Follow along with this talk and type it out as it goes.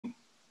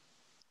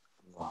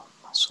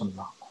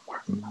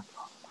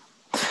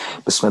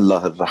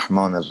Bismillah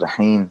ar-Rahman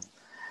ar-Rahim.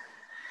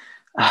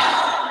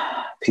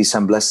 Peace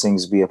and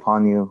blessings be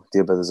upon you,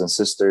 dear brothers and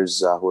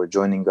sisters who are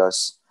joining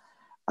us.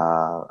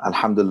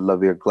 Alhamdulillah,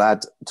 we are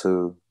glad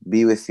to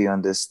be with you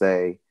on this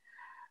day.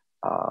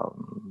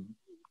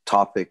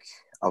 Topic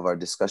of our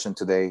discussion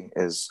today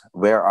is,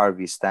 where are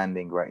we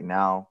standing right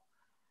now?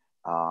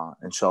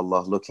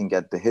 Inshallah, looking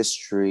at the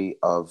history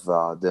of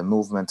the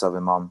movement of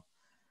Imam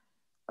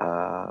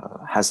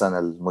Hassan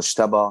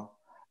al-Mujtaba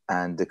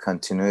and the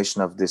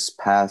continuation of this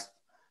path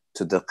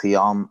to the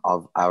qiyam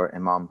of our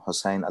Imam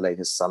Hussain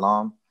alayhi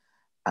salam,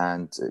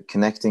 and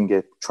connecting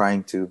it,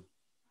 trying to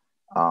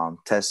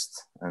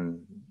test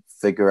and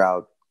figure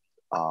out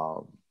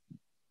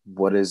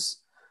what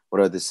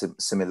are the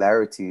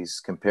similarities,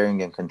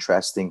 comparing and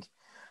contrasting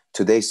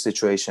today's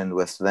situation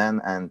with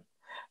then, and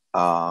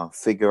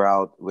figure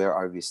out where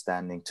are we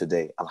standing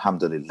today.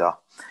 Alhamdulillah,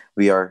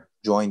 we are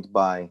joined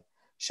by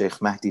Sheikh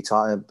Mahdi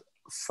Taeb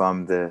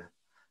from the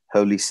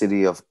holy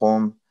city of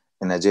Qom,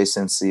 in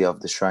adjacency of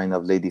the shrine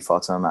of Lady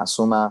Fatima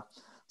Ma'asuma,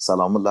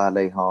 Salamullah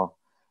alayha.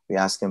 We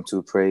ask him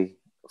to pray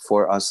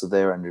for us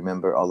there and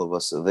remember all of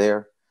us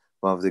there.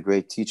 One of the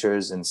great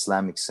teachers in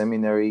Islamic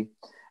seminary,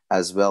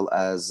 as well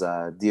as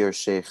dear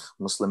Sheikh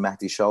Muslim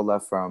Mahdi Chawla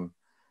from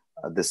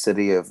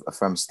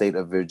from state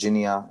of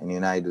Virginia in the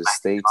United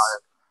States.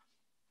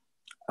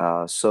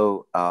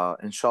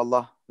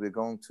 Inshallah, we're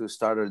going to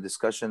start our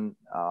discussion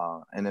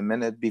in a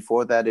minute.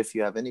 Before that, if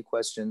you have any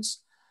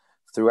questions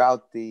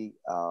throughout the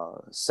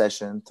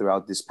session,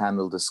 throughout this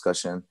panel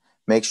discussion,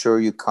 make sure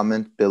you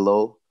comment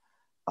below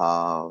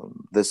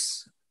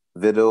this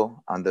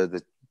video under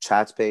the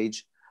chat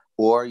page,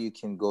 or you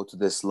can go to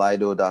the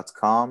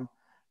slido.com,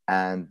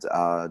 and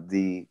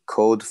the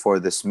code for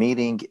this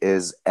meeting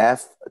is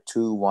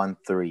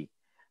F213.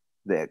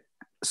 The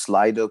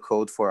Slido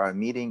code for our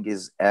meeting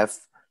is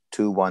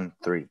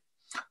F213.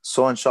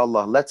 So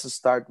inshallah, let's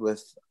start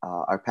with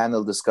our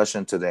panel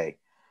discussion today.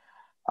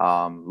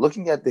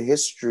 Looking at the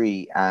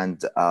history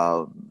and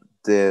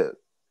the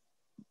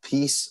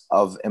peace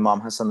of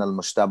Imam Hassan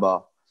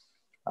al-Mujtaba,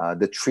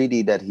 the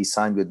treaty that he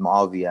signed with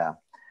Muawiyah,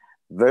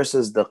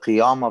 versus the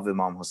qiyam of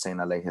Imam Hussain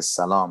alayhi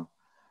salam,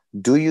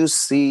 do you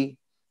see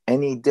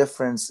any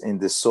difference in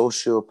the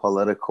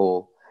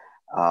socio-political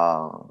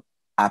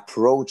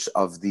approach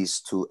of these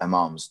two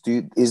imams?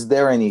 Is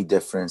there any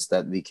difference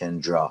that we can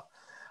draw?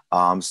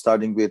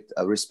 Starting with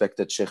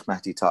respected Sheikh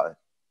Mahdi Taeb.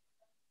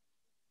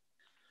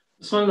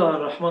 Bismillah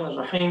ar-Rahman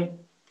ar-Rahim.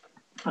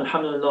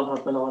 Alhamdulillah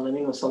Rabbil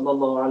Alameen, wa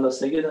sallallahu ala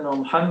Sayyidina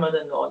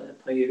Muhammadin wa ala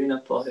tayyibin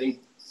at-tahirin.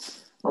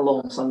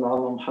 Allahumma salli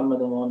ala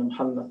Muhammadin wa ala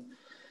Muhammad.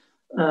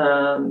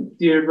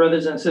 Dear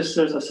brothers and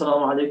sisters,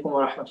 assalamu alaikum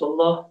wa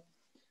rahmatullah.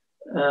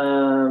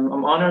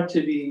 I'm honored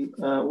to be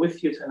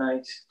with you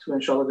tonight to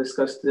inshallah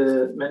discuss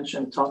the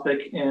mentioned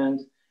topic, and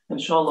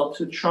inshallah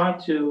to try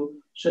to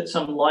shed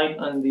some light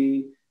on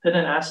the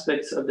hidden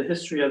aspects of the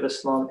history of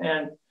Islam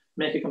and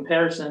make a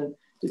comparison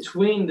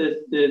between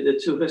the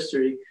two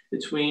history,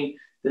 between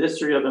the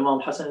history of Imam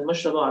Hassan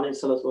al-Mujtaba alayhi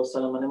salatu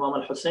wasalam and Imam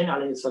al-Hussain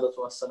alayhi salatu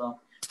wasalam,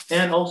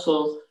 and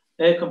also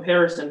a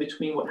comparison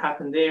between what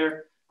happened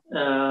there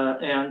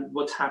and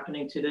what's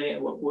happening today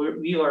and what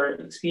we are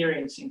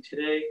experiencing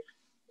today,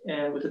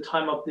 and with the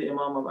time of the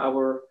Imam of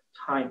our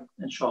time,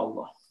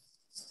 inshallah.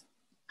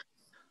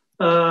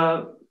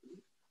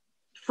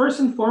 First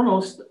and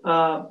foremost,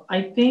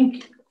 I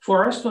think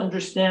for us to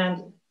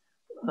understand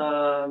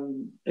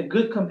a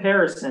good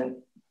comparison,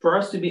 for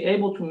us to be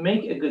able to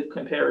make a good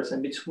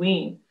comparison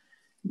between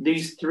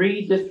these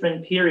three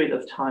different periods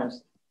of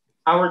times,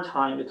 our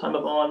time, the time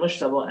of Imam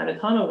al-Mujtaba, and the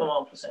time of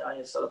Imam Hussain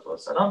alayhi salatu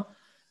wasalam,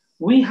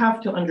 we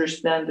have to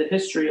understand the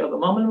history of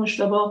Imam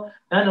al-Mujtaba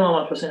and Imam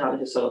al-Hussain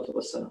alayhi salatu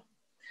wasalam.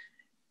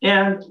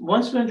 And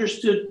once we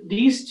understood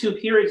these two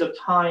periods of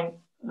time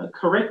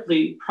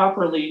correctly,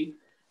 properly,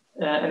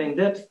 and in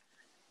depth,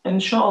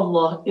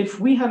 inshallah, if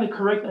we have a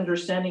correct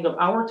understanding of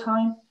our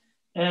time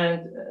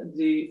and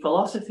the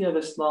philosophy of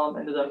Islam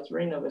and the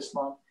doctrine of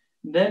Islam,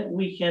 then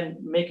we can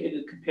make a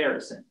good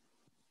comparison.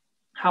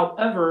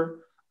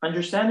 However,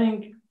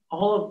 understanding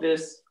all of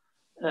this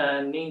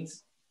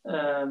needs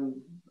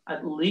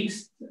at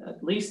least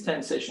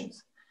 10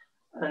 sessions.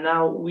 And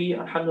now we,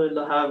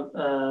 alhamdulillah, have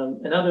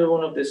another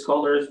one of the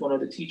scholars, one of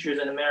the teachers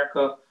in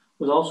America,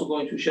 who's also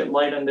going to shed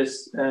light on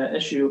this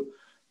issue.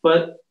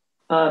 But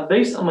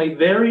based on my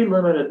very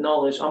limited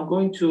knowledge, I'm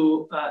going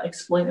to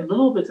explain a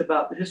little bit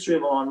about the history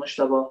of Imam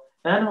al-Mujtaba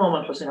and Imam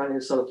al-Hussain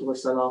alayhi salatu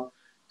wasalam,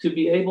 to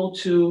be able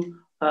to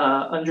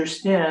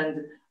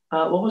understand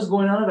what was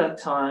going on at that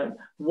time.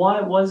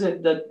 Why was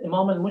it that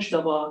Imam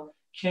al-Mujtaba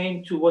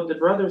came to what the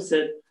brother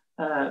said,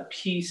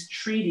 peace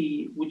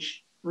treaty,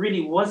 which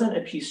really wasn't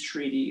a peace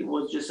treaty, it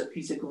was just a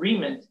peace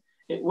agreement.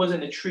 It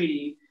wasn't a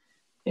treaty.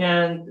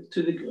 And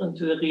to the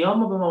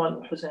qiyam of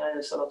Imam al-Hussain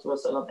alayhi salatu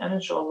wasalam, and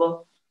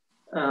inshallah,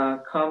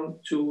 come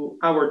to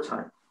our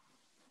time.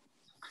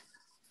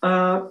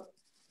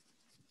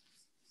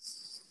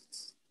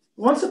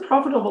 Once the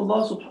Prophet of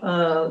Allah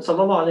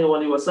sallallahu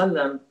alaihi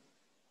wasallam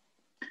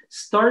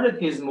started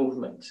his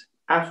movement,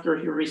 after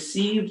he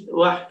received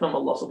wahy from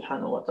Allah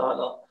subhanahu wa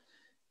ta'ala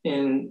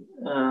in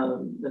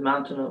the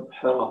mountain of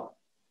Hira.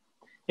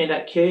 In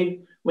that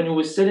cave, when he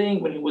was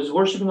sitting, when he was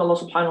worshiping Allah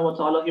subhanahu wa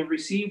ta'ala, he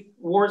received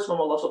words from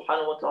Allah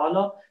subhanahu wa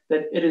ta'ala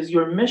that it is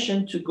your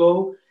mission to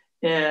go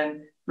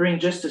and bring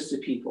justice to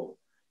people.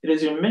 It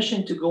is your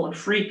mission to go and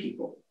free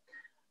people.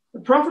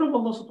 The Prophet of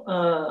Allah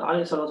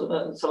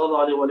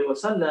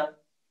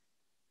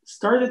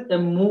started a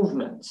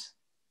movement.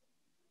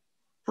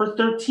 For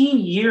 13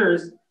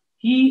 years,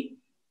 he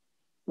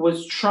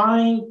was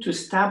trying to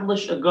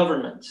establish a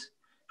government.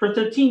 For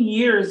 13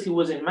 years, he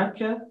was in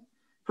Mecca.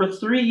 For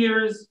 3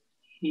 years,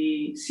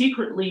 he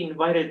secretly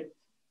invited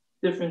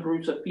different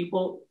groups of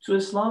people to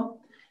Islam.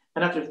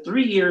 And after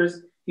 3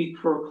 years, he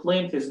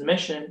proclaimed his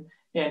mission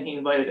and he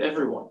invited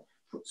everyone.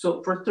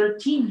 So for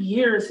 13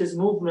 years, his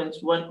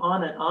movements went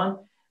on and on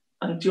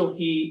until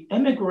he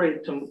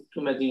emigrated to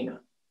Medina,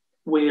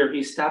 where he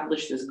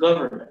established his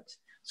government.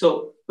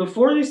 So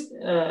before this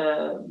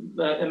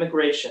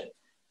immigration,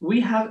 we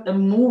have a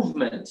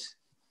movement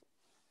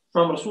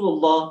from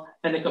Rasulullah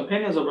and the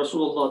companions of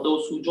Rasulullah,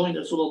 those who joined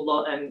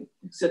Rasulullah and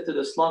accepted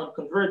Islam and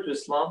converted to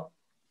Islam.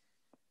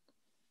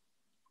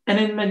 And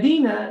in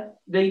Medina,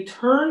 they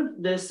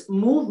turned this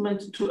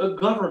movement to a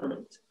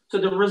government. So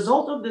the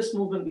result of this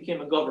movement became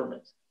a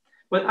government.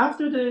 But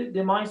after the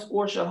demise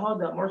or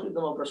shahada,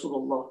 martyrdom of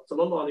Rasulullah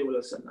sallallahu alaihi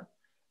wasallam,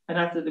 and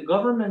after the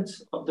government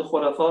of the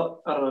Khulafa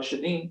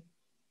al-Rashidin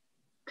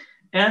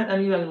and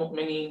Amir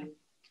al-Mu'mineen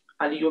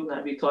Ali ibn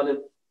Abi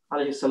Talib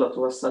alayhi salatu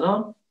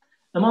wassalam,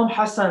 Imam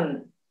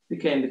Hassan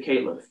became the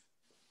caliph.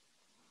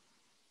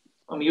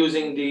 I'm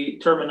using the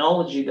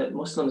terminology that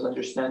Muslims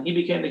understand. He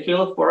became the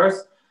caliph. For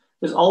us,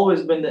 there's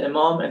always been the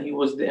Imam, and he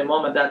was the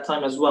Imam at that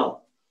time as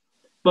well.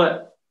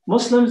 But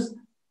Muslims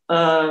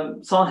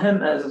saw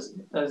him as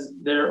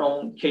their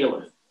own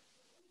caliph.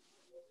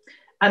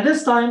 At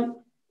this time,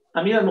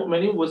 Amir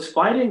al-Mu'mineen was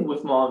fighting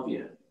with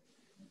Muawiyah.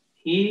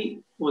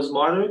 He was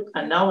martyred,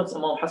 and now it's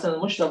Imam Hassan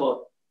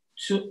al-Mushtaba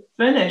to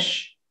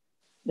finish,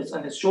 it's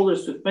on his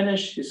shoulders to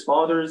finish his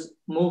father's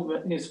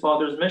movement, his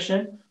father's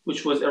mission,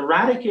 which was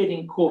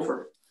eradicating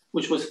kufr,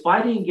 which was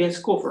fighting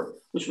against kufr,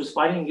 which was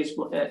fighting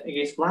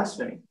against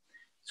blasphemy.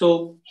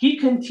 So he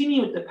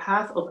continued the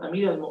path of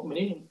Amir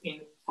al-Mu'mineen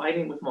in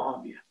fighting with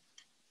Muawiyah.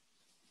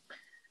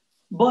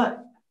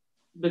 But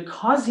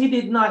because he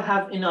did not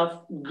have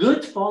enough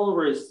good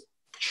followers,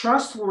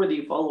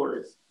 trustworthy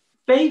followers,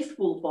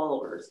 faithful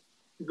followers,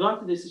 he got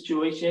to this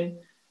situation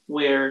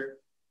where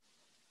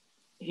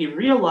he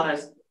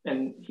realized,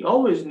 and he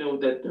always knew,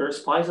 that there are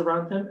spies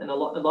around him, and a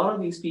lot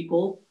of these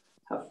people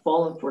have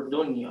fallen for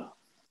dunya.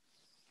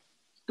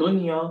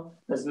 Dunya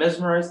has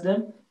mesmerized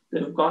them.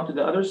 They've gone to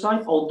the other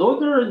side. Although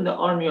they're in the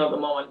army of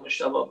Imam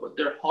al-Mushtaba, but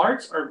their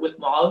hearts are with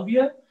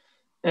Muawiyah.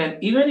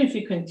 And even if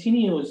he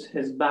continues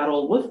his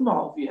battle with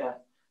Muawiyah,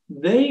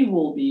 they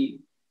will be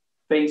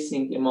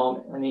facing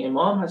Imam. And the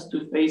Imam has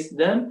to face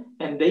them,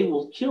 and they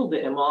will kill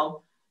the Imam.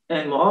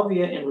 And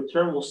Muawiyah in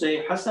return will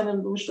say, Hassan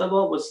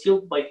al-Mushtaba was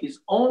killed by his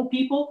own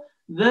people.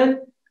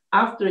 Then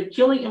after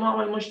killing Imam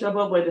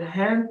al-Mushtaba by the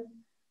hand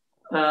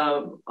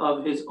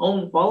of his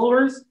own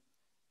followers,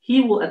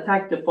 he will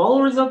attack the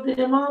followers of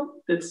the Imam,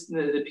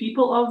 the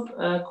people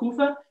of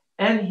Kufa,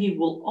 and he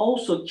will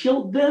also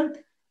kill them.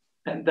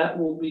 And that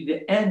will be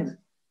the end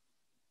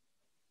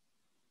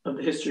of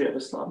the history of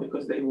Islam,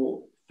 because they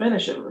will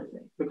finish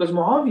everything. Because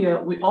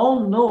Muawiyah, we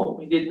all know,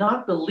 he did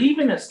not believe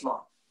in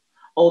Islam.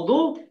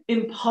 Although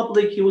in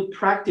public he would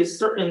practice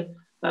certain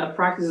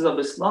practices of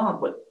Islam,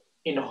 but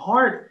in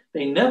heart,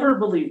 they never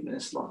believed in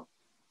Islam.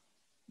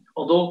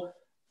 Although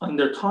on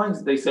their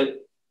tongues they said,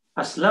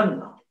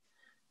 Aslamna.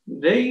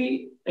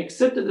 They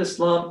accepted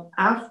Islam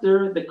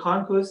after the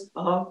conquest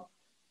of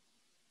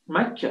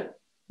Mecca,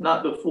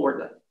 not before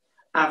that.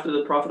 After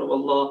the Prophet of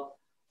Allah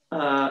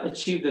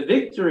achieved the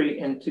victory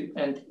and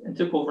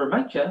took over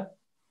Mecca,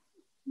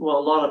 well, a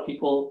lot of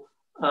people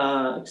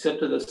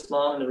accepted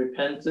Islam and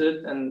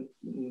repented, and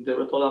they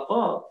were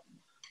tulaqa.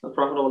 The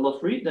Prophet of Allah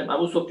freed them.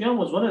 Abu Sufyan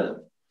was one of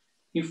them.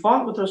 He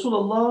fought with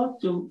Rasulullah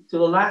till the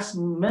last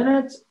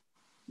minute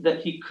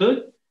that he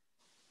could.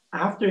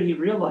 After he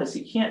realized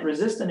he can't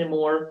resist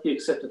anymore, he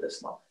accepted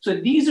Islam. So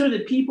these are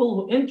the people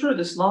who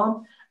entered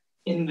Islam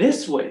in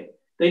this way.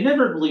 They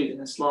never believed in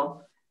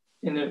Islam,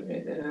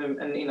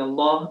 in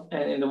Allah,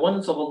 and in the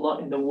oneness of Allah,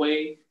 in the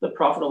way the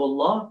Prophet of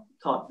Allah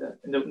taught them,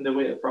 in the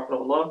way the Prophet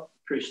of Allah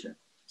preached them.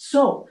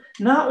 So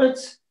now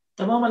it's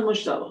Imam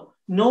al-Mushtaba,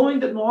 knowing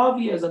that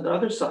Muawiyah is on the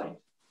other side.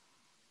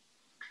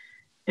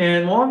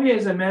 And Muawiyah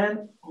is a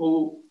man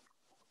who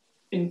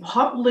in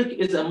public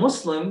is a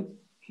Muslim.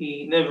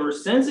 He never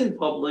sins in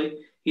public.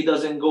 He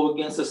doesn't go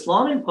against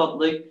Islam in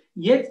public,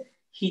 yet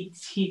he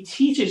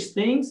teaches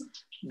things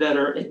that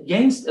are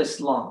against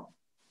Islam.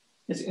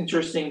 It's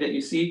interesting that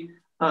you see,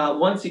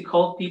 once he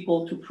called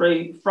people to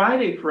pray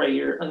Friday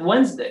prayer on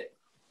Wednesday.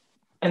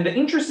 And the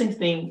interesting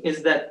thing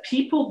is that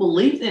people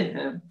believed in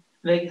him.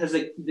 They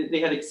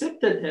had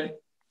accepted him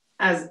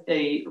as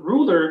a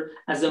ruler,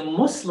 as a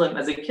Muslim,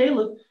 as a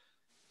caliph,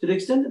 to the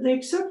extent that they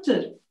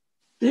accepted.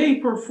 They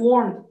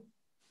performed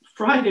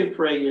Friday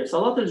prayer,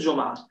 Salat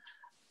al-Jum'ah.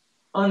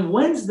 On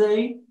Wednesday,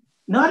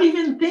 not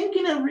even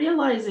thinking and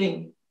realizing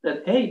that,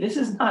 hey, this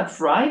is not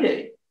Friday.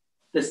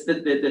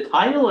 The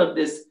title of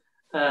this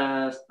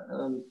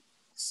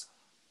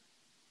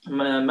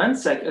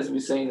mansak, as we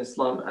say in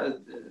Islam,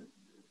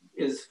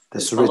 is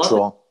this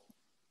ritual.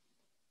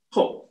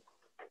 Cool.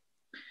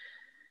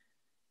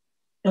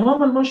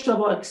 Imam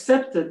al-Mujtaba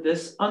accepted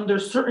this under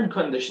certain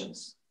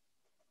conditions.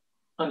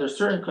 Under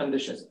certain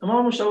conditions. Imam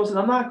al-Mujtaba said,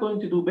 I'm not going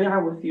to do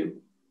bay'ah with you.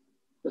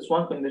 That's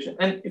one condition.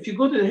 And if you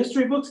go to the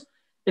history books,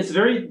 it's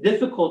very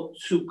difficult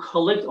to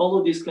collect all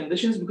of these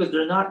conditions because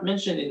they're not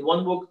mentioned in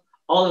one book,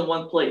 all in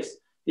one place.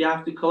 You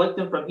have to collect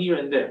them from here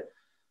and there.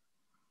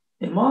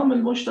 Imam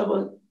al-Mujtaba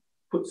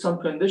put some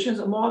conditions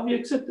and Muawiyah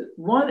accepted.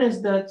 One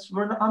is that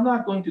I'm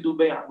not going to do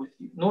bay'ah with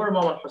you, nor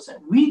Imam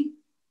al-Hussain. We,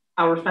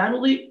 our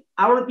family,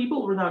 our people,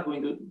 we're not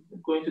going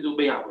to do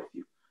bay'ah with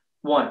you.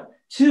 One.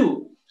 Two,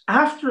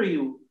 after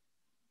you,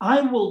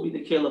 I will be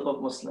the caliph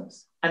of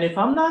Muslims. And if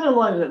I'm not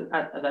alive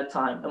at that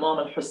time, Imam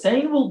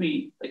al-Hussain will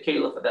be the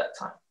caliph at that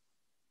time.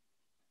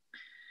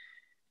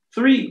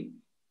 Three,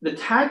 the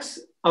tax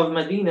of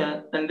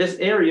Medina and this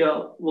area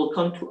will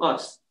come to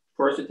us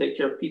for us to take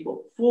care of people.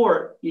 Four,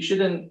 you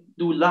shouldn't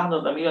do la'n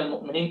of Amir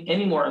al-Mu'mineen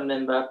anymore on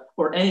Minbar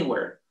or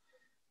anywhere.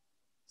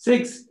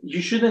 Six,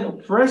 you shouldn't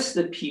oppress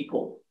the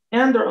people.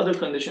 And there are other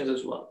conditions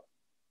as well.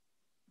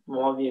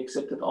 Muawiyah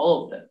accepted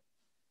all of them.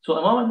 So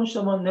Imam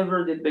al-Mujtaba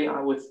never did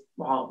bay'ah with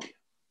Muawiyah.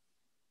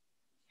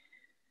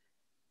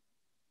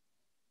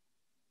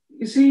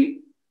 You see,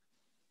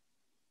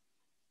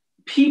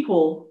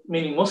 people,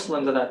 meaning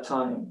Muslims at that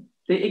time,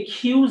 they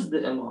accused the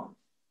Imam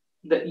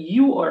that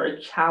you are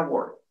a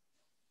coward.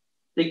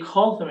 They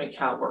called him a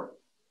coward.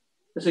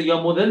 They said, Ya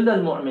mudilla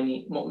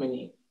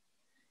al-mu'mineen,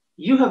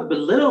 you have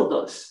belittled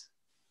us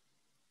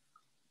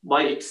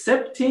by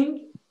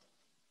accepting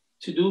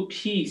to do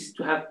peace,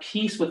 to have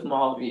peace with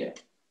Muawiyah,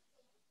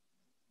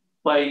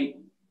 by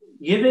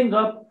giving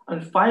up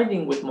and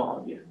fighting with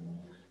Muawiyah.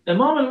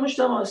 Imam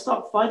al-Mujtaba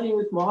stopped fighting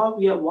with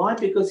Muawiyah. Why?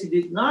 Because he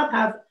did not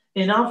have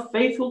enough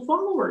faithful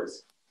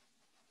followers.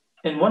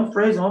 In one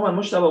phrase, Imam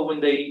al-Mujtaba, when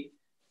they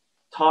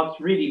talked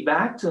really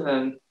back to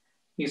him,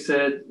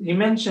 he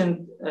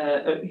mentioned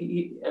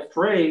a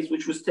phrase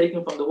which was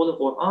taken from the Holy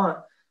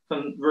Quran,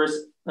 from verse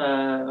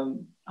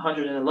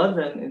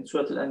 111 in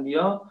Surah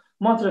Al-Anbiya,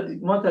 مَا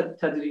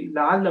تَدْرِي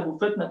لَعَلَّهُ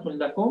فِتْنَةٌ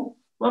لَكُمْ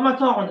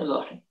وَمَتَاعٌ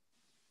إِلَىٰ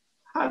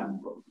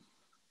حِينٍ.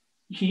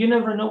 You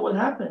never know what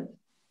happened.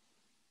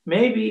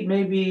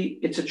 Maybe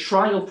it's a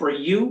trial for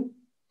you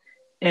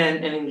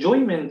and an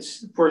enjoyment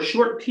for a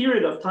short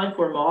period of time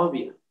for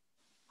Muawiyah.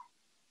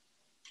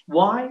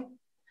 Why?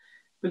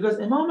 Because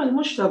Imam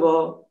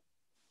al-Mujtaba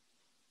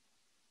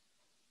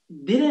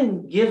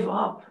didn't give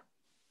up,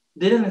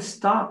 didn't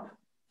stop.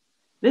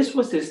 This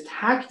was his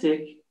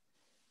tactic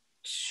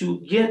to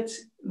get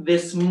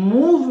this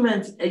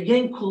movement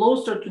again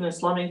closer to an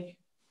Islamic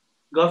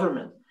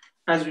government.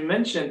 As we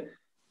mentioned,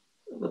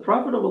 the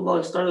Prophet of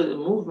Allah started a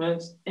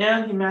movement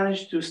and he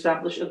managed to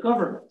establish a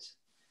government.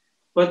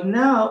 But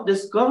now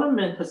this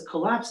government has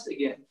collapsed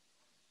again.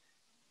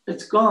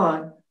 It's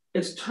gone.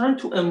 It's turned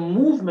to a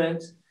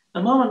movement.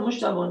 Imam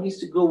al-Mujtaba needs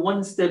to go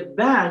one step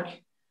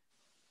back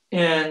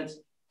and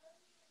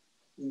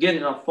get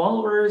enough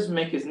followers,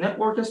 make his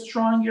network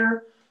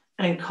stronger,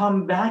 and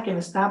come back and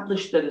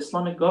establish that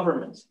Islamic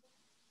government.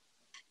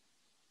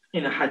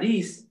 In a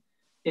hadith,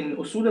 in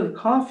Usul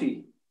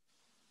al-Kafi,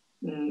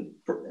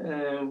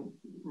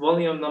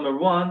 volume number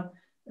 1,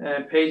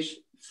 page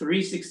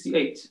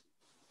 368.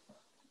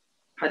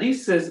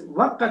 Hadith says,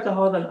 وَقَّتَ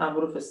هَذَا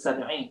الْأَمْرُ فِي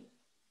السَّبْعِينَ.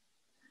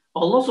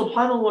 Allah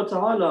subhanahu wa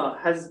ta'ala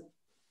has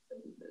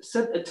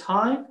set a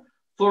time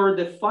for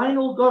the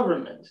final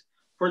government,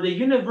 for the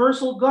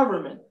universal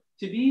government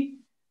to be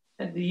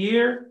at the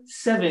year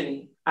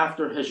 70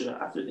 after Hijrah,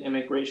 after the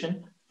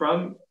immigration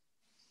from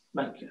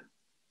Mecca.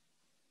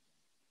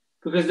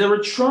 Because they were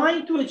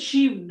trying to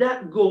achieve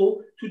that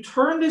goal, to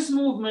turn this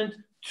movement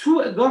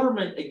to a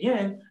government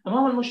again.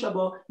 Imam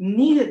al-Mujtaba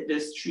needed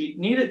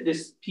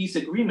this peace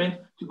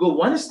agreement to go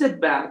one step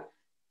back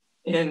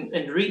and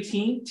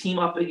team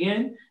up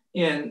again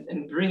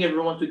and bring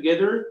everyone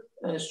together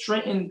and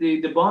strengthen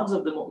the bonds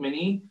of the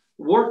mu'mineen,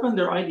 work on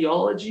their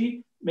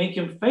ideology, make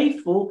them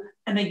faithful,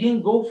 and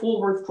again go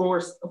forward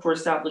for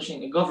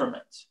establishing a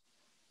government.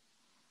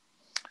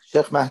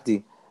 Sheikh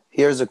Mahdi,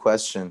 here's a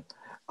question.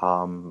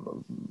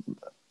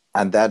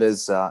 And that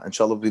is,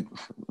 inshallah,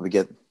 we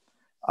get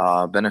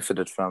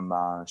benefited from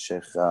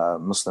Sheikh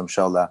Muslim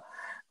Chawla.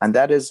 And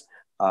that is,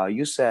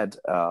 you said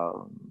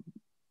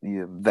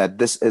that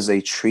this is a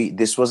treaty.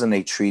 This wasn't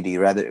a treaty,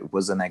 rather it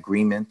was an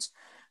agreement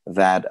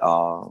that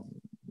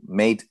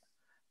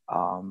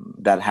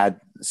that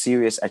had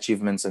serious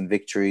achievements and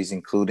victories,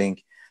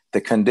 including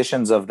the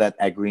conditions of that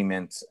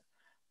agreement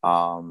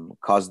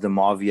caused the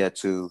Muawiyah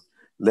to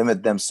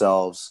limit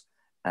themselves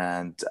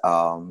and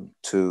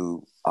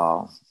to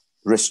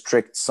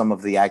restrict some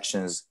of the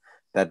actions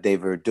that they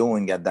were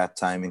doing at that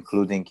time,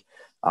 including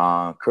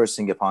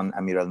cursing upon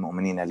Amir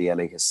al-Mu'mineen Ali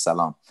alayhi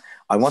salam.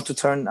 I want to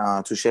turn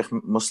to Sheikh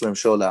Muslim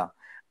Shola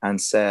and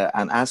say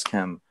and ask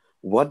him,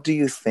 what do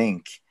you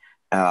think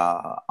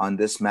on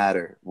this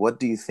matter? What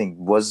do you think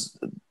was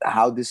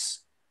how this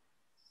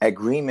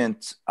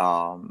agreement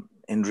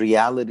in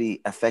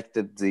reality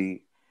affected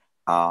the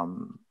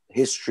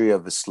history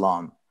of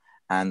Islam,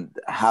 and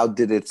how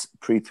did it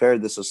prepare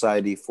the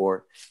society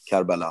for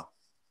Karbala?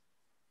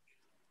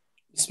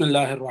 بسم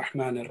الله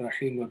الرحمن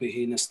الرحيم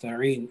وبه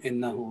نستعين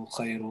إنه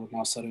خير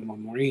ناصر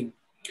ومعين.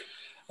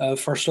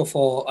 First of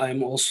all,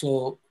 I'm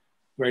also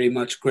very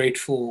much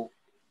grateful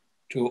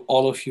to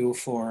all of you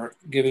for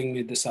giving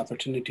me this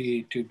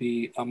opportunity to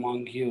be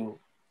among you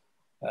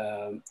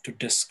to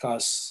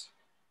discuss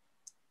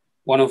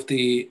one of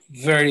the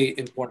very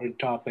important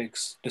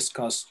topics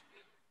discussed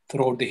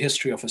throughout the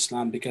history of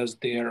Islam, because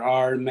there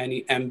are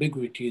many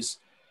ambiguities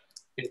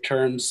in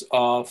terms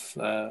of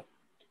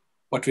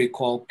what we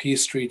call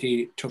peace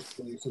treaty took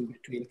place in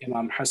between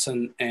Imam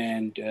Hassan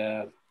and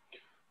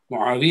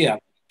Muawiyah.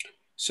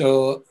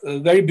 So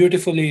very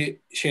beautifully,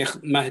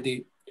 Sheikh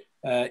Mahdi,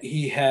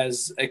 he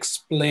has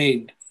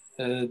explained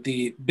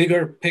the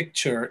bigger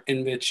picture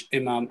in which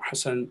Imam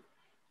Hassan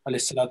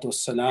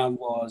والسلام,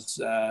 was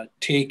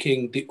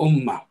taking the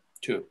Ummah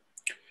to.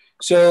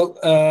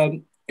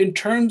 So in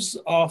terms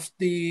of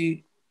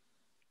the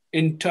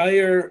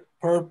entire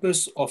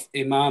purpose of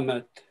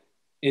Imamat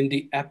in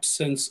the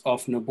absence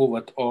of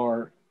Nubuwwat,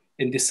 or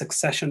in the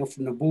succession of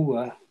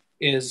Nubuwwah,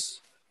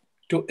 is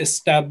to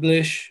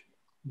establish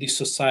the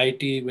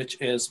society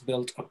which is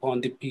built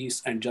upon the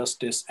peace and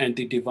justice and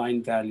the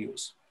divine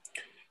values.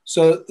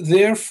 So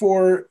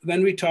therefore,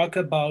 when we talk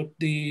about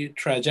the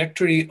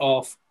trajectory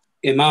of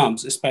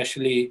Imams,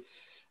 especially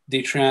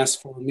the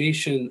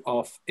transformation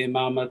of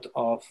Imamat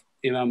of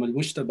Imam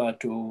al-Mujtaba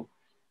to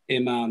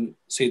Imam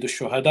Sayyid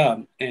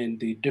al-Shuhada, and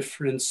the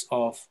difference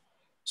of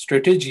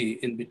strategy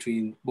in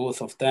between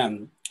both of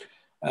them,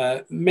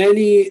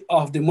 many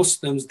of the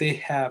Muslims, they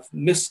have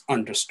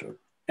misunderstood.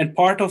 And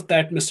part of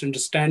that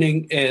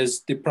misunderstanding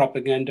is the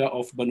propaganda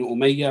of Banu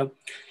Umayyah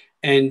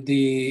and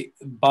the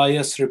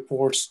bias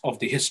reports of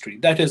the history.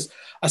 That is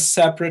a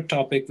separate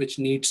topic which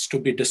needs to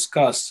be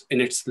discussed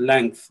in its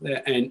length.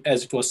 And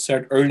as it was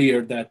said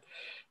earlier, that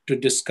to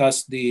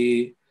discuss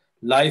the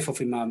life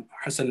of Imam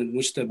Hassan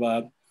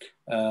al-Mujtaba,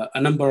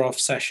 a number of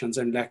sessions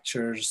and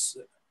lectures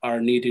are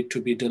needed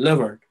to be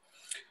delivered.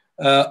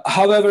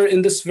 However,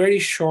 in this very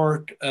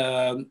short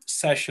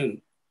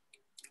session,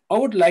 I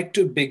would like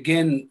to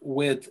begin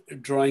with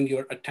drawing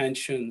your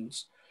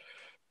attentions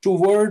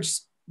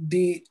towards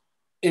the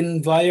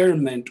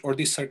environment or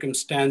the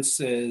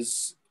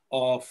circumstances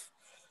of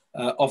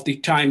the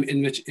time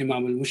in which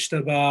Imam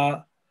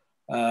al-Mujtaba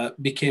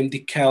became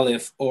the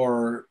caliph,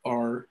 or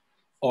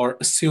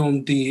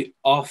assumed the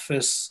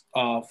office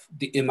of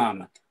the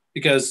imamate.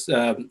 Because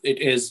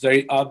it is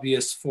very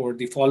obvious for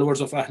the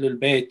followers of Ahlul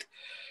Bayt,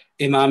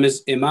 Imam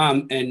is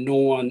Imam, and no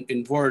one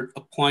in word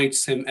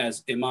appoints him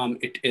as Imam.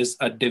 It is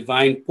a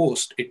divine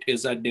post. It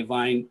is a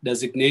divine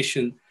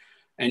designation.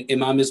 And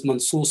Imam is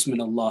mansoos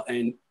min Allah,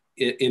 and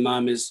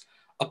Imam is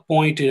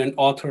appointed and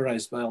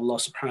authorized by Allah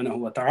subhanahu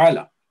wa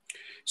ta'ala.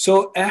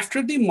 So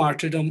after the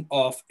martyrdom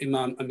of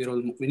Imam Amir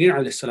al-Mu'mineen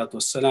alayhi salatu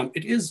wassalam,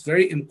 it is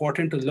very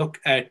important to look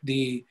at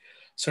the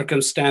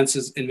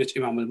circumstances in which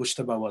Imam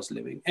al-Mujtaba was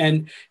living.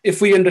 And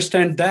if we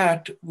understand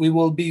that, we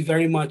will be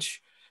very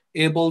much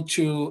able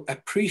to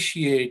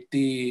appreciate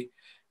the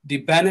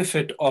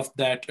benefit of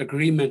that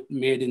agreement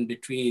made in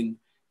between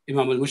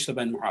Imam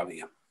al-Mujtaba and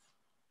Muawiyah.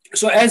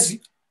 So as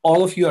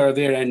all of you are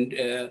aware, and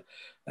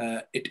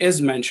it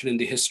is mentioned in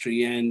the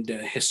history, and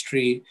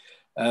history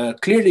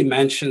clearly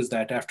mentions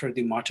that after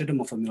the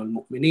martyrdom of Amir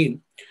al-Mu'mineen,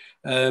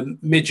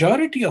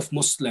 majority of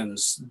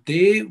Muslims,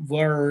 they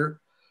were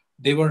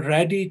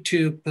ready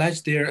to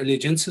pledge their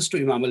allegiances to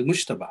Imam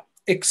al-Mujtaba,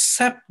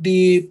 except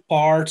the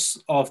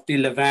parts of the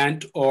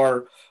Levant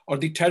or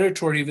the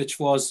territory which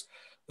was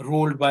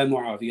ruled by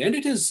Muawiyah. And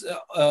it is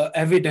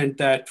evident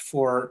that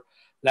for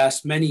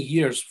last many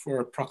years,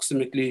 for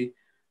approximately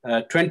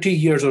 20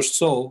 years or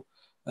so,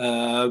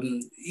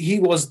 he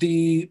was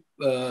the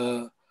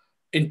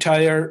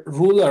entire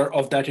ruler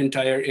of that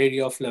entire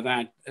area of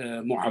Levant,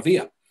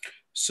 Muawiyah.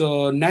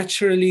 So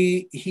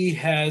naturally, he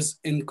has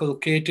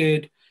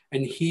inculcated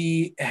and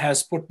he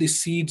has put the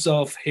seeds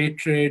of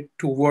hatred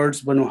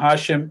towards Banu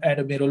Hashim and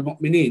Amir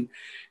al-Mu'mineen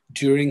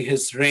during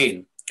his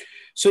reign.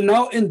 So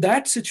now in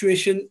that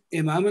situation,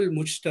 Imam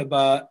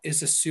al-Mujtaba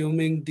is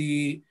assuming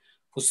the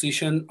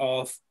position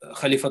of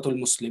Khalifatul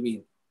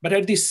Muslimin. But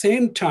at the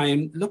same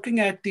time, looking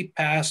at the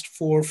past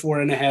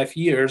 4.5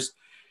 years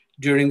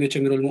during which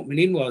Amir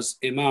al-Mu'mineen was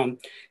Imam,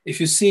 if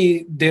you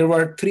see, there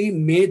were 3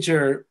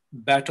 major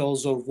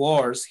battles or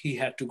wars he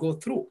had to go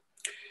through.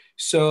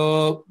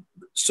 So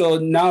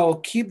now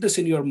keep this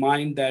in your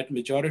mind, that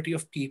majority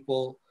of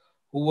people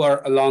who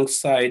are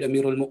alongside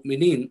Amir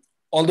al-Mu'mineen,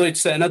 although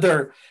it's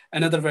another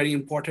very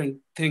important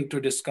thing to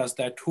discuss,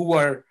 that who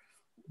are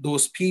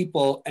those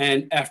people,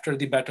 and after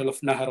the Battle of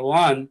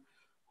Naharawan,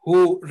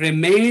 who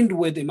remained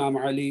with Imam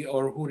Ali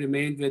or who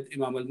remained with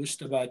Imam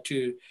al-Mujtaba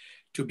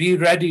to be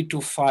ready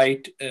to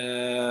fight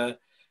the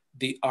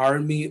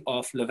army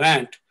of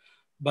Levant.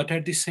 But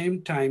at the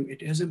same time,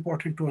 it is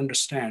important to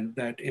understand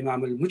that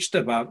Imam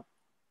al-Mujtaba,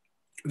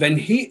 when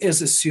he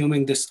is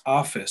assuming this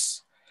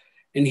office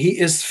and he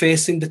is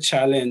facing the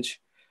challenge,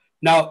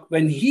 now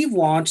when he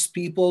wants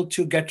people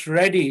to get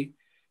ready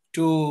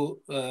to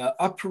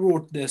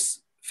uproot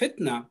this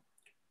fitna,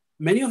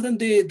 many of them,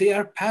 they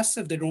are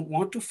passive, they don't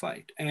want to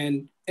fight.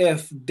 And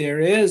if there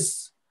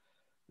is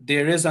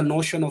a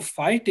notion of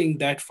fighting,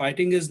 that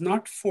fighting is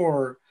not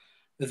for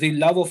the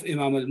love of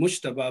Imam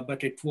al-Mujtaba,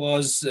 but it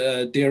was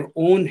their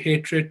own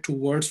hatred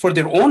towards, for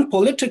their own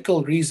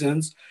political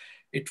reasons,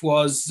 it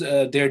was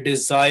their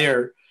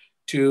desire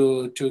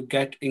to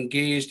get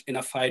engaged in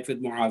a fight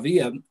with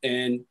Muawiyah,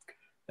 and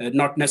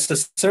not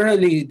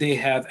necessarily they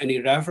have any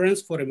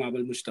reverence for Imam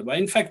al-Mujtaba.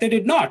 In fact, they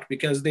did not,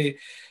 because they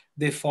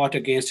fought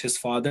against his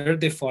father,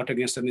 they fought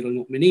against Amir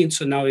al-Mu'mineen.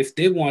 So now if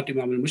they want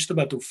Imam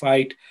al-Mujtaba to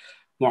fight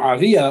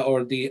Muawiyah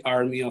or the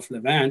army of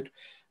Levant,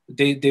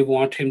 they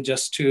want him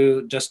just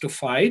to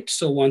fight.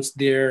 So once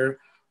their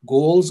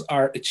goals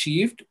are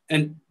achieved,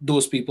 and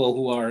those people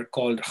who are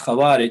called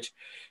Khawarij,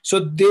 so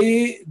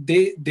they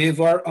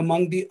were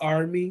among the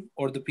army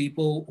or the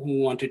people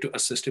who wanted to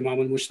assist Imam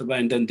al-Mujtaba,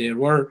 and then there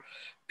were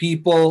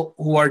people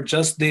who are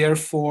just there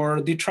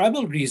for the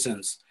tribal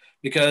reasons,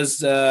 because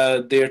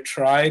their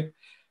tribe,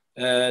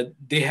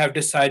 they have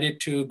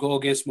decided to go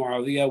against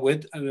Muawiyah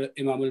with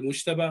Imam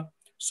al-Mujtaba.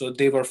 So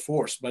they were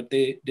forced, but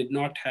they did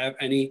not have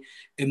any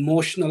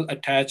emotional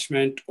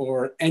attachment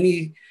or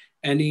any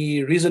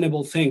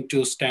reasonable thing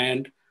to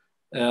stand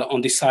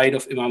on the side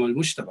of Imam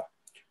al-Mujtaba.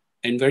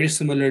 And very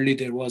similarly,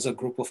 there was a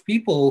group of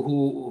people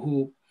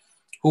who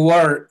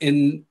were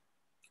in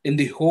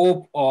the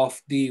hope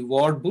of the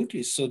war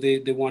booty. So they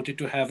wanted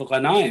to have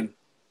ghanaim.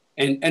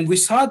 And we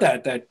saw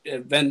that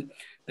when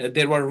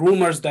there were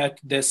rumors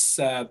that this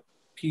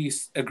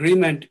peace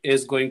agreement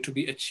is going to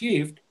be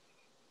achieved,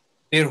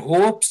 their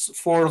hopes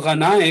for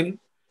ghanaim,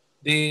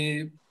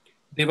 they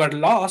were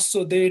lost,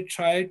 so they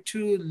tried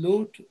to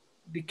loot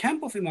the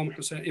camp of Imam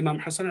Hassan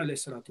alayhi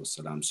salatu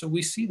wasalam. So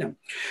we see them.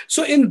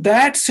 So in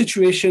that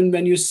situation,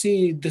 when you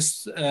see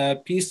this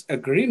peace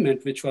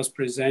agreement, which was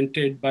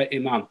presented by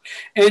Imam,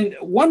 and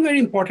one very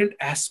important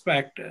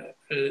aspect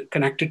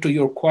connected to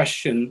your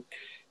question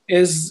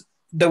is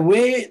the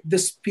way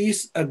this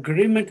peace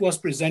agreement was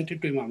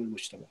presented to Imam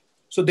al-Mujtaba.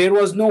 So there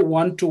was no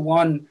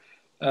one-to-one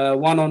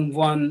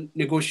one-on-one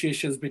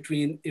negotiations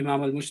between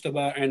Imam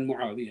al-Mujtaba and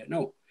Muawiyah.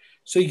 No.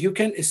 So you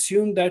can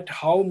assume that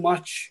how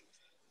much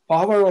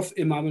power of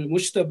Imam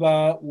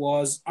al-Mujtaba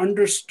was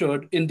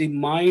understood in the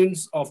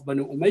minds of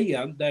Banu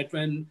Umayyah, that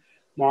when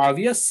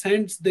Muawiyah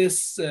sends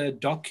this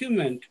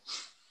document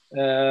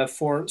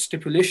for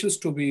stipulations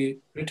to be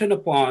written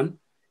upon,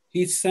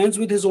 he sends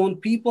with his own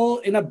people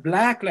in a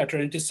black letter,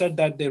 and it is said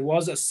that there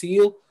was a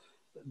seal.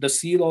 The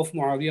seal of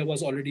Muawiyah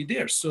was already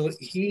there. So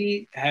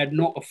he had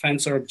no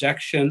offense or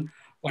objection,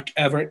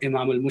 whatever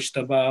Imam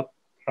al-Mujtaba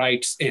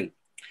writes in.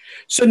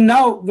 So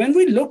now when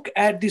we look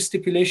at these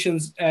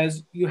stipulations,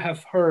 as you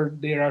have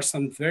heard, there are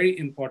some very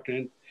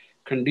important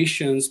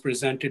conditions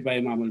presented by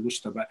Imam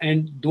al-Mujtaba.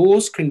 And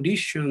those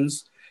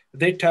conditions,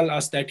 they tell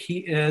us that he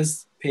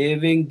is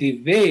paving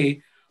the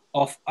way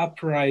of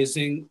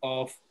uprising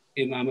of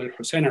Imam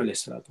al-Hussain alayhi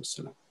salatu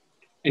wasalam.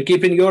 And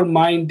keep in your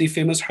mind the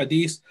famous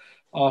hadith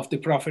of the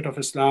Prophet of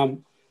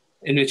Islam,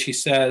 in which he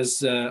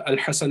says,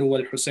 Al-Hassan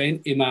wal-Hussain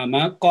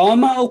imama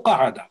qama aw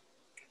qa'ada.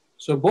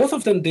 So both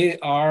of them, they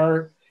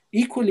are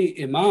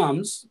equally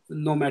imams,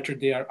 no matter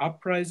they are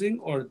uprising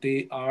or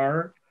they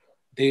are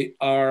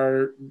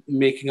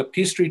making a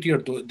peace treaty or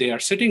they are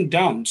sitting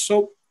down.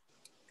 So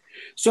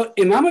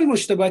Imam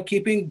al-Mujtaba,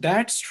 keeping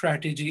that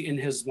strategy in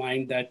his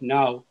mind, that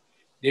now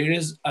there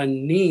is a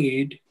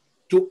need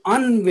to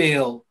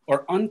unveil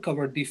or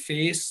uncover the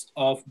face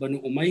of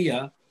Banu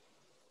Umayyah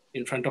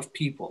in front of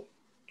people.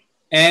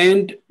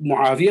 And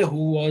Muawiyah,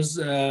 who was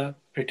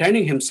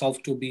pretending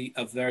himself to be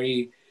a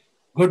very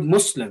good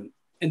Muslim.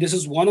 And this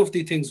is one of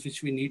the things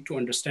which we need to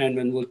understand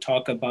when we'll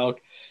talk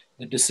about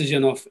the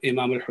decision of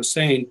Imam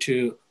al-Hussain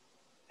to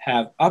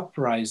have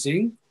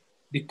uprising.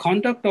 The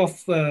conduct of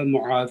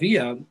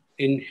Muawiyah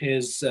in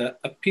his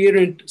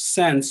apparent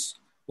sense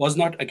was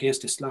not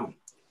against Islam.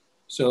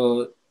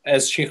 So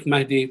as Sheikh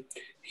Mahdi,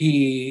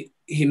 he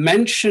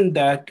mentioned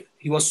that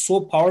he was so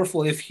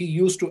powerful. If he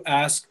used to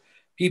ask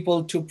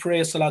people to pray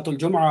Salatul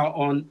Jum'ah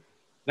on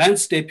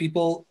Wednesday,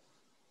 people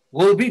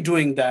will be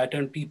doing that,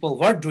 and people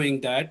were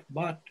doing that.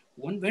 But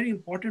one very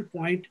important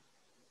point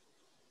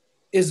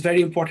is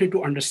very important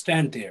to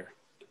understand there,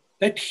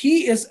 that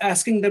he is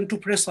asking them to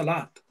pray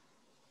Salat.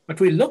 But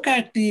we look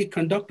at the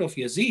conduct of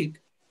Yazid,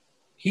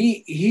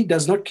 he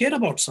does not care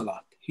about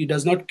Salat. He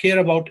does not care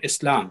about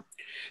Islam.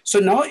 So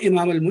now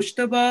Imam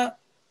al-Mujtaba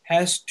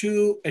has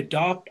to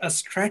adopt a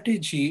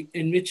strategy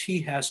in which he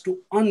has to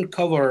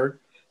uncover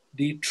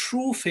the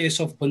true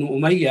face of Banu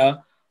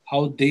Umayyah,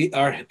 how they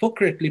are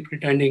hypocritically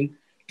pretending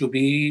to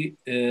be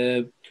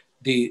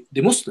the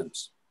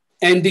Muslims.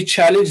 And the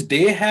challenge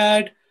they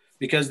had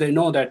because they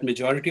know that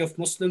majority of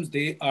Muslims,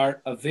 they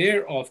are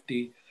aware of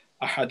the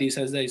ahadith,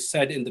 as I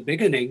said in the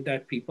beginning,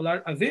 that people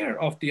are aware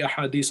of the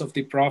ahadith of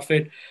the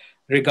Prophet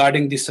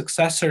regarding the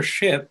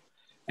successorship,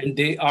 and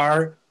they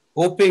are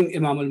hoping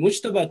Imam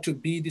al-Mujtaba to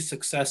be the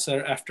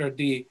successor after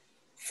the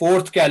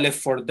fourth caliph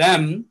for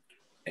them.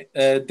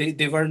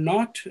 They were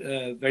not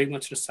very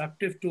much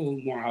receptive to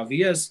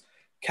Muawiyah's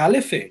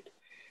caliphate.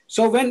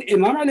 So when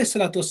Imam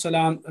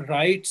ﷺ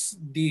writes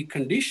the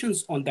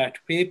conditions on that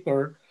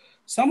paper,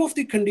 some of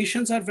the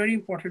conditions are very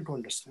important to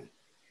understand.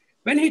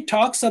 When he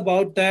talks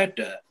about that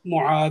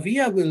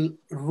Muawiyah will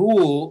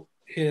rule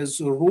his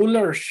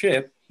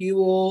rulership, he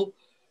will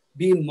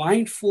be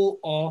mindful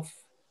of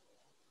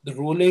the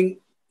ruling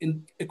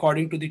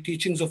according to the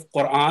teachings of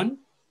Quran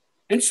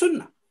and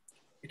Sunnah.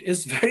 It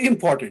is very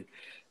important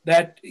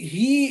that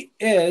he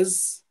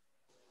is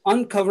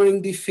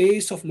uncovering the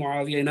face of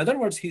Muawiyah. In other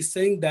words, he's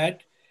saying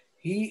that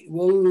he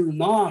will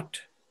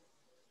not,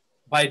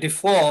 by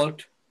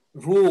default,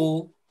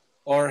 rule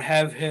or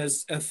have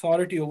his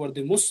authority over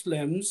the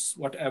Muslims,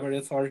 whatever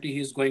authority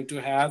he's going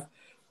to have,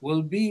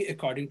 will be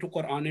according to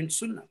Quran and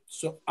Sunnah.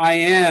 So I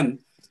am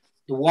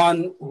the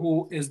one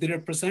who is the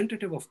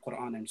representative of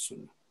Quran and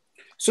Sunnah.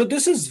 So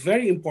this is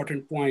very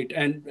important point,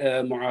 and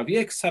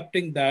Muawiyah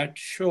accepting that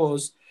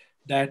shows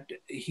that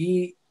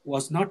he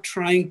was not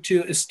trying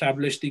to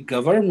establish the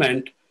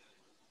government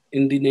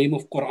in the name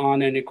of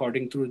Quran and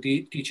according to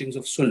the teachings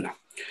of Sunnah.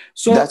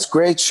 So that's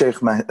great,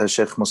 Sheikh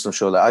Muslim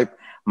Chawla.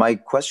 My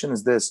question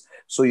is this: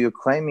 so you're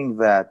claiming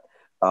that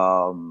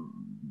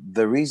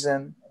the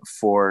reason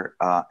for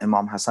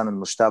Imam Hassan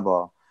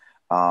al-Mujtaba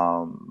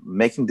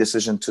making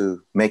decision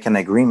to make an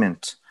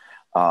agreement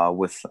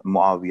with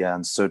Muawiyah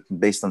and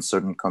based on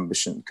certain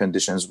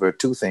conditions were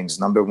two things.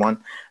 Number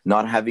one,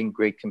 not having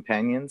great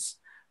companions,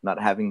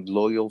 not having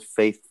loyal,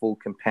 faithful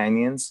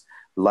companions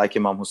like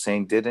Imam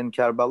Hussain did in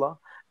Karbala.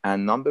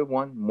 And number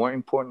one, more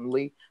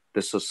importantly,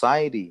 the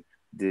society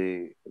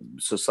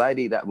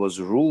that was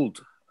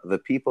ruled, the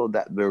people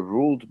that were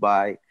ruled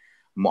by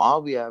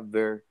Muawiyah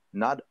were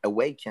not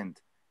awakened.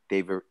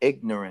 They were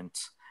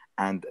ignorant.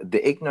 And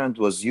the ignorant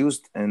was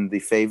used in the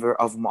favor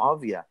of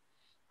Muawiyah,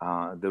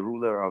 the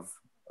ruler of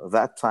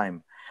that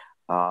time.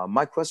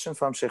 My question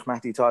from Sheikh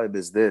Mahdi Taeb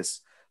is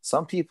this.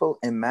 Some people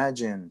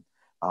imagine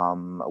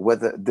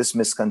whether this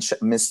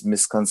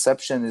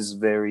misconception is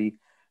very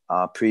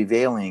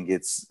prevailing.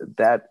 It's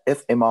that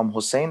if Imam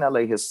Hussain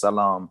alayhi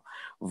salam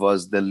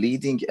was the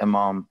leading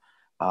Imam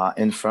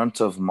in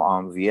front of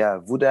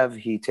Muawiyah, would have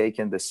he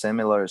taken the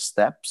similar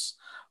steps,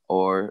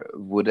 or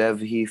would have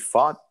he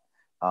fought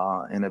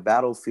in a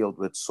battlefield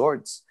with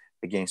swords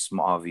against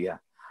Muawiyah?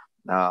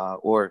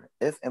 Or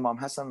if Imam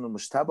Hassan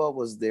al-Mujtaba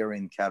was there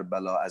in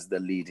Karbala as the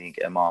leading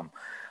Imam,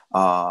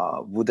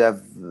 would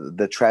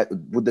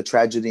the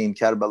tragedy in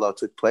Karbala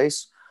took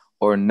place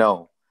or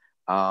no?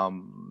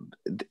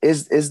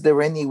 Is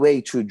there any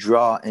way to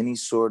draw any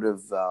sort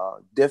of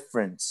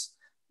difference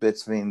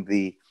between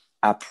the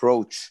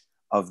approach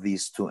of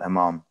these two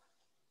Imam?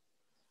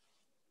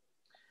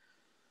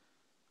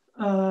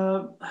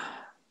 After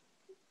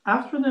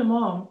the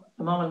Imam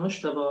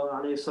al-Mujtaba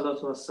alayhi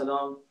salatu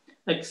wassalam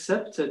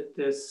accepted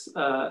this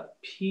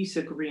peace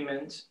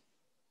agreement,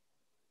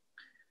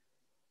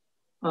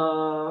 he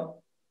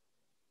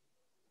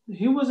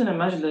was in a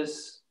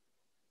majlis.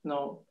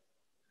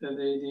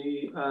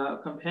 The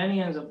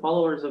companions and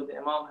followers of the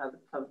Imam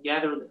had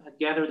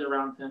gathered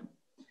around him,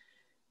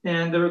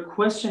 and they were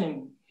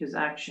questioning his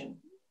action.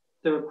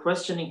 They were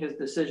questioning his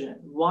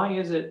decision. Why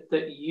is it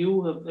that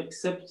you have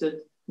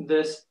accepted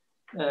this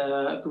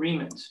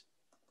agreement?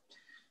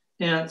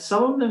 And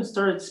some of them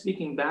started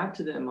speaking back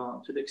to the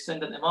Imam, to the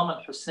extent that Imam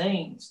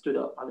al-Hussain stood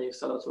up, alayhi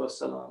salatu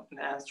wasalam, and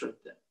answered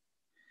them.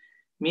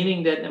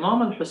 Meaning that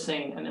Imam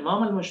al-Hussain and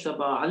Imam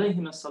al-Mujtaba, alayhi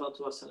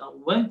salatu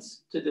wasalam, went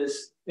to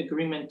this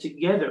agreement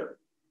together.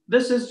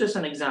 This is just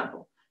an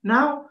example.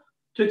 Now,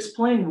 to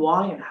explain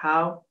why and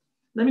how,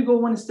 let me go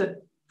one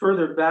step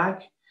further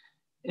back.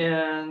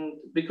 And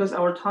because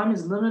our time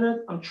is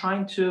limited, I'm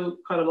trying to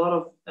cut a lot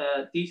of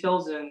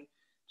details and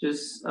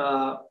just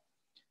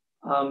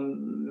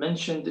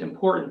mention the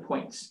important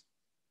points.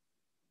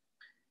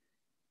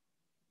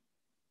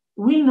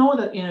 We know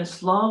that in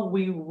Islam,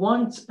 we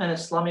want an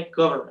Islamic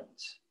government.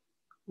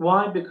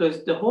 Why?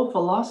 Because the whole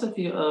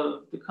philosophy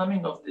of the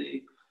coming of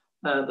the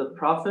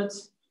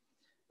prophets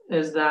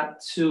is that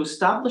to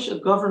establish a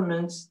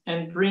government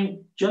and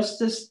bring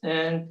justice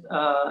and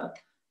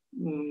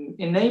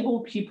enable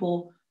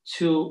people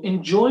to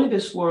enjoy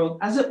this world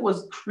as it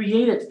was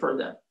created for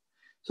them.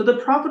 So the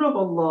Prophet of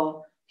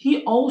Allah,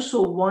 he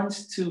also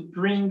wants to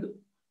bring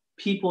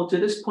people to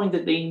this point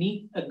that they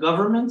need a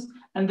government,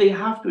 and they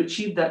have to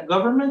achieve that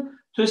government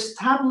to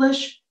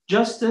establish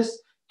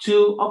justice,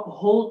 to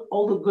uphold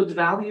all the good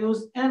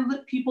values, and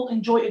let people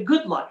enjoy a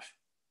good life.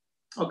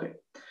 Okay,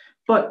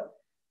 but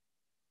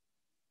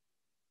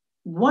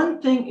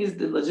one thing is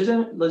the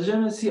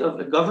legitimacy of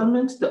the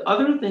government. The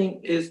other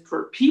thing is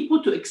for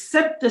people to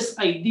accept this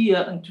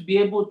idea and to be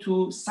able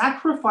to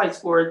sacrifice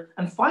for it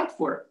and fight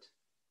for it.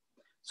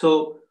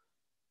 So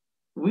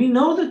we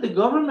know that the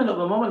government of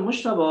Imam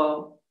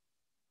al-Mujtaba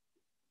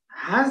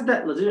has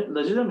that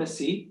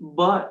legitimacy,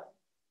 but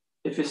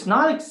if it's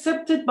not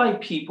accepted by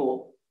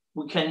people,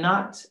 we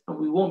cannot and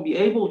we won't be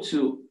able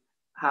to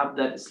have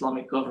that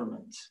Islamic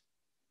government.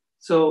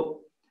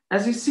 So,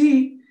 as you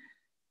see,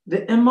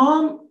 the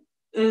Imam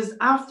is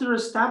after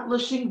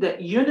establishing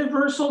that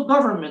universal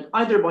government,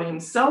 either by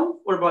himself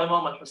or by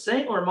Imam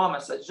al-Hussain or Imam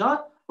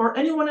al-Sajjad or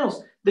anyone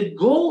else. The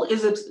goal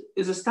is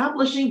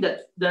establishing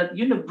that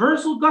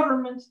universal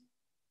government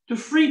to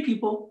free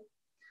people.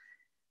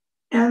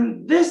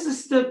 And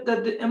this step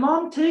that the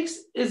Imam takes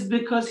is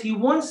because he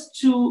wants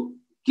to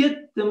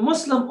get the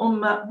Muslim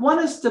Ummah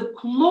one step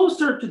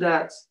closer to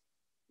that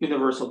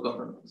universal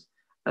government.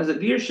 As the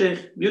dear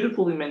Sheikh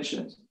beautifully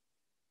mentioned,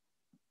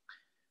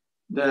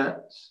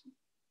 that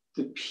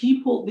the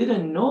people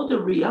didn't know the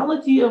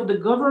reality of the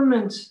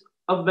government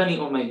of Bani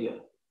Umayyah.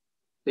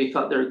 They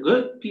thought they're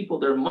good people,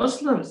 they're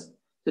Muslims,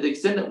 to the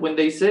extent that when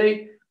they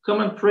say,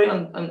 come and pray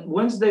on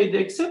Wednesday, they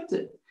accept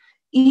it.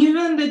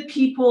 Even the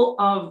people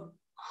of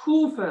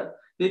Kufa,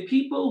 the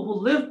people who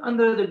lived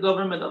under the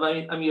government of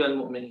Amir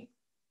al-Mu'mineen,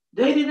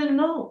 they didn't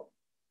know.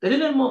 They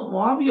didn't know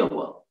Muawiyah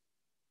well.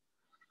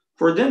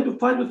 For them to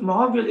fight with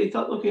Muawiyah, they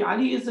thought, okay,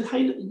 Ali is the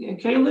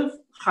caliph,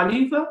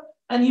 Khalifa,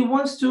 and he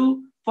wants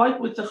to fight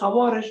with the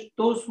Khawarij,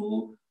 those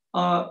who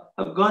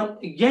have gone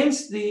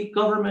against the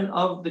government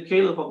of the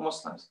caliph of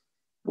Muslims.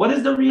 What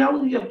is the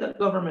reality of that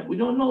government? We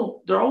don't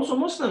know. They're also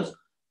Muslims,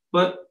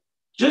 but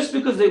just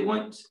because they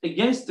went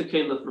against the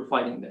caliph, we're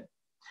fighting them.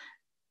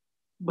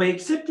 By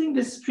accepting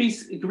this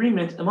peace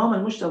agreement, Imam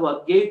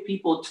al-Mujtaba gave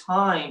people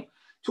time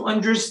to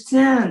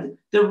understand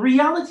the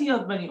reality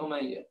of Bani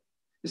Umayyah.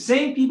 The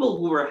same people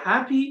who were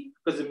happy,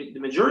 because the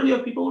majority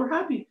of people were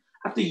happy,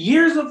 after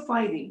years of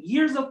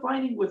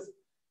fighting with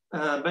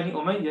Bani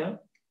Umayyah,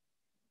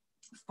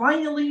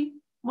 finally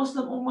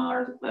Muslim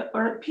Ummah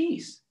are at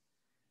peace.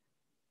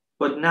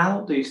 But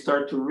now they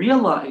start to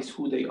realize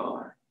who they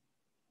are.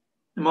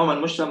 Imam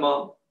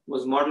al-Mujtaba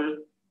was martyred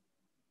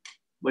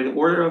by the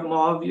order of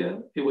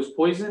Muawiyah. He was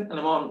poisoned, and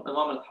Imam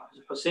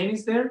al-Hussain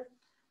is there.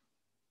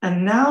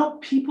 And now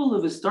people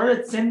have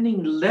started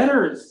sending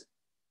letters.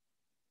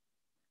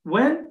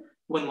 When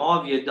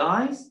Muawiyah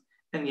dies,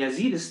 and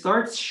Yazid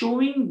starts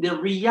showing the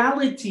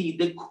reality,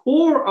 the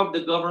core of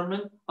the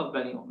government of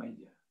Bani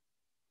Umayyah.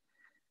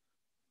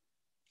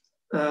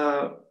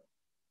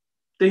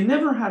 They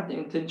never had the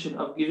intention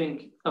of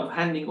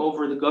handing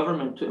over the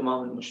government to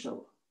Imam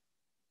al-Mujtaba.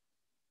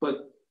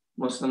 But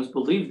Muslims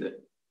believed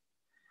it.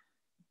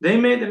 They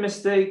made a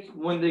mistake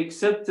when they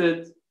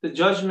accepted the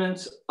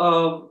judgments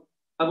of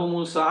Abu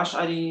Musa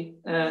Ash'ari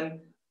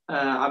and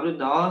Abd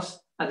al-As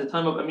at the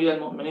time of Amir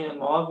al-Mu'mineen and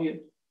Muawiyah.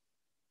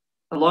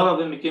 A lot of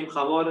them became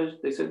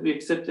Khawarij. They said, we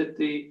accepted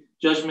the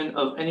judgment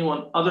of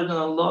anyone other than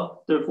Allah,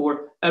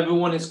 therefore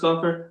everyone is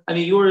kafir.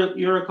 Ali,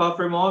 you're a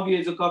kafir, Muawiyah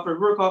is a kafir,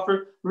 we're a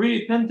kafir, we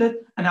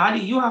repented, and Ali,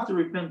 you have to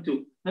repent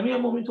too. Amir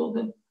al-Mu'mineen told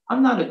them,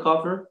 I'm not a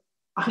kafir.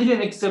 I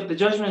didn't accept the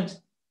judgment.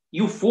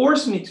 You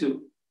forced me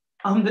to.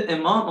 I'm the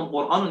Imam, I'm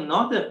Quran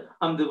al-Natiq.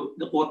 I'm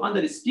the Quran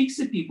that speaks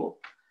to people.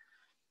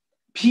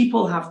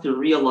 People have to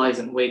realize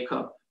and wake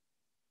up.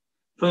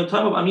 From the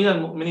time of Amir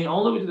al-Mu'mineen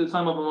all the way to the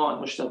time of Imam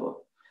al-Mujtaba,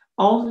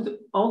 all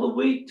the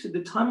way to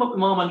the time of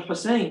Imam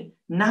al-Hussain,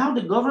 now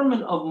the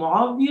government of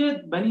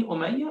Muawiyah, Bani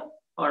Umayyah,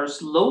 are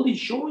slowly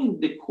showing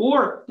the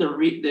core,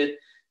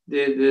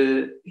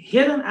 the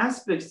hidden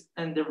aspects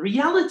and the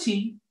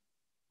reality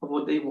of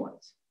what they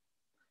want.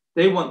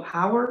 They want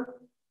power.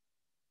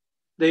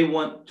 They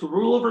want to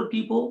rule over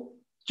people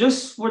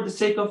just for the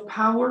sake of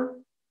power.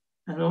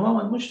 And Imam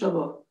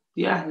al-Mujtaba,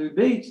 the Ahlul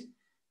Bayt,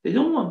 they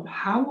don't want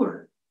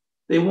power.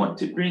 They want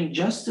to bring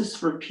justice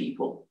for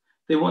people.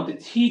 They want to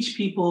teach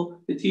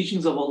people the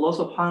teachings of Allah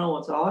subhanahu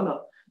wa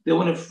ta'ala. They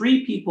want to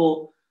free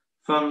people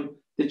from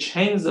the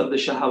chains of the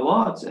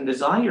shahawats and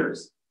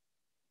desires.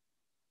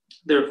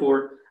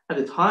 Therefore, at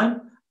the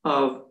time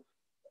of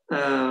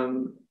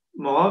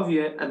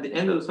Muawiyah, at the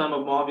end of the time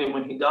of Muawiyah,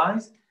 when he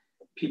dies,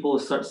 people will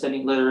start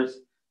sending letters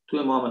to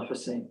Imam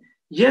al-Hussain.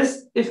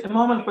 Yes, if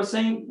Imam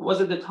al-Hussain was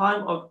the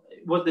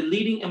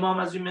leading Imam,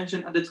 as you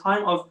mentioned, at the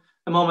time of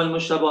Imam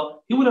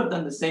al-Mujtaba, he would have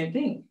done the same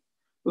thing.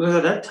 Because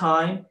at that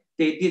time,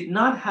 they did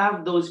not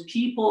have those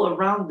people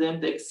around them,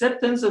 the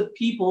acceptance of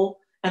people,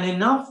 and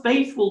enough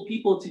faithful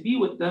people to be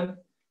with them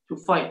to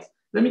fight.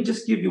 Let me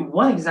just give you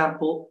one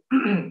example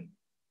and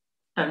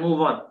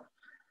move on.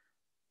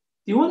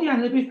 The Awliya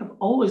Ahlul Bayt have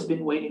always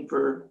been waiting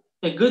for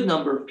a good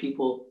number of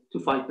people to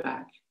fight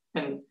back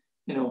and,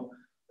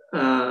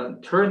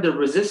 turn the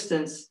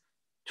resistance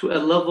to a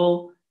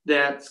level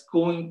that's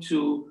going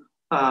to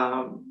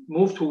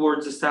move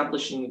towards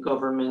establishing a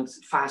government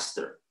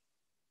faster.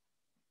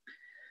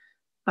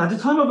 At the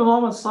time of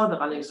Imam al-Sadiq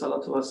alayhi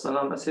salatu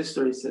wasalam, as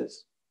history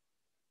says,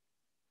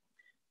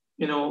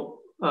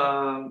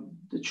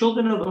 the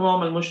children of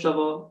Imam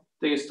al-Mujtaba,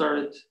 they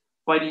started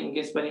fighting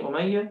against Bani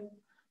Umayyah.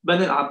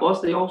 Bani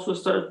al-Abbas, they also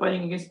started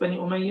fighting against Bani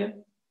Umayyah.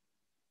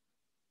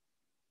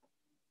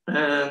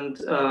 And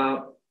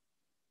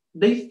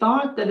they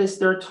thought that it's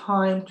their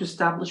time to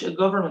establish a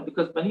government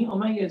because Bani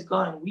Umayyah is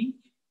gone weak.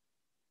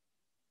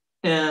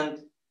 And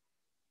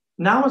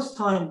now it's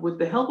time, with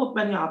the help of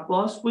Bani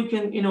Abbas, we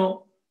can,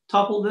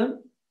 topple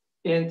them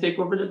and take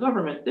over the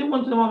government. They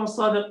went to Imam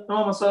al-Sadiq.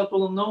 Imam al-Sadiq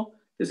told them, no,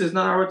 this is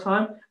not our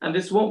time, and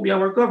this won't be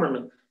our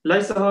government.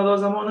 This is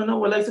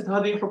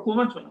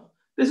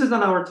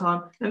not our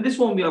time, and this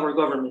won't be our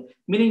government.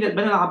 Meaning that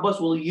Bani Abbas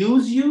will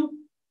use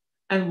you,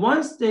 and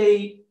once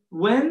they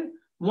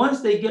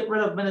get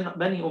rid of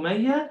Bani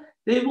Umayyah,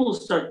 they will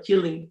start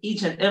killing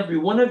each and every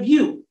one of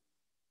you.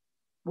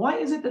 Why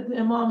is it that the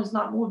Imam is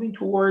not moving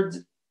towards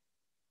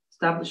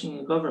establishing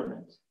a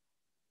government?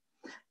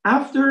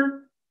 After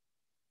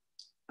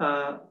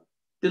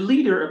the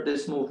leader of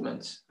this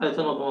movement,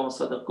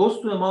 goes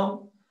to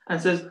Imam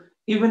and says,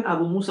 even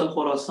Abu Musa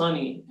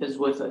al-Khurasani is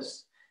with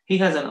us. He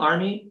has an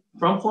army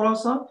from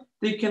Khurasan.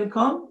 They can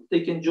come,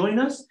 they can join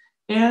us,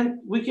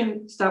 and we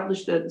can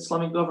establish the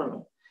Islamic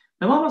government.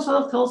 Imam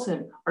al-Sadiq tells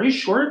him, are you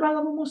sure about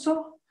Abu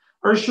Musa?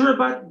 Are you sure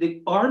about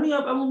the army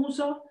of Abu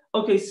Musa?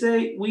 Okay,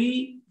 say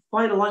we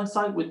fight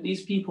alongside with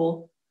these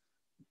people.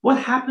 What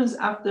happens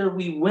after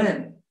we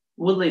win?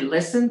 Will they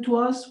listen to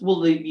us? Will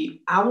they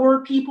be our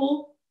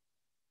people?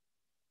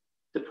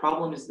 The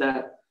problem is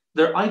that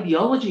their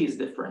ideology is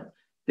different.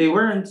 They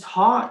weren't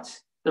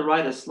taught the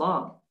right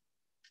Islam.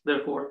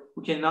 Therefore,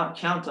 we cannot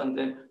count on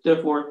them.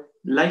 Therefore,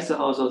 this is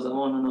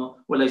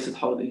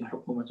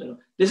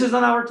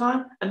not our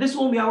time, and this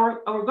won't be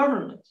our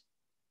government.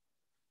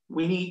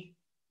 We need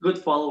good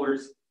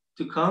followers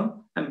to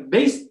come, and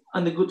based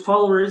on the good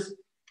followers,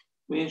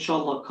 we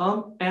inshallah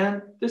come,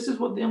 and this is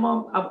what the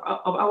Imam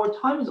of our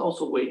time is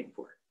also waiting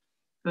for.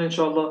 And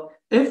inshallah,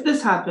 if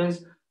this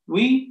happens,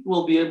 we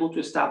will be able to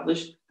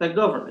establish that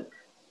government.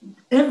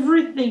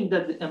 Everything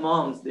that the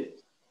Imams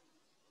did,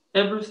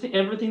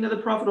 everything that the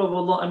Prophet of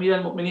Allah, Amir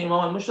al-Mu'mineen, Imam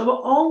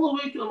al-Mushtaba, all the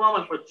way to Imam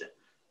al-Hujjah,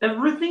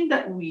 everything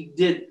that we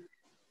did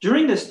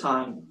during this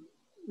time,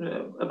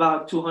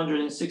 about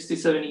 260,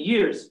 70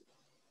 years,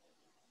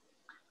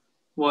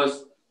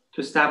 was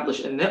to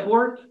establish a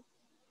network,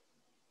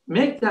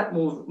 make that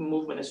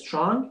movement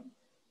strong,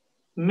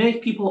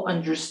 make people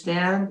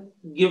understand,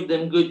 give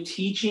them good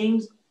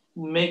teachings,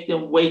 make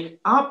them wake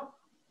up,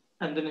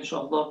 and then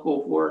inshallah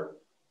go for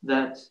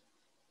that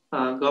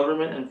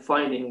government and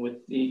fighting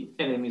with the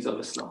enemies of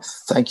Islam.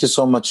 Thank you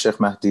so much, Sheikh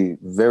Mahdi.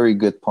 Very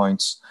good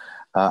points.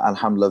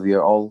 Alhamdulillah, we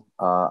are all,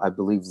 I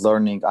believe,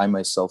 learning. I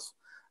myself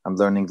am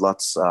learning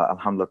lots,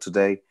 alhamdulillah,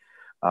 today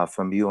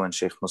from you and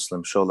Sheikh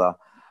Muslim Chawla.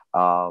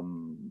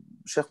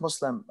 Sheikh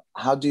Muslim,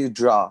 how do you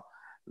draw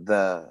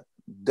the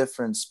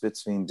difference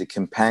between the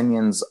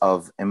companions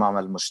of Imam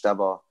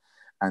al-Mushtaba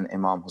and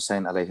Imam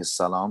Hussain alayhi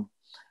salam?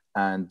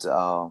 And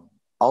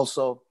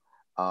also,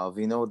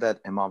 we know that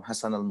Imam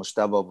Hassan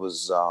al-Mushtaba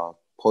was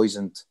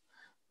poisoned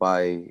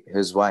by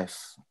his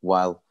wife,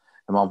 while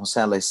Imam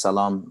Hussain alayhi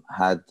salam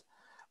had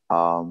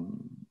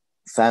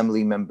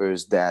family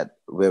members that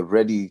were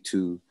ready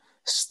to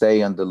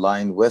stay on the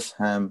line with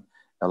him,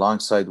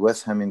 alongside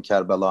with him in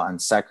Karbala,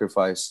 and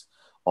sacrifice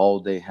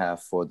all they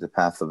have for the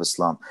path of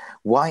Islam.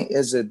 Why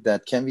is it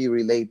that, can we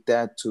relate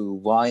that to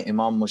why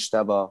Imam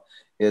Mushtaba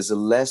is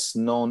less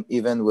known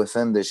even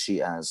within the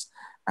Shias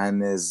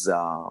and is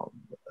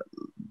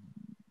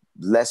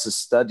less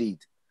studied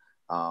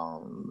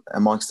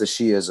amongst the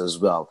Shias as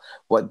well?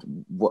 Why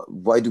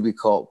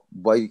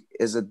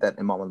is it that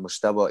Imam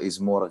al-Mushtaba is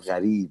more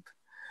gharib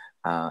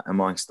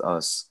amongst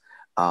us?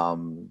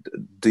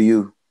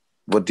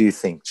 What do you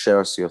think?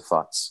 Share us your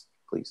thoughts,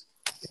 please.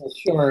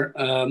 Sure.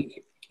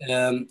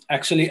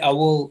 Actually, I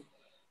will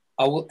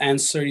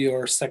answer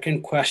your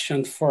second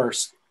question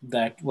first,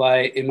 that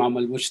why Imam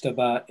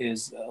al-Mushtaba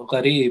is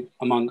gharib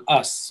among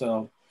us.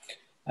 So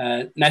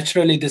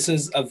naturally, this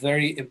is a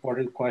very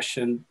important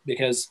question,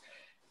 because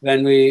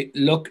when we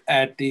look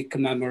at the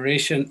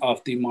commemoration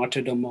of the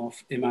martyrdom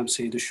of Imam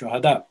Sayyid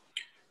al-Shuhada,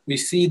 we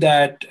see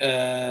that,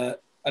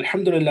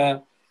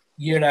 alhamdulillah,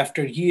 year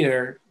after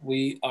year,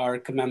 we are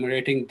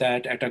commemorating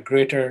that at a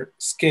greater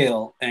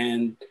scale.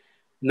 And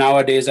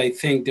nowadays, I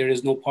think there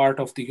is no part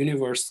of the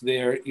universe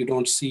where you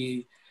don't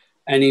see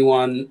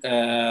anyone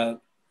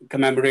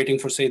commemorating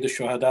for Sayyid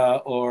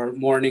al-Shuhada or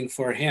mourning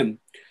for him.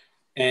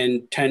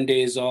 And 10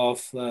 days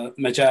of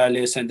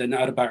majalis and then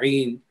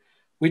arba'een.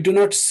 We do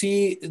not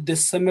see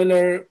this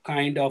similar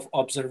kind of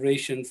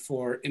observation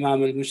for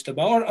Imam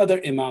al-Mushtaba or other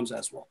Imams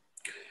as well.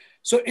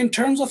 So in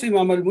terms of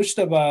Imam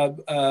al-Mushtaba,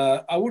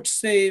 I would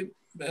say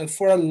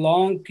for a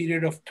long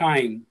period of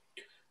time,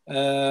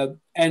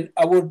 and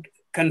I would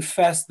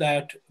confess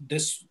that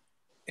this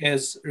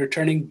is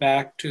returning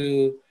back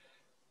to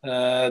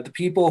the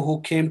people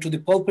who came to the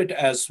pulpit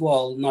as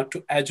well, not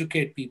to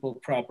educate people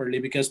properly,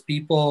 because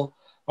people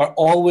are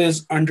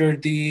always under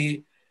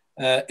the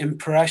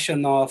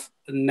impression of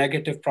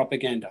negative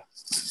propaganda.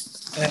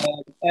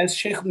 As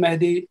Sheikh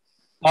Mahdi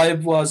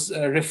Taeb was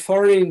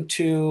referring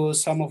to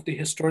some of the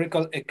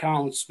historical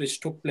accounts which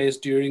took place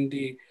during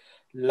the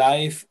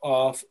life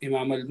of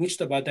Imam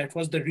al-Mushtaba, that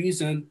was the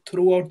reason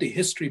throughout the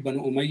history,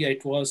 Banu Umayyah,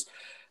 it was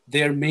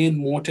their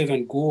main motive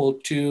and goal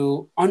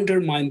to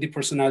undermine the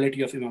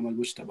personality of Imam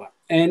al-Mujtaba.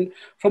 And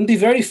from the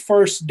very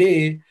first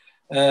day,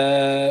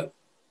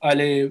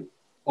 Ali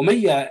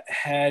Umayyah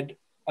had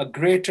a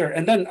greater,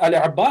 and then Ali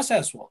Abbas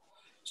as well.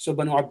 So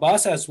Banu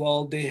Abbas as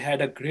well, they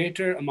had a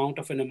greater amount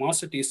of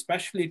animosity,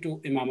 especially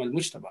to Imam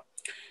al-Mujtaba.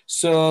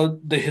 So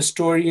the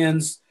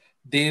historians,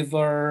 they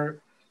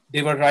were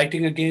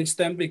writing against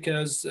them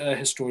because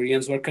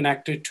historians were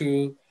connected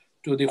to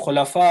the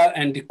Khulafa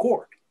and the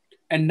court.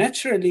 And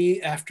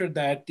naturally, after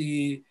that,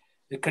 the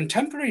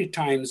contemporary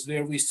times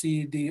where we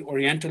see the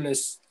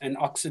Orientalists and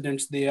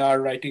Occidents, they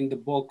are writing the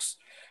books,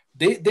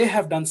 they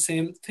have done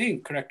same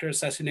thing, character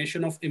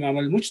assassination of Imam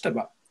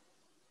al-Mujtaba.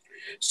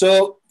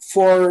 So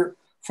for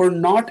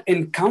not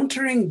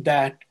encountering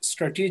that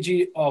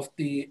strategy of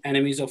the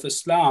enemies of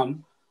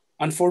Islam,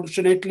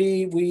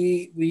 unfortunately,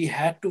 we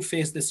had to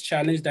face this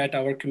challenge that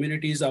our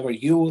communities, our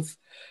youth,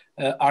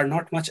 are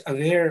not much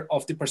aware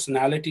of the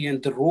personality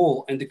and the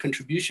role and the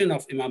contribution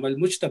of Imam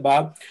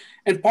al-Mujtaba.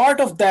 And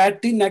part of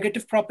that, the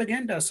negative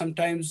propaganda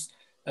sometimes,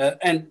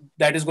 and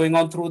that is going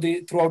on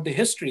throughout the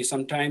history,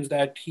 sometimes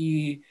that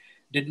he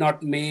did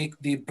not make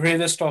the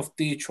bravest of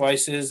the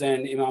choices,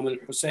 and Imam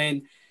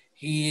al-Hussain,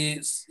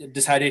 he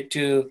decided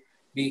to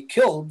be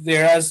killed,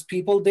 whereas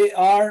people, they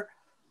are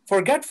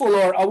forgetful,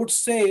 or I would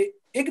say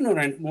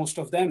ignorant, most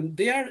of them,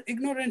 they are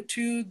ignorant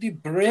to the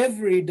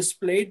bravery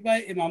displayed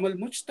by Imam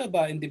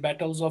al-Mujtaba in the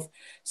battles of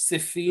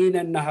Siffin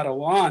and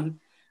Naharawan.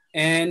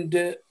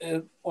 And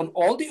on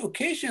all the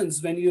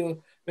occasions, when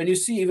you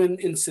see even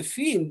in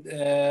Siffin,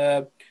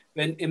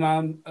 when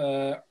Imam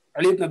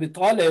Ali ibn Abi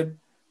Talib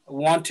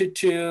wanted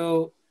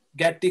to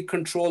get the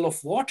control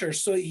of water,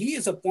 so he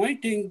is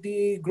appointing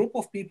the group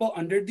of people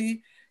under the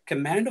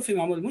command of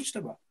Imam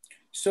al-Mujtaba.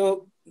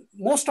 So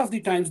most of the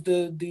times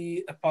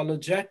the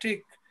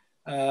apologetic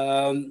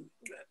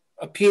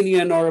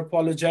opinion or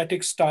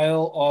apologetic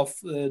style of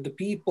the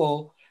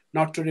people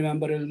not to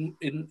remember Imam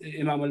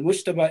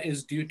al-Mujtaba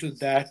is due to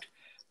that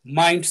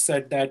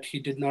mindset that he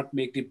did not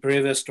make the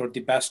bravest or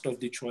the best of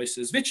the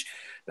choices, which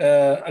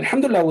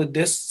alhamdulillah, with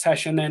this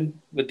session and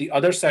with the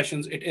other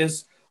sessions, it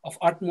is of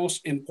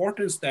utmost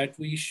importance that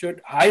we should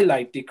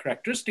highlight the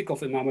characteristic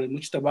of Imam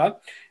al-Mujtaba,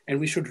 and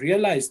we should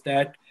realize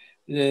that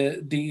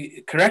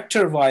the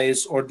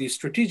character-wise or the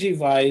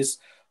strategy-wise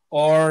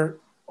or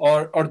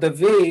the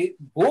way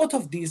both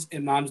of these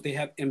Imams, they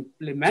have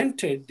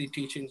implemented the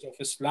teachings of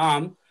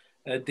Islam,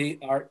 they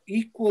are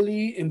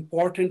equally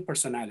important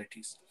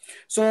personalities.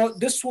 So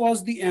this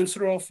was the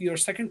answer of your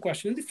second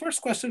question. The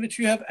first question which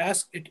you have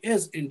asked, it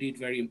is indeed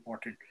very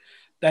important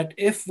that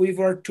if we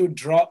were to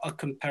draw a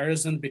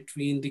comparison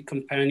between the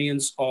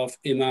companions of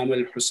Imam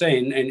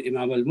al-Hussain and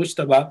Imam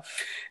al-Mujtaba,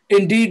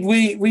 indeed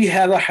we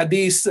have a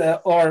hadith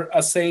or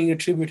a saying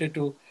attributed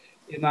to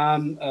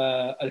Imam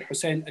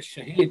al-Hussain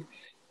al-Shaheed.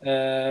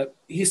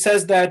 He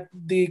says that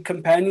the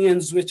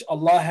companions which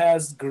Allah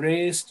has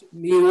graced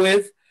me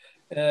with,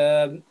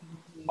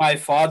 my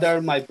father,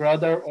 my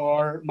brother,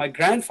 or my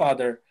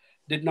grandfather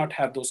did not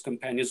have those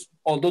companions,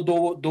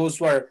 although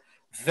those were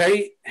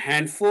very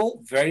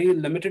handful, very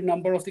limited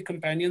number of the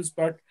companions,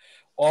 but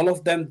all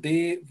of them,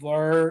 they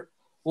were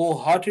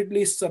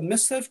wholeheartedly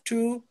submissive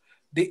to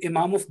the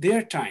Imam of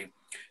their time.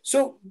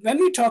 So when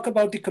we talk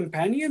about the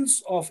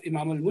companions of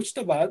Imam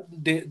al-Mujtaba,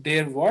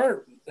 there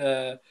were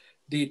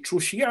the true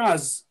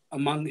Shias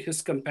among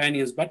his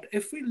companions. But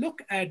if we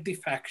look at the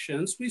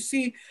factions, we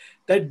see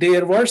that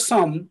there were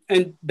some,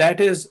 and that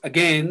is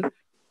again,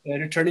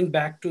 returning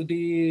back to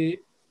the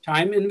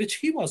time in which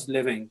he was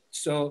living.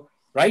 So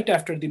right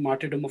after the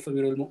martyrdom of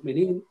Amir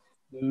al-Mu'mineen,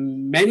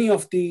 many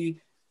of the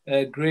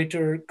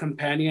greater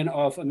companion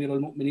of Amir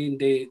al-Mu'mineen,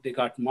 they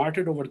got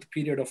martyred over the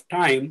period of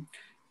time.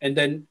 And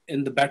then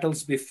in the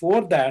battles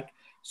before that,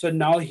 so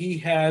now he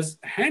has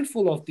a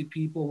handful of the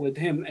people with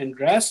him, and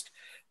rest,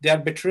 they are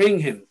betraying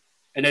him.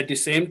 And at the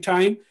same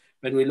time,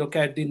 when we look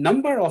at the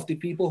number of the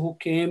people who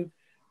came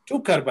to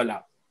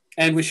Karbala,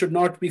 and we should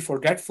not be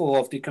forgetful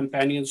of the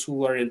companions who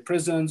were in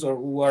prisons or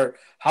who were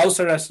house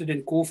arrested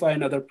in Kufa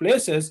and other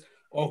places,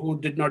 or who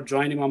did not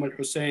join Imam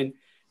al-Hussain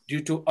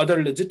due to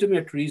other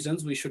legitimate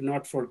reasons. We should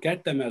not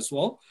forget them as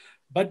well.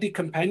 But the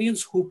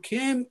companions who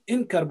came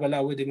in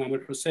Karbala with Imam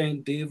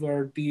al-Hussain, they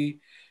were the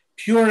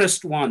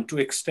purest one, to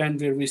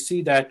extent where we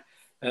see that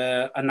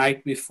a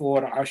night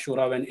before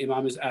Ashura, when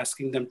Imam is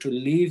asking them to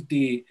leave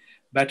the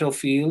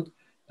battlefield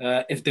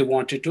if they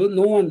wanted to,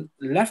 no one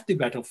left the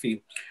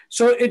battlefield.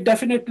 So it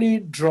definitely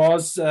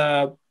draws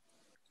a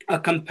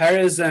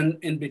comparison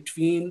in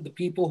between the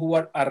people who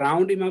are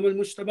around Imam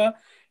al-Mujtaba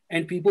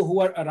and people who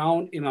are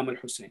around Imam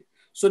al-Hussain.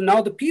 So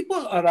now the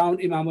people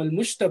around Imam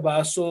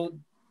al-Mujtaba, so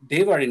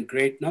they were in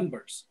great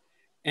numbers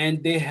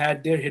and they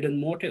had their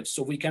hidden motives.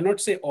 So we cannot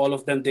say all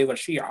of them, they were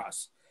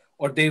Shias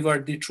or they were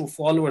the true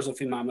followers of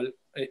Imam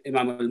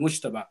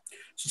al-Mujtaba.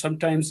 So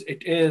sometimes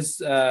it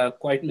is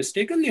quite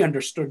mistakenly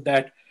understood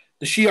that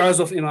the Shias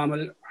of Imam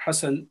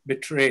al-Hassan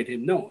betrayed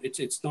him. No,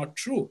 it's not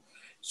true.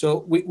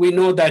 So we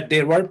know that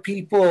there were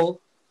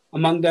people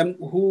among them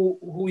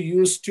who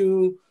used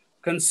to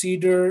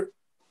consider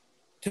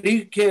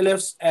three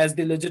caliphs as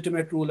the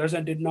legitimate rulers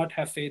and did not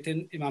have faith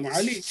in Imam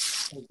Ali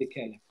as the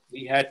caliph.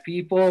 We had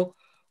people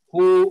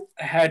who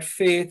had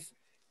faith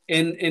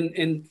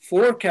in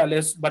four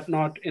caliphs, but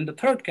not in the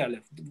third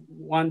caliph,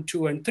 1,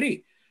 2, and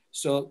 3.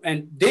 So,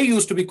 and they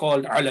used to be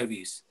called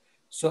Alawis.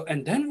 So,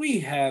 and then we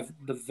have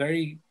the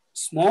very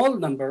small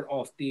number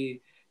of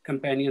the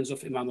companions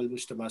of Imam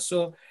al-Mujtaba.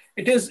 So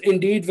it is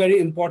indeed very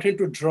important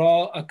to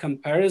draw a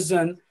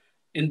comparison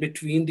in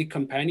between the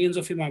companions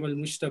of Imam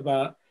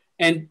al-Mujtaba,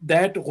 and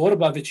that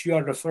ghurba which you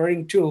are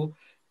referring to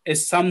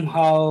is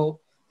somehow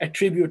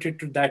attributed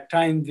to that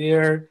time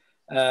where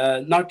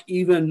not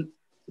even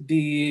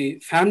the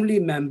family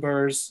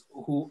members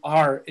who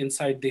are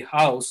inside the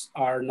house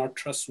are not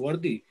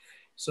trustworthy.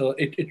 So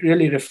it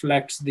really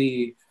reflects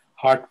the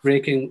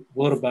heartbreaking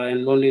ghurba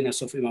and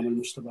loneliness of Imam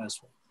al-Mujtaba as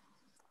well.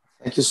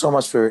 Thank you so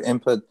much for your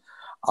input,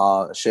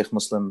 Sheikh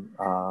Muslim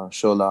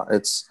Chawla.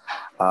 It's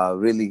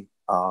really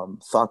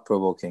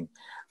thought-provoking.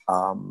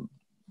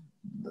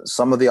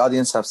 Some of the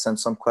audience have sent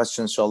some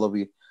questions. Inshallah,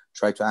 we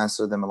try to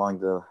answer them along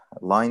the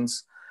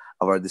lines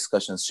of our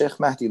discussions. Sheikh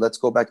Mahdi, let's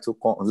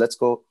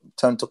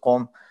turn to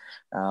Qom.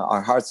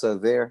 Our hearts are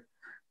there.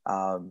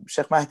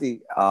 Sheikh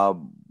Mahdi,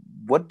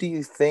 what do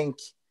you think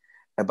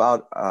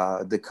about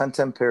the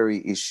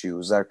contemporary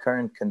issues, our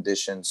current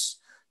conditions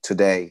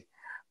today?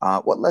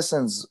 What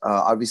lessons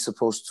are we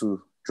supposed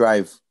to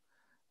drive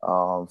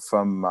to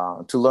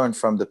learn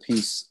from the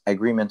peace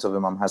agreement of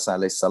Imam Hassan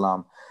alayhi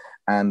salam?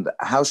 And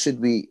how should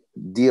we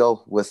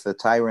deal with the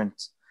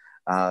tyrant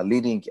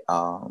leading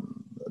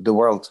the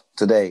world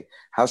today?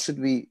 How should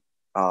we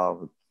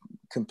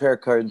compare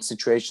current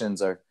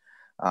situations or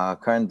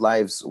current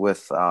lives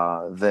with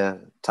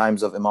the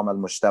times of Imam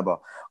al-Mujtaba?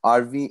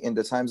 Are we in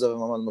the times of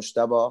Imam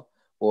al-Mujtaba,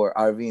 or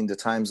are we in the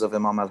times of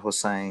Imam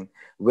al-Hussain?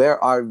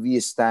 Where are we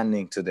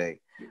standing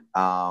today?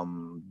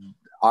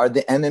 Are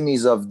the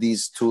enemies of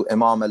these two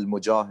Imam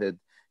al-Mujahid,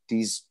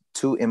 these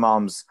two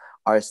Imams,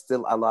 are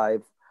still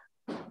alive?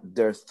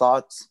 Their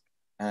thoughts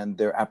and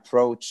their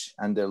approach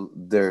and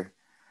their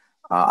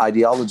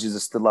ideologies are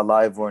still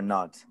alive or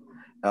not?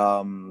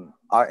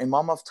 Our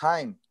Imam of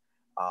time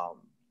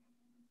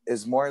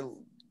is more,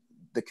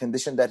 the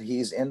condition that he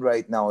is in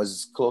right now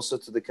is closer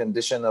to the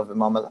condition of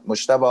Imam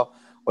al-Mujtaba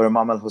or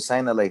Imam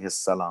al-Hussain alayhi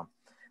salam.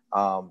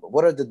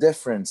 What are the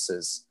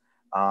differences?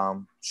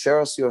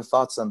 Share us your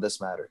thoughts on this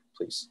matter,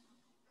 please.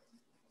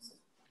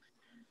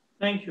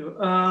 Thank you.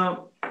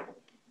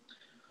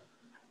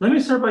 Let me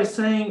start by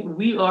saying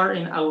we are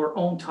in our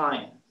own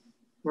time.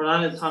 We're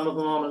not in the time of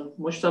Imam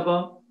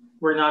al-Mujtaba.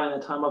 We're not in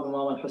the time of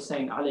Imam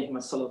al-Hussain alayhi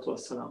salatu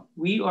wassalam.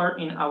 We are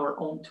in our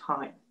own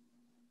time.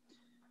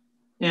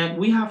 And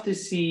we have to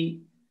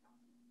see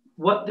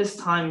what this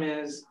time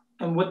is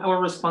and what our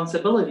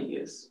responsibility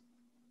is.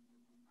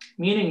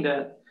 Meaning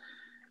that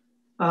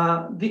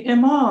the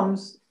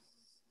Imams,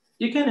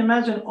 you can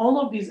imagine all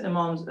of these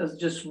Imams as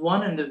just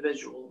one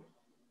individual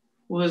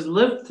who has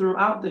lived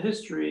throughout the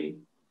history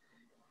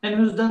and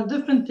who's done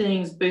different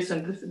things based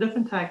on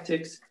different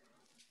tactics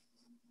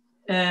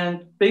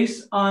and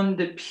based on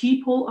the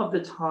people of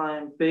the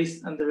time,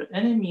 based on their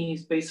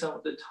enemies, based on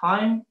what the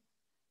time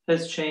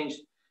has changed.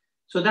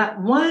 So that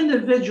one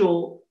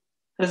individual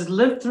has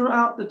lived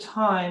throughout the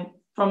time,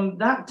 from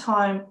that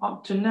time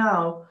up to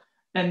now,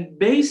 and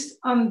based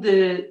on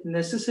the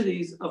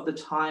necessities of the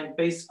time,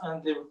 based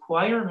on the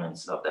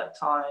requirements of that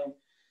time,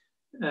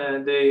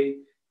 they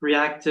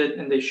reacted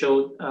and they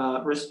showed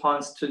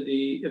response to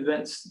the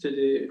events, to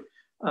the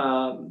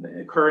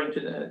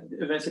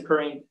events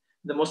occurring in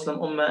the Muslim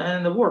Ummah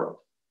and the world.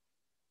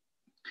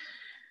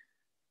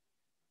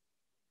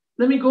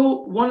 Let me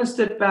go one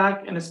step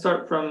back and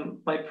start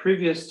from my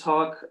previous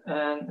talk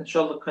and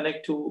inshallah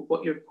connect to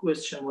what your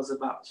question was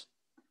about.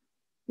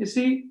 You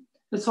see,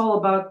 it's all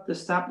about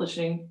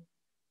establishing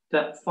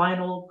that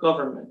final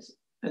government.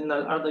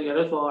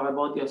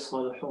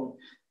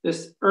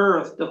 This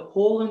earth, the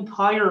whole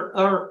entire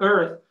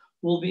earth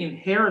will be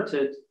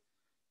inherited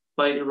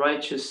by the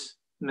righteous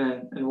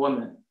men and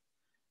women.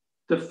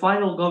 The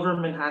final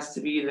government has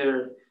to be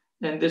there.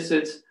 And this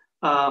is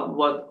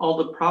what all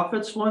the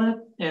prophets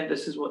wanted, and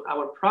this is what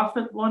our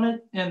prophet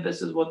wanted, and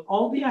this is what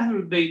all the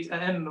Ahlul Bayt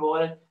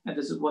wanted, and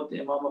this is what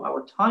the Imam of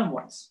our time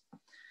wants.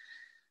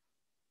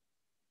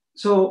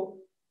 So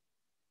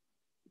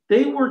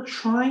they were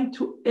trying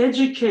to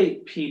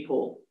educate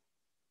people,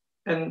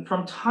 and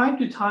from time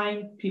to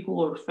time, people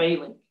were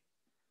failing.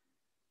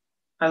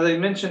 As I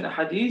mentioned, the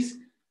hadith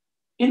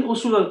in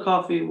Usul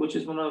al-Kafi, which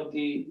is one of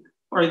the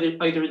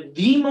either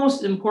the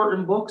most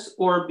important books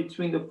or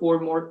between the four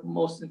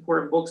most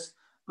important books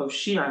of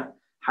Shia.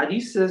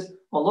 Hadith says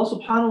Allah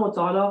subhanahu wa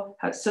ta'ala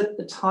had set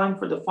the time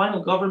for the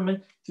final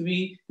government to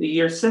be the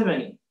year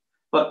 70,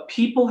 but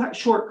people had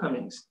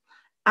shortcomings.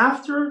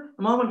 After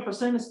Imam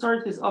al-Hussain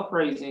started his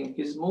uprising,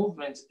 his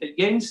movement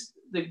against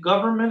the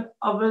government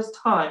of his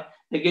time,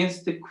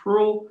 against the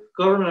cruel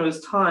government of his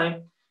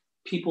time,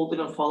 people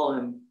didn't follow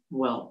him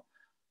well.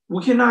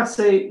 We cannot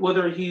say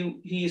whether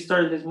he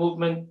started his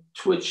movement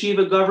to achieve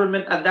a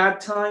government at that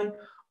time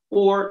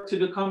or to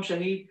become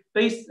Shaheed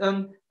based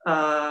on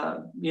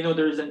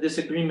there's a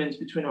disagreement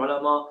between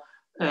ulama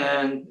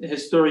and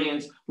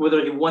historians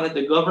whether he wanted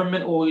the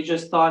government or he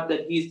just thought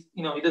that he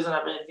doesn't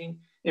have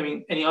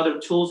any other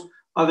tools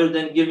other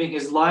than giving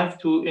his life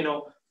to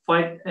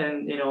fight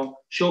and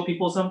show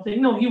people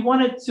something. No, he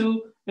wanted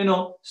to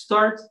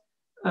start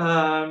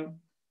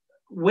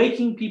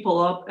waking people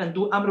up and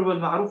do amr bil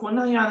ma'ruf wa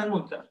nahy anil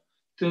munkar,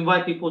 to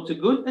invite people to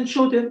good and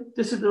show them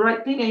this is the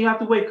right thing and you have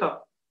to wake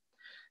up.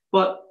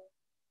 But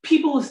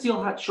people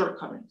still had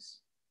shortcomings.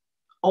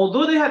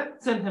 Although they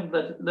had sent him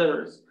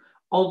letters,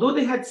 although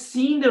they had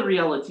seen the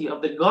reality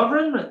of the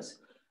government,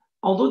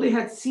 although they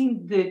had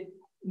seen the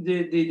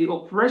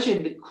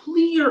oppression, the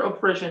clear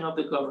oppression of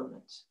the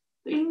government,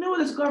 they know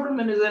this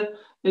government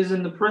is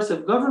an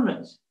oppressive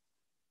government.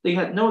 They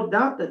had no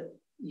doubt that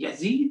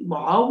Yazid,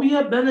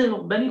 Muawiyah,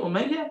 Bani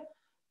Umayyah,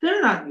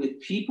 they're not good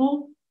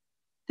people.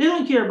 They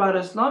don't care about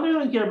Islam. They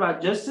don't care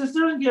about justice. They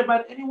don't care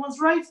about anyone's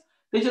rights.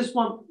 They just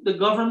want the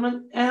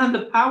government and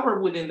the power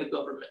within the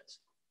government.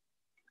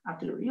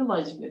 After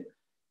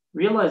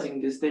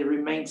realizing this, they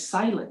remained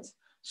silent.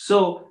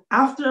 So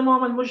after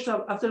Imam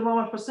al-Mujtaba, after Imam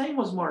al-Hussain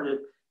was martyred,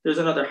 there's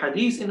another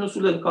hadith in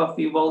Usul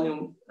al-Kafi,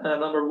 volume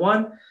number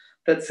 1,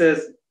 that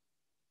says,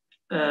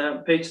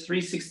 page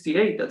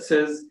 368, that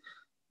says,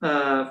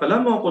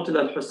 فَلَمَّا قُتِلَ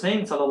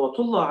الْحُسَيْنِ صَلَوَاتُ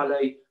اللَّهِ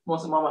عَلَيْهِ,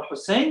 once Imam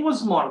al-Hussain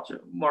was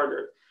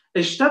martyred,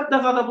 اشتد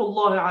غضب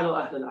الله على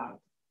أهل الأرض.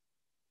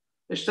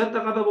 اشتد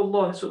غضب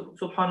الله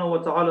سبحانه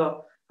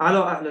وتعالى على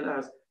أهل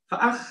الأرض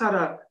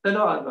فأخر إلى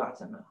 4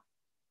 سنوات.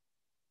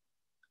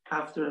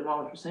 After Imam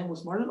al-Hussain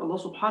was martyred, Allah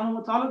subhanahu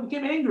wa ta'ala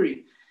became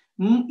angry.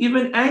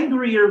 Even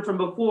angrier from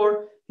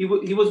before. He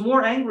was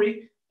more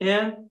angry,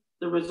 and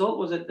the result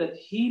was that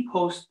he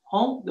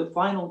postponed the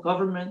final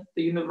government,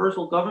 the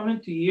universal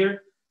government, to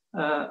year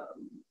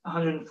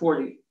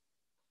 140.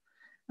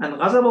 And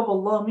ghazab of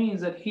Allah means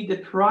that he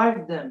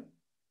deprived them.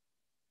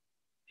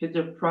 He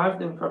deprived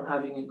them from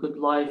having a good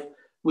life,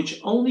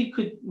 which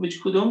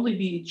could only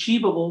be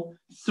achievable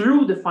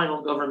through the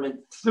final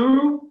government,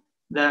 through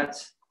that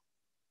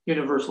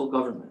universal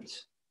government.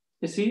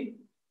 You see?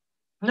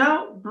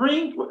 Now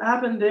bring what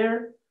happened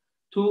there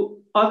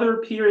to other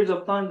periods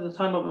of time, the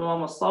time of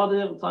Imam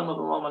al-Sadiq, the time of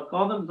Imam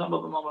al-Qadhim, the time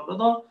of Imam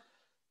al-Rida,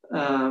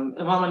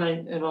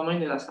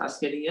 Imamain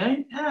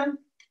al-Askariyain, and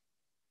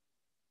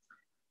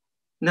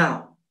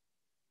now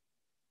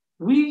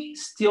we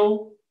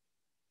still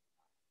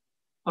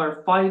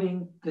are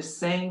fighting the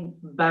same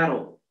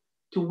battle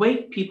to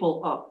wake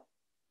people up.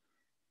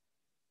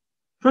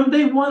 From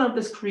day one of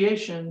this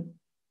creation,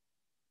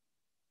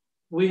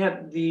 we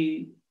had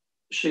the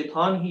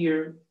shaitan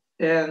here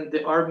and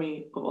the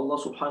army of Allah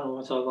subhanahu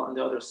wa ta'ala on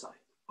the other side.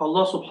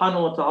 Allah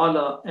subhanahu wa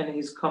ta'ala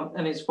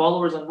and his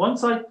followers on one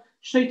side,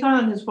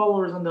 shaitan and his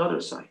followers on the other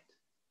side.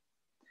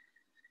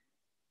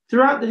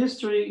 Throughout the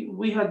history,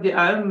 we had the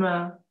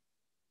A'imma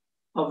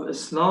of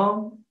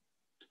Islam,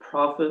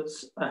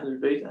 prophets, Ahlul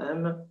Bayt,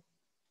 A'imma,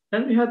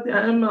 and we had the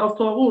A'imma of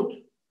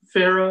Taghut,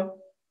 Pharaoh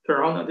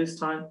at this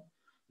time,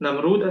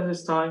 Namrud at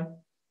his time,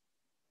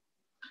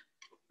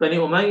 Bani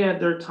Umayyah at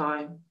their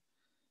time,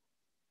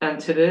 and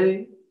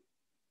today,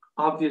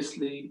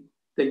 obviously,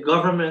 the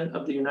government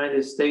of the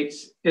United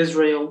States,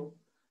 Israel,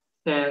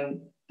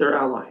 and their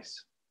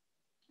allies.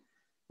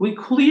 We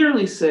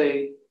clearly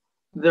say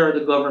they're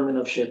the government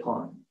of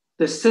Shaitan,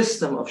 the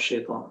system of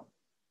Shaitan,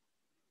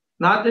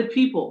 not the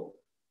people.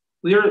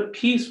 We are at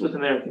peace with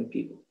American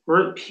people.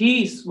 We're at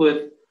peace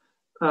with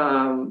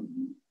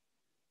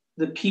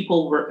the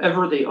people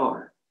wherever they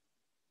are.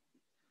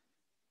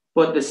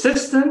 But the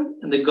system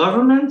and the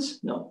government,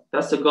 no,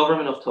 that's the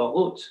government of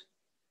Taghut.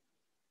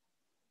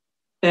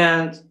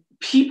 And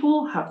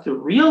people have to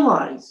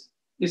realize,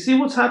 you see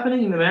what's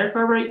happening in America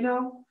right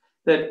now?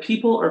 That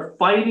people are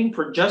fighting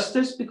for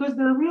justice because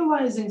they're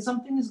realizing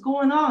something is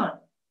going on.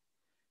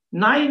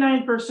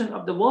 99%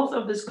 of the wealth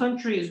of this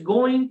country is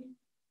going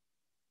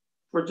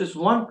for just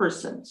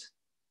 1%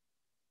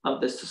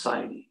 of this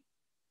society.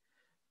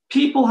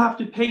 People have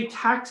to pay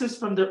taxes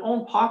from their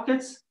own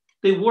pockets.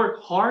 They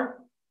work hard.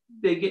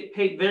 They get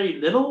paid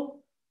very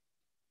little.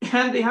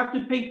 And they have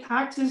to pay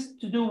taxes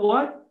to do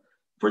what?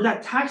 For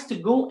that tax to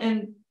go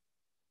and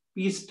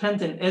be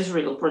spent in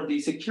Israel for the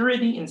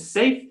security and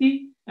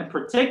safety and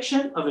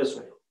protection of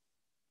Israel,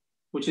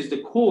 which is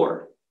the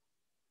core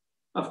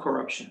of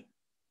corruption.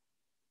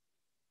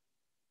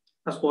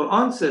 As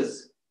Quran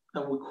says,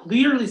 and we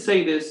clearly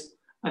say this,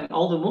 and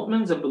all the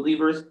mu'mins and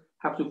believers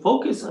have to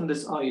focus on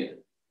this ayah.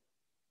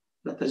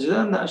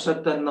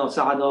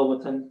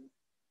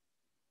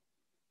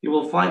 You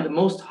will find the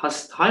most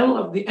hostile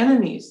of the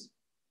enemies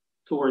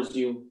towards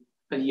you,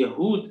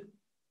 al-Yahud,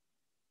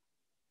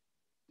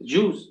 the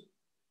Jews.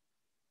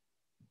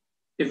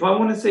 If I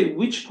want to say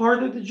which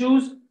part of the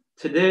Jews,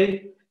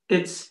 today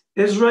it's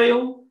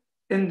Israel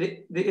and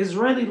the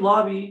Israeli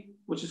lobby,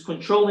 which is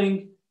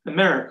controlling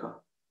America,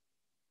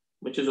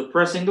 which is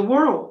oppressing the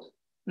world.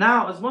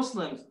 Now, as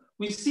Muslims,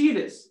 we see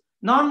this.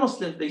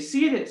 Non-Muslims, they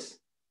see this.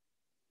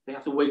 They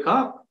have to wake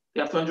up.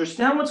 They have to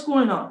understand what's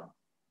going on.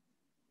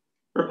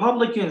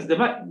 Republicans,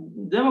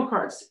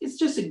 Democrats, it's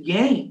just a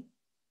game.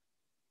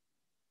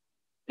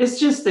 It's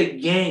just a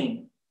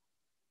game.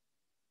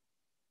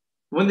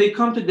 When they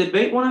come to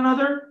debate one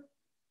another,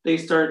 they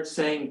start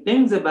saying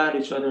things about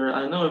each other.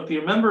 I know if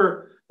you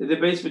remember the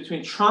debates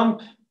between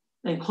Trump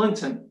and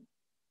Clinton,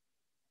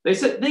 they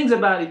said things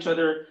about each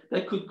other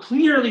that could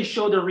clearly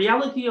show the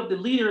reality of the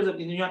leaders of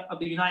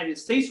the United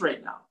States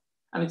right now.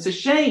 And it's a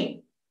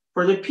shame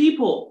for the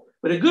people,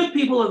 for the good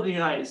people of the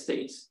United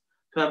States,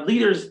 to have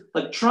leaders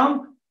like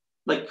Trump,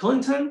 like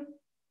Clinton,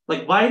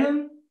 like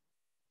Biden,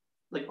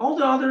 like all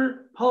the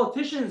other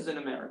politicians in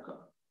America.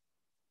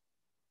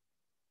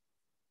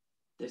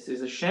 This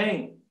is a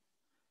shame.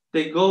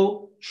 They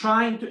go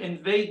trying to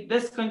invade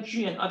this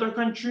country and other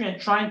country and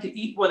trying to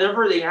eat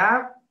whatever they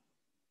have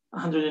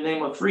under the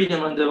name of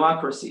freedom and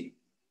democracy.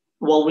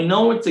 Well, we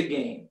know it's a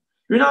game.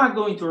 You're not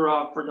going to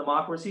Iraq for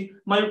democracy.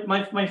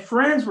 My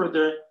friends were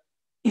there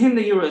in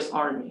the US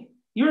Army.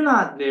 You're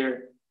not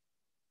there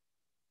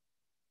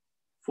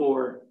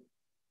for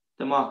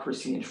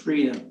democracy and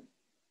freedom.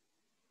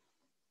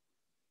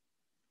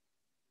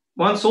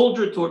 One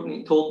soldier told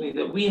me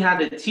that we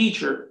had a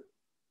teacher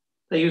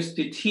that used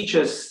to teach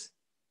us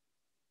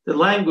the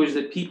language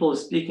that people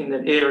speak in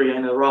that area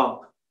in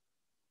Iraq.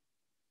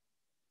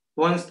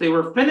 Once they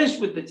were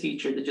finished with the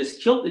teacher, they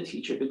just killed the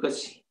teacher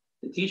because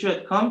the teacher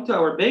had come to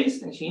our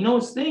base and she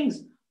knows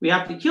things. We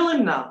have to kill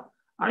him now.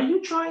 Are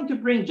you trying to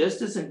bring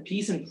justice and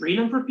peace and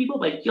freedom for people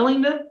by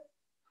killing them?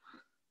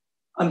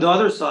 On the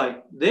other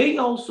side, they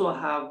also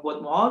have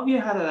what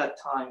Muawiyah had at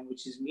that time,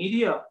 which is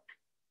media.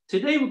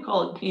 Today we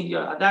call it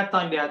media. At that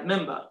time they had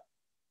Member.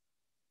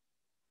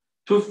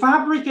 To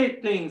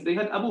fabricate things, they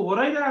had Abu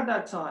Hurairah at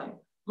that time.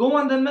 Go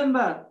on the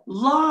Member,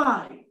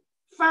 lie,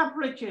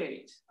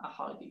 fabricate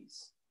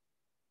ahadith.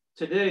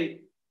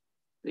 Today,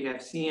 they have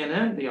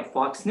CNN, they have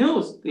Fox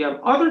News, they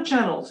have other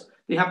channels,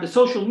 they have the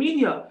social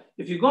media.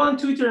 If you go on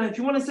Twitter and if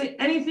you want to say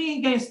anything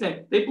against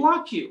them, they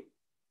block you.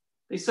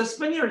 They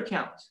suspend your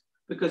account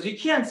because you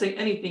can't say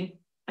anything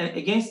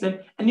against them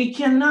and you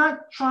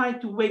cannot try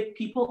to wake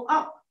people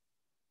up.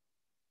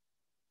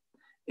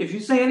 If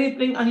you say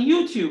anything on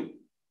YouTube,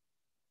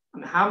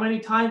 and how many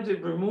times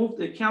they've removed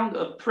the account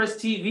of Press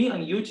TV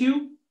on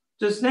YouTube?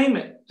 Just name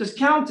it, just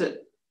count it.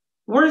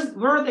 Where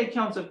are the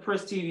accounts of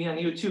Press TV on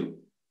YouTube?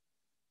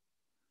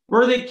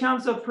 Where are the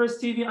accounts of Press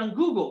TV on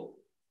Google?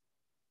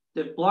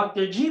 They've blocked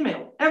their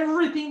Gmail.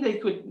 Everything they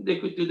could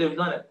do, they've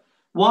done it.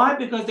 Why?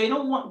 Because they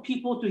don't want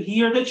people to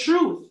hear the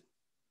truth.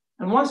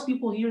 And once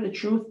people hear the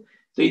truth,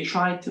 they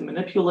try to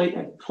manipulate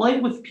and play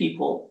with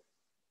people.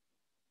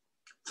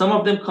 Some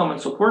of them come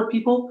and support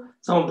people.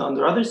 Some of them on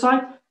the other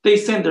side, they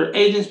send their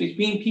agents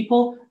between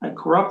people and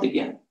corrupt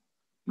again,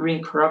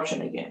 bring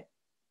corruption again.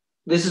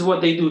 This is what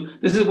they do.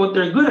 This is what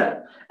they're good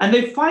at. And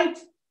they fight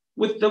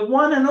with the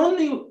one and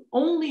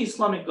only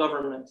Islamic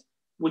government,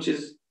 which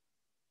is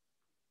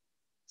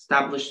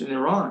established in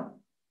Iran.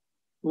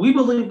 We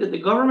believe that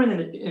the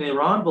government in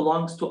Iran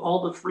belongs to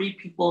all the free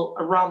people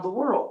around the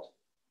world,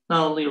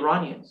 not only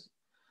Iranians.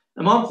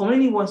 Imam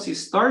Khomeini, once he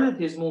started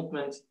his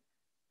movement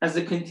as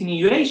a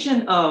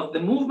continuation of the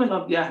movement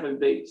of the Ahlul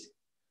Bayt,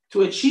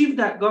 to achieve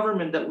that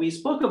government that we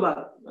spoke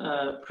about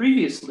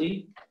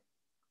previously,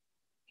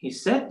 he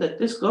said that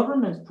this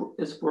government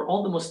is for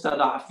all the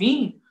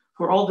mustada'afin,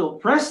 for all the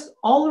oppressed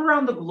all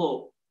around the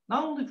globe,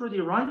 not only for the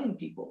Iranian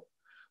people.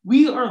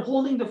 We are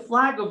holding the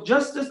flag of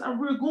justice and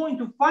we're going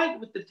to fight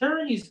with the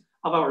tyrannies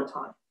of our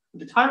time,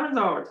 the tyrants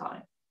of our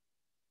time.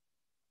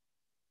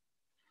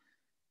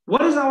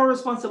 What is our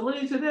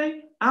responsibility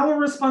today? Our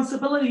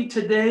responsibility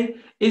today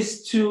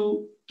is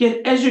to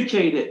get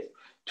educated,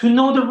 to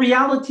know the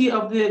reality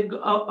of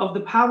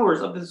the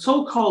powers, of the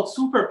so-called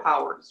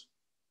superpowers.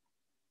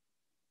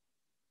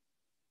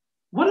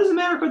 What is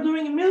America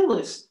doing in the Middle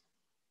East?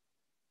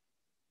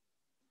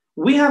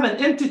 We have an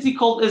entity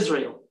called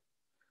Israel.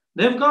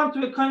 They've gone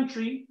to a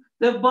country,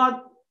 they've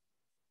bought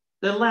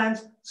their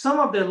lands, some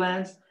of their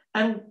lands,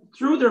 and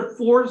through their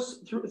force,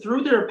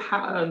 through their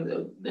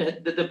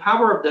the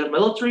power of their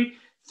military,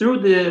 through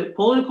the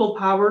political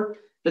power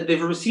that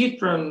they've received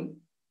from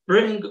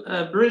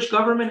British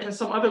government and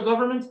some other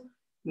governments,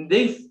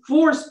 they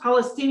forced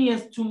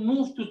Palestinians to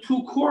move to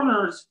two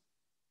corners,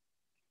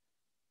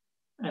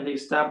 and they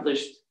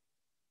established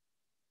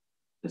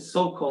the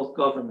so-called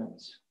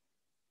government.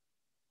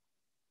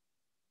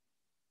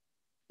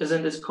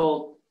 Isn't this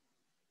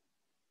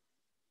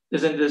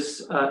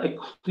a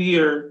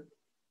clear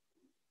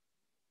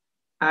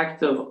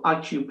act of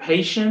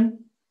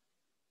occupation?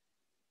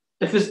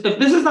 If this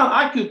is not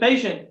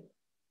occupation,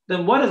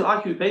 then what is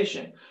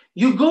occupation?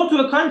 You go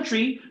to a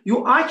country,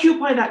 you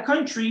occupy that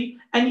country,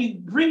 and you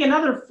bring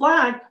another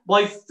flag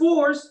by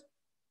force,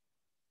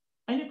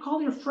 and you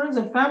call your friends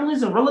and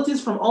families and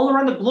relatives from all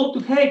around the globe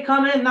to, hey,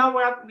 come in, now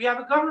we have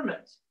a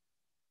government.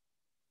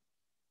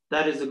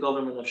 That is the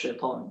government of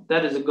Shaitan.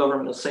 That is the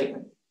government of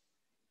Satan.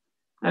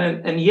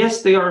 And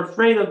yes, they are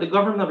afraid of the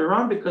government of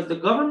Iran because the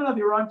government of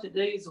Iran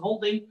today is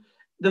holding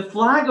the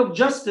flag of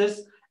justice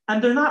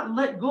and they're not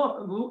let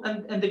go,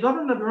 and the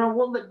government of Iran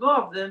won't let go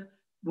of them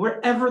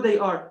wherever they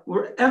are.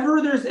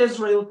 Wherever there's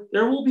Israel,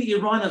 there will be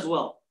Iran as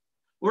well.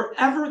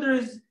 Wherever there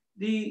is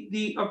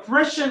the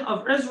oppression of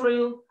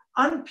Israel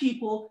on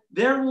people,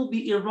 there will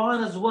be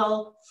Iran as well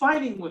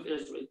fighting with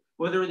Israel,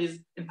 whether it is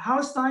in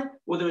Palestine,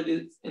 whether it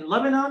is in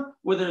Lebanon,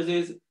 whether it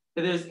is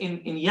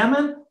in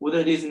Yemen, whether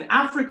it is in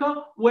Africa,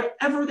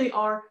 wherever they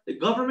are, the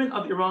government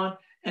of Iran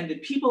and the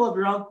people of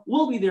Iran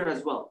will be there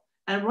as well.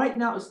 And right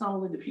now, it's not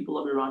only the people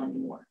of Iran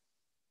anymore.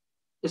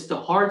 It's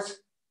the hearts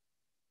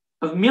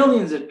of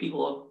millions of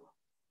people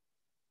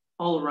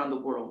all around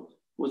the world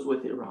was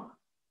with Iran.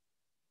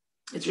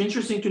 It's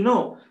interesting to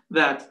know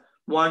that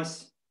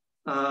once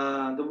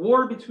the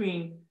war between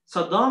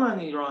Saddam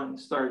and Iran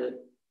started,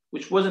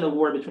 which wasn't a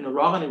war between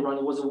Iraq and Iran,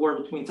 it was a war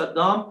between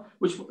Saddam,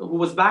 who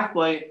was backed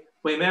by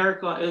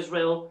America,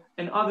 Israel,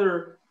 and other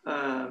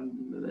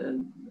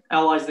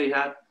allies they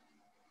had.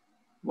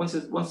 Once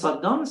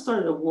Saddam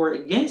started a war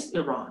against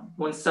Iran,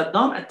 when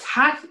Saddam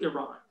attacked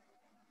Iran,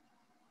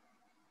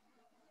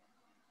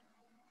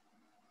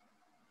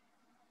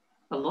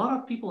 a lot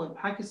of people in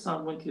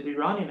Pakistan went to the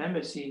Iranian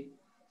embassy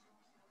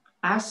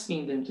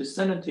asking them to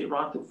send them to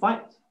Iran to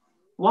fight.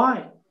 Why?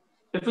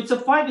 If it's a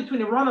fight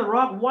between Iran and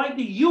Iraq, why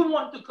do you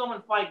want to come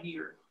and fight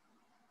here?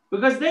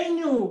 Because they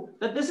knew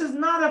that this is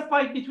not a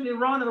fight between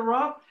Iran and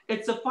Iraq,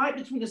 it's a fight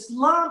between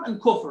Islam and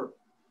Kufr.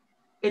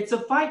 It's a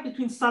fight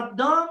between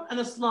Saddam and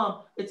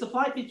Islam. It's a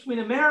fight between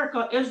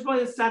America, Israel,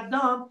 and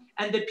Saddam,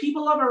 and the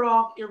people of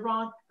Iraq,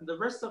 Iran, and the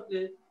rest of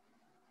the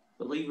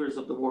believers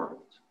of the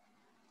world.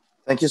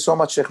 Thank you so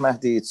much, Sheikh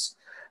Mahdi. It's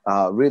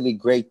really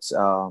great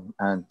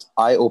and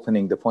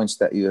eye-opening, the points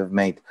that you have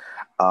made.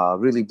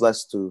 Really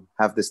blessed to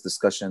have this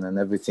discussion, and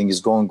everything is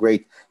going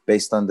great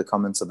based on the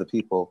comments of the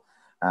people,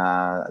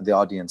 the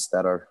audience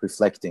that are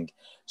reflecting.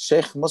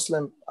 Sheikh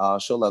Muslim,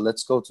 Chawla,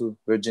 let's go to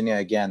Virginia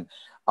again.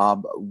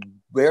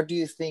 Where do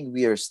you think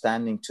we are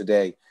standing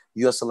today?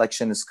 US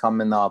election is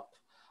coming up.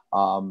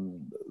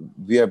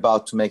 We are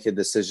about to make a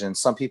decision.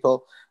 Some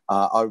people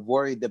are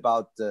worried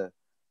about the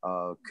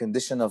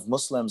condition of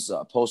Muslims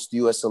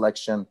post-US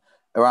election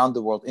around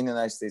the world, in the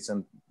United States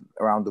and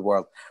around the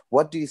world.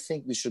 What do you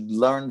think we should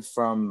learn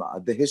from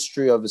the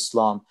history of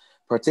Islam,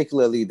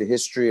 particularly the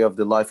history of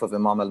the life of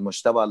Imam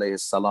al-Mujtaba alayhi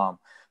salam,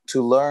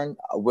 to learn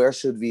where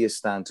should we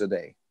stand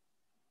today?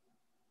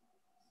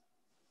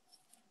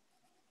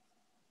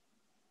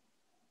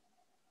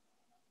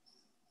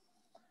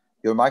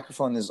 Your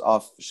microphone is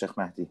off, Sheikh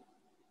Mahdi.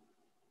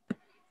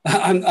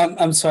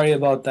 I'm sorry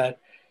about that.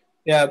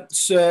 Yeah,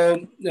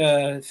 so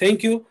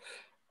thank you.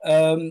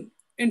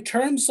 In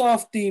terms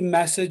of the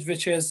message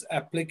which is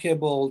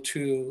applicable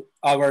to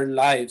our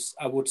lives,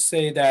 I would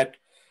say that,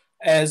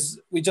 as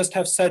we just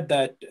have said,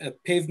 that a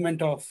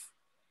pavement of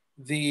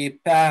the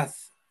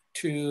path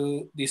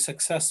to the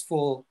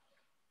successful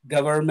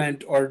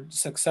government or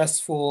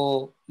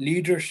successful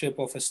leadership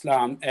of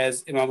Islam,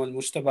 as Imam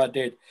al-Mujtaba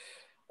did,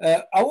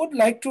 I would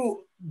like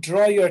to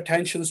draw your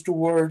attentions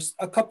towards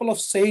a couple of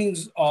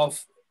sayings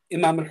of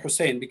Imam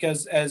al-Hussain,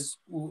 because as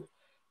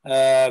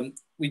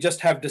we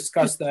just have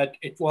discussed that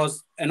it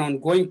was an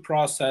ongoing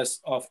process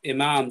of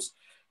Imams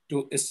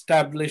to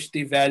establish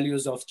the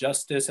values of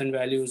justice and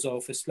values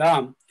of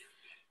Islam.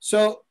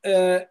 So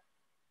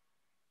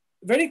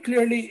very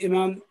clearly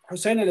Imam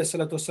Hussain alayhi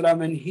salatu wasalam,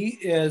 when he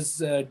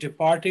is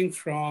departing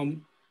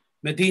from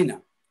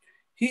Medina,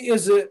 he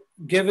is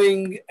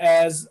giving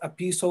as a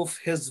piece of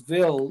his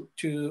will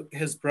to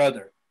his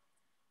brother.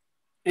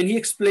 And he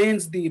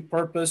explains the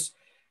purpose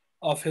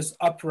of his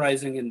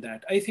uprising in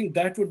that. I think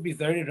that would be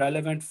very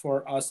relevant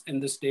for us in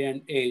this day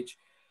and age,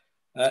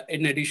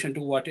 in addition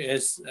to what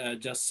is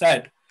just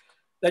said,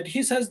 that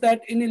he says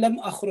that إِنِّي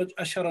لَمْ أَخْرُجْ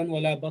أَشَرًا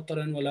وَلَا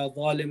بَطَرًا وَلَا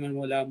ظَالِمًا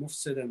وَلَا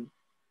مُفْسِدًا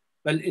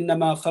بَلْ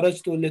إِنَّمَا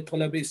خَرَجْتُ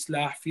لِطَلَبِ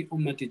إِصْلَاحِ فِي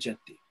أُمَّةِ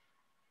جَدِّي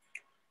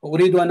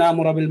وأريد أن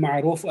آمر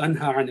بالمعروف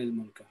وأنهى عن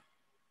المنكر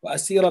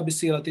وأسير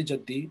بسيرة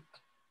جدي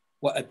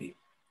وأبي.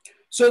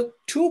 So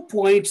 2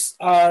 points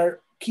are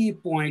key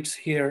points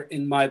here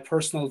in my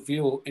personal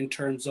view in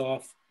terms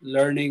of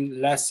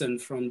learning lesson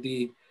from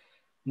the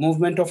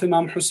movement of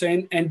Imam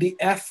Hussain and the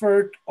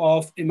effort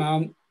of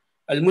Imam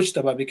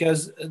al-Mujtaba,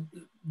 because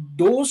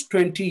those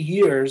 20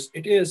 years,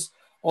 it is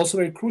also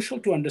very crucial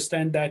to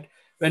understand that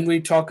when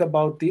we talk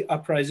about the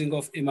uprising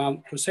of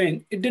Imam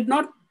Hussain, it did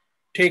not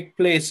take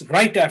place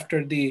right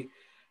after the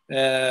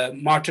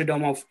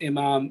martyrdom of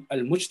Imam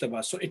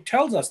al-Mujtaba. So it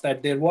tells us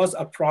that there was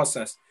a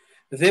process.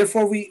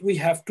 Therefore, we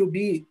have to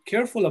be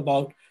careful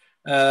about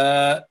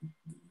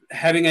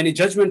having any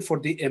judgment for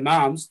the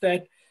Imams,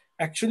 that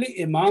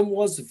actually Imam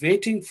was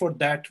waiting for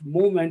that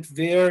moment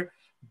where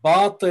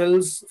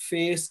Batil's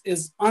face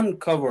is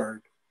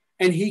uncovered.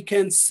 And he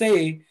can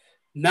say,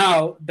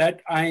 now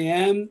that I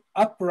am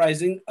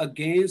uprising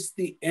against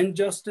the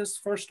injustice,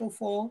 first of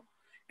all,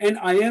 and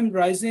I am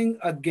rising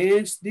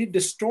against the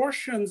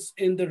distortions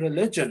in the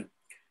religion.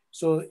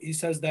 So he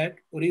says that,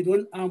 أُرِيدُ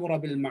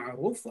الْأَمْرَ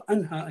بِالْمَعْرُوفِ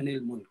وَأَنْهَى عَنِ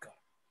الْمُنكَرِ.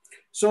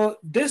 So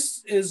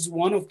this is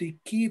one of the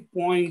key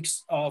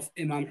points of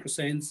Imam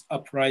Hussein's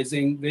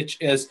uprising, which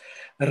is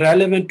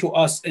relevant to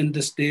us in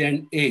this day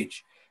and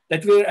age,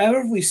 that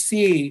wherever we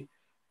see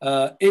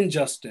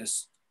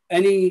injustice,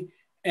 any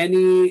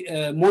any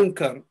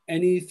munkar,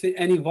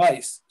 any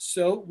vice.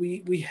 So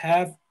we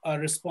have a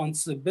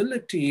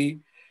responsibility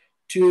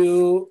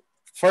to,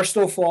 first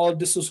of all,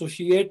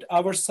 disassociate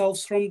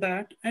ourselves from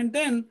that, and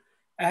then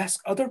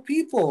ask other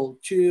people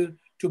to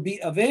be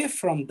away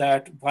from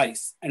that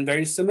vice. And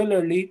very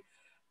similarly,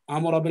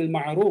 amr bil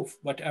ma'ruf,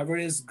 whatever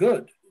is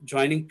good,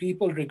 joining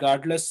people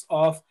regardless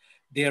of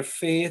their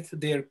faith,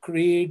 their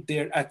creed,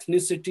 their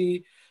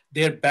ethnicity,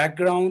 their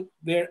background,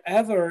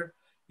 wherever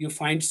you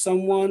find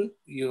someone,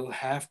 you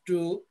have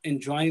to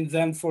enjoin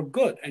them for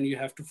good and you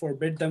have to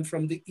forbid them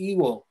from the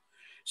evil.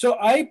 So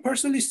I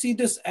personally see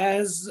this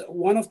as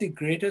one of the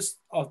greatest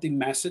of the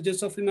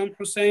messages of Imam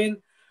Hussain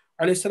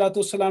alayhi salatu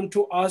wasalam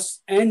to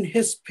us, and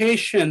his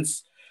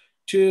patience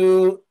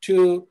to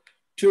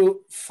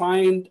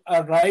find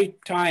a right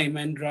time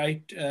and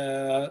right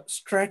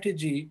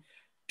strategy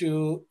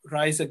to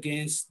rise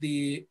against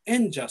the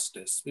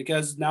injustice.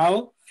 Because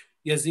now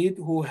Yazid,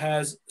 who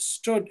has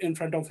stood in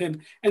front of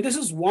him, and this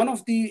is one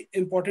of the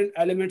important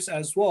elements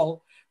as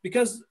well,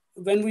 because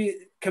when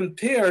we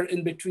compare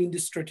in between the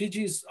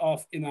strategies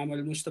of Imam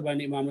al-Mujtaba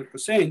and Imam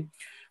al-Hussein,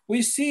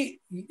 we see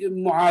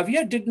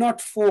Muawiyah did not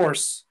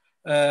force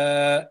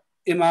Imam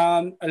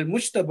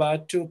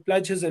al-Mujtaba to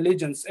pledge his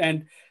allegiance.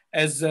 And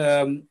as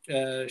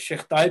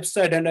Sheikh Taeb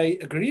said, and I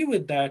agree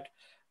with that,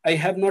 I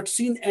have not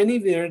seen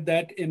anywhere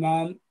that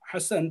Imam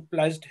Hassan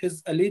pledged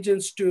his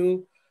allegiance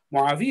to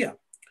Muawiyah.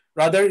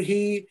 Rather,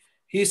 he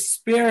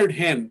spared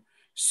him.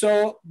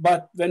 So,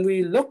 but when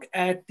we look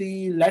at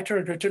the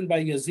letter written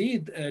by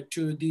Yazid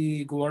to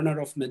the governor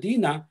of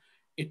Medina,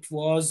 it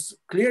was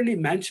clearly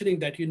mentioning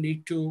that you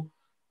need to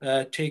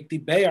take the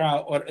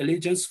bay'ah or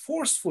allegiance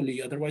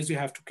forcefully, otherwise you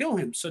have to kill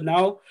him. So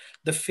now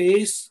the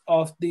face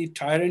of the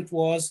tyrant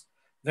was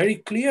very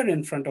clear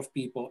in front of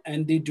people,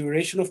 and the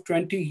duration of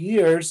 20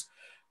 years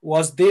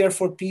was there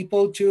for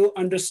people to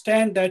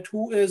understand that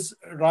who is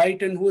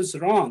right and who is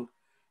wrong.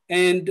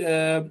 And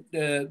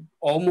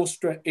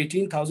almost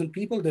 18,000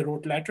 people, they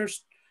wrote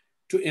letters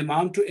to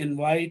Imam to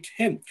invite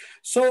him.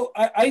 So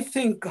I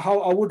think how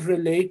I would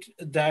relate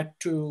that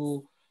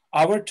to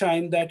our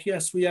time, that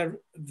yes, we are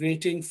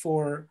waiting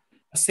for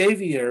a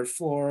savior,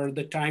 for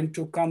the time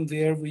to come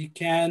where we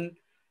can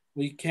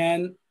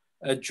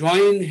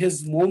join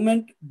his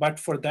movement. But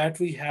for that,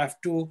 we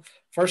have to,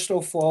 first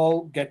of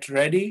all, get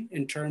ready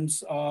in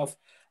terms of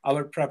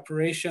our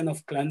preparation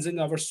of cleansing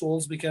our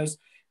souls, because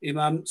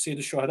Imam Sayyid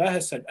al-Shuhada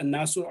has said,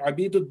 "An-nasu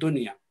abidud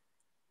dunya."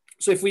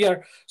 So if we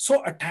are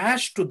so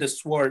attached to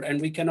this world and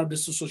we cannot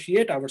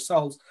disassociate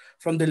ourselves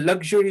from the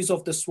luxuries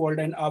of this world,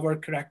 and our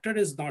character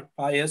is not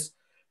pious,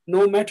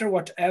 no matter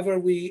whatever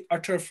we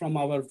utter from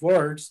our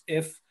words,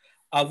 if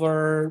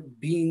our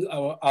being,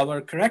 our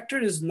character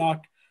is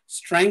not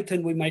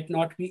strengthened, we might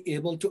not be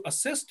able to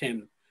assist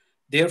him.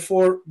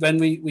 Therefore, when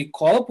we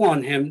call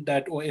upon him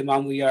that, "Oh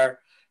Imam, we are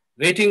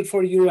waiting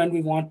for you and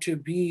we want to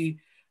be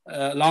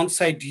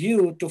alongside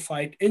you to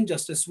fight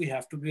injustice," we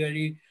have to be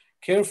very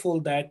careful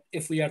that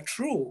if we are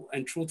true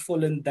and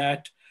truthful in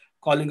that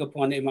calling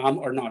upon Imam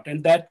or not.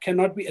 And that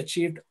cannot be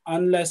achieved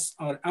unless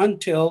or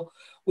until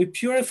we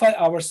purify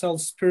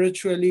ourselves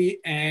spiritually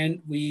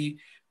and we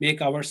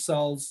make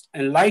ourselves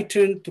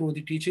enlightened through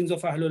the teachings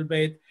of Ahlul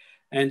Bayt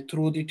and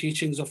through the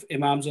teachings of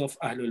Imams of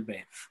Ahlul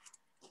Bayt.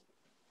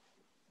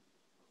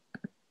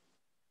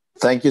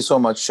 Thank you so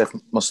much, Sheikh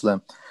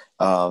Muslim.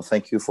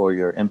 Thank you for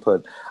your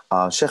input.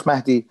 Sheikh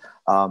Mahdi,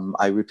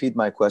 I repeat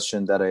my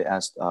question that I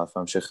asked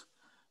from Sheikh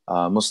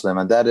Muslim,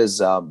 and that is,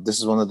 this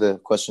is one of the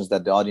questions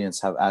that the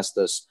audience have asked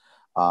us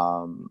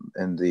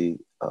in the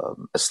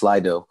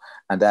Slido,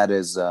 and that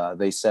is,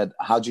 they said,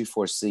 how do you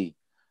foresee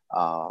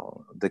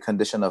the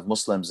condition of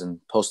Muslims in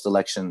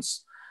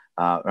post-elections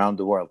around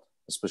the world,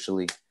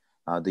 especially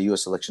the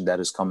US election that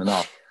is coming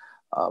up?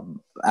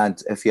 And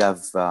if you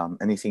have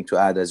anything to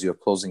add as your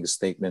closing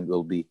statement,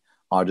 we'll be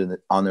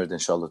honored,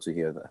 inshallah, to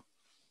hear that.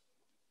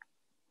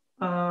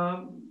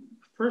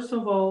 First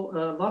of all,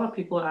 a lot of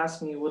people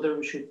ask me whether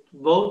we should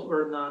vote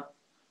or not.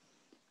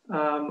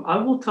 I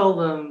will tell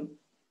them,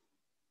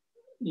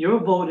 your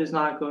vote is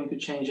not going to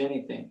change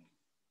anything.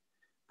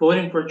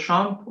 Voting for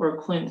Trump or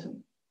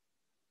Clinton,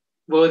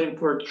 voting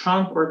for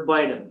Trump or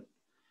Biden,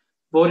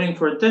 voting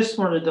for this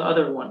one or the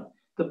other one.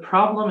 The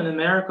problem in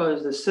America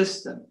is the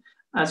system.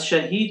 As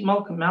Shaheed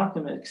Malcolm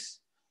X,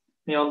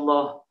 may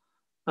Allah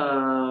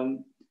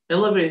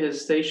elevate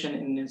his station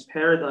in his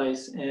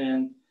paradise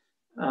and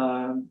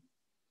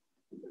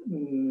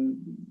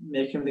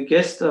make him the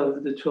guest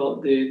of the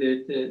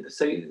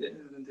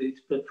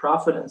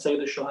Prophet and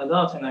Sayyid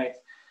al-Shuhada tonight.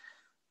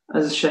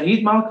 As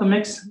Shaheed Malcolm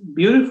X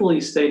beautifully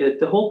stated,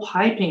 the whole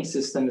piping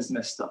system is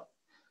messed up.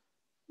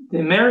 The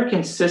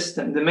American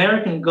system, the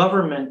American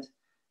government,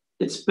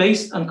 it's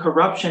based on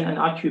corruption and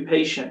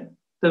occupation.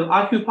 They've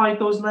occupied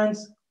those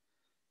lands,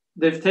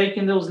 they've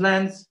taken those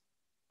lands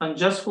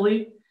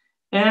unjustly,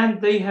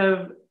 and they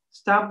have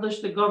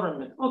established the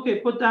government. Okay,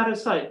 put that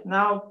aside.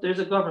 Now there's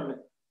a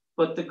government.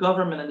 but the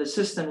government and the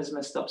system is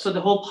messed up. So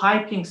the whole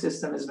piping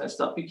system is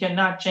messed up. You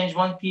cannot change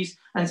one piece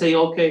and say,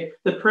 okay,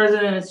 the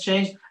president has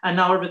changed and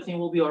now everything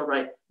will be all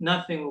right.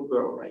 Nothing will be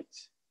all right.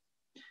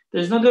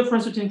 There's no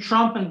difference between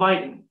Trump and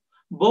Biden.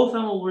 Both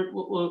of them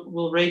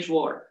will rage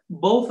war.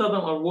 Both of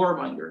them are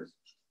warmongers.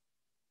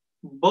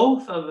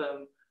 Both of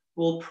them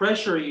will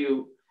pressure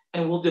you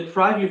and will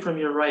deprive you from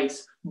your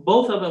rights.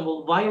 Both of them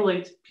will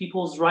violate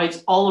people's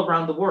rights all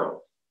around the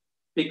world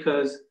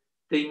because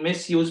they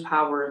misuse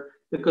power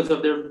because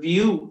of their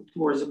view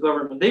towards the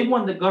government. They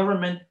want the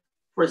government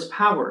for its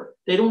power.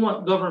 They don't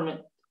want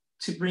government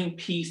to bring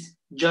peace,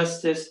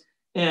 justice,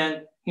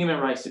 and human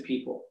rights to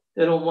people.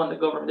 They don't want the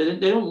government.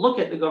 They don't look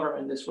at the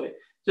government this way.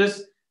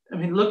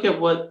 Look at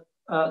what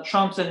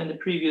Trump said in the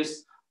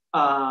previous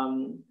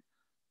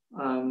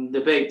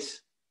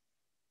debates.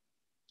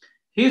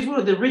 He's one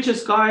of the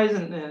richest guys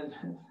in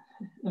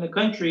the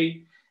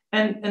country,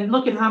 and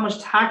look at how much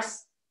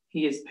tax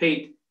he has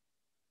paid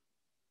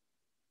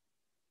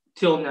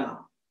till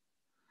now.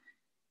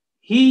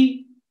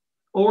 He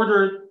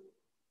ordered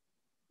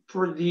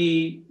for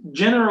the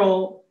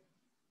general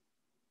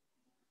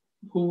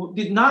who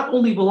did not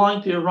only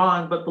belong to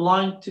Iran, but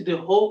belonged to the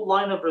whole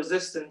line of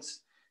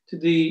resistance, to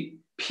the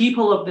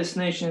people of this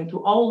nation,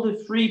 to all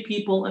the free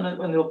people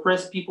and the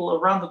oppressed people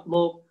around the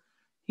globe.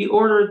 He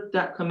ordered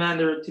that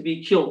commander to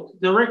be killed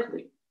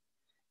directly.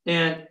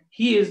 And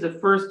he is the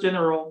first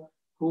general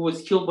who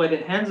was killed by the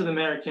hands of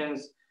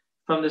Americans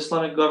from the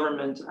Islamic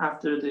government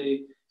after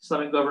the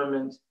Islamic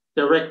government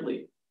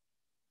directly.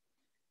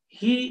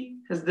 He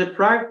has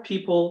deprived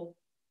people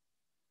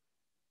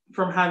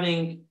from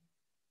having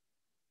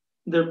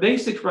their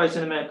basic rights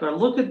in America.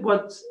 Look at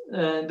what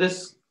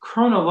this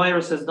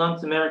coronavirus has done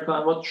to America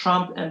and what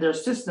Trump and their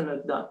system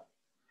have done.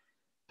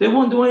 They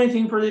won't do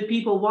anything for the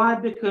people. Why?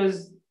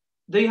 Because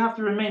they have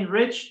to remain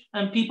rich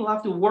and people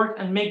have to work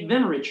and make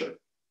them richer.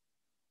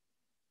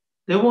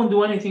 They won't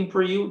do anything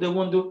for you. They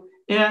won't do.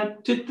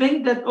 And to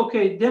think that,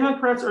 okay,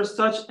 Democrats are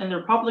such and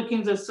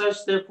Republicans are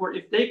such, therefore,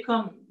 if they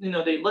come,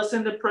 they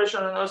lessen the pressure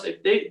on us.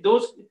 If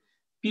those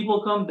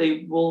people come,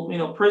 they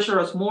will, pressure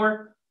us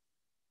more.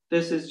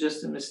 This is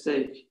just a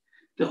mistake.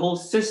 The whole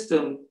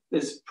system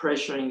is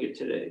pressuring you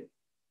today.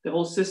 The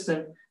whole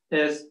system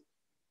is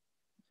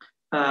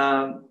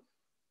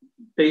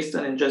based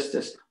on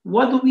injustice.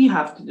 What do we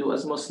have to do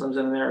as Muslims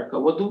in America?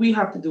 What do we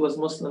have to do as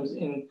Muslims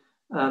in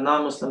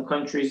non-Muslim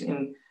countries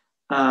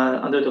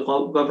under the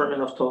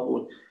government of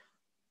Taeb?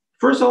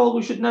 First of all,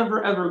 we should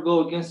never ever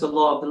go against the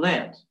law of the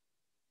land.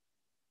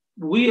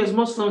 We as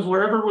Muslims,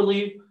 wherever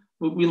we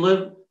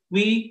live,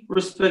 we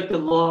respect the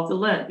law of the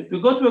land. If we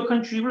go to a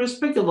country, we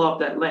respect the law of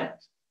that land.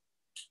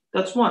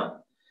 That's one.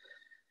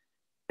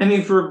 And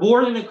if we're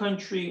born in a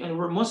country and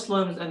we're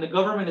Muslims and the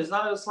government is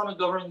not an Islamic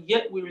government,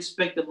 yet we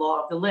respect the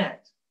law of the land.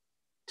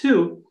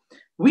 Two,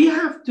 we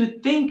have to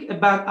think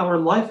about our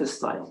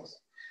lifestyles.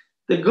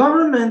 The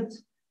government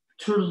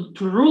to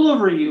rule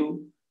over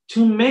you,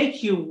 to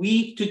make you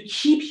weak, to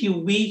keep you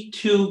weak,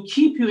 to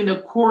keep you in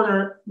a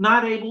corner,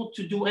 not able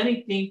to do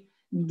anything,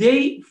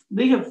 they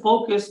have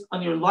focused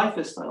on your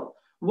lifestyle.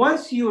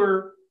 Once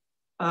you're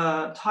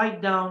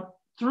tied down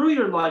through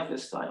your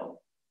lifestyle,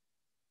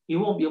 you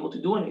won't be able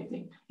to do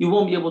anything. You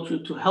won't be able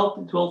to help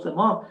the 12th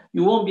Imam.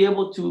 You won't be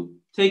able to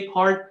take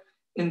part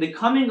in the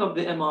coming of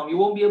the Imam. You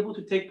won't be able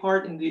to take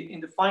part in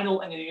the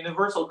final and the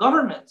universal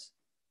government.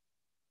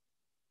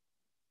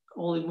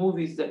 All the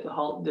movies that the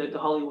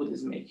Hollywood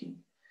is making,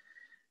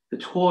 the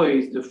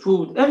toys, the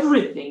food,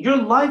 everything, your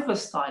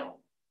lifestyle.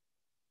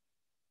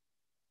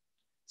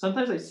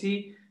 Sometimes I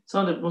see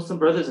some of the Muslim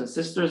brothers and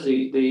sisters,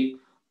 they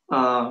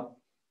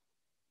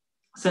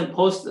send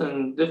posts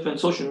on different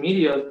social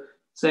media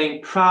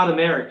saying, proud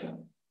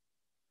American.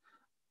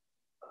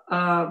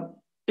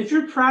 If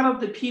you're proud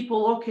of the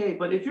people, okay,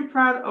 but if you're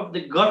proud of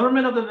the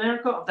government of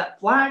America, of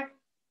that flag,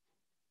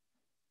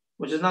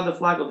 which is not the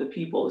flag of the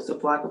people, it's the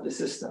flag of the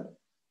system.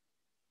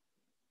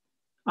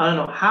 I don't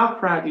know how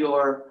proud you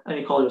are and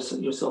you call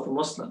yourself a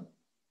Muslim.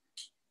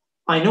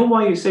 I know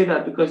why you say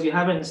that, because you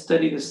haven't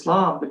studied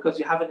Islam, because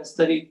you haven't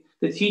studied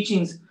the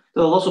teachings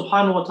that Allah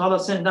subhanahu wa ta'ala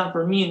sent down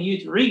for me and you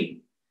to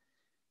read,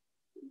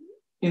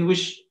 in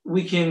which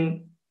we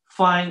can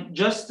find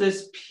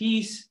justice,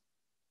 peace,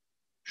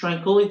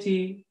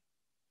 tranquility,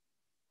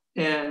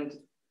 and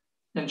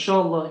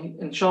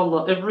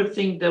inshallah,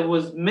 everything that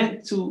was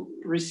meant to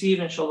receive,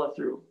 inshallah,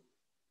 through.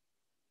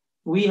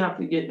 We have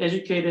to get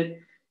educated,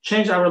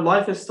 change our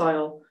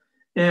lifestyle,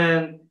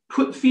 and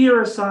put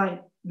fear aside.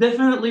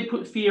 Definitely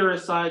put fear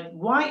aside.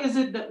 Why is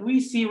it that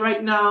we see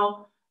right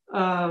now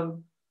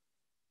the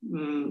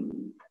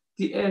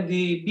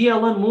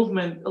BLM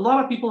movement? A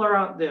lot of people are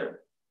out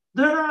there.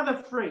 They're not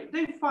afraid.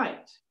 They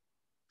fight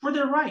for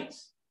their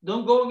rights.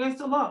 Don't go against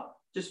the law.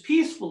 Just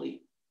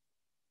peacefully.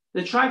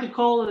 They try to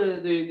call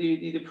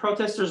the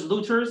protesters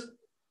looters,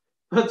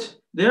 but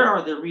they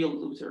are the real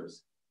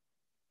looters.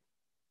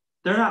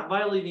 They're not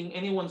violating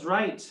anyone's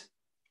rights.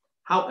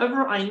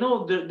 However, I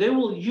know they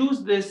will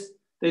use this.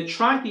 They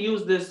try to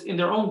use this in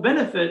their own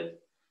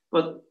benefit,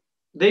 but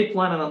they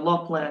plan on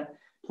Allah plan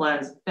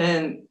plans,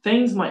 and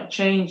things might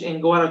change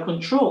and go out of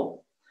control.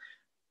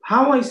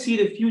 How I see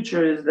the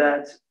future is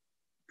that,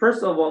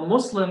 first of all,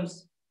 Muslims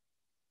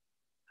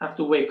have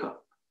to wake up,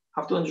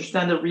 have to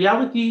understand the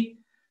reality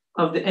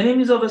of the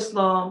enemies of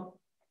Islam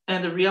and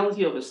the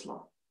reality of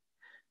Islam.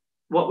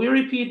 What we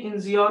repeat in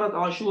Ziyarat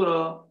Ashura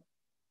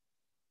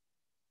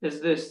is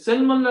this: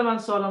 Silmun liman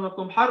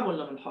salamakum, harbun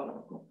liman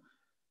haramakum.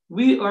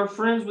 We are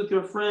friends with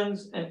your friends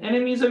and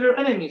enemies of your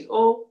enemies.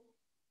 Oh,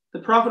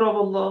 the Prophet of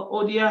Allah,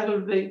 oh the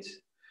Ahlul Bayt,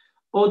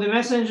 oh the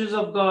messengers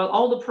of God,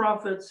 all the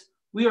prophets,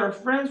 we are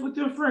friends with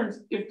your friends.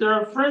 If there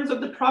are friends of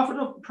the Prophet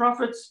of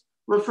prophets,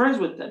 we're friends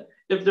with them.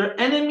 If they're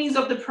enemies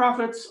of the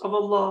prophets of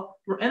Allah,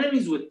 we're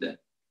enemies with them.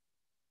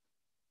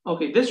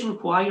 Okay, this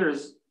requires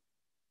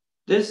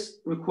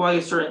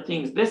certain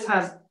things. This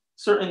has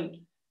certain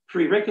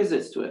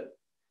prerequisites to it.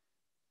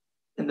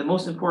 And the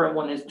most important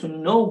one is to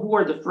know who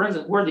are the friends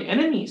and who are the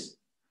enemies.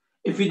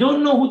 If you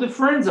don't know who the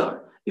friends are,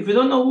 if you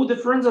don't know who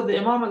the friends of the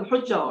Imam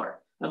al-Hujjah are,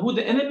 and who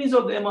the enemies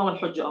of the Imam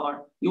al-Hujjah are,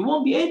 you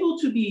won't be able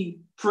to be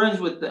friends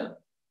with them.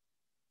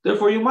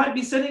 Therefore, you might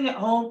be sitting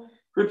at home,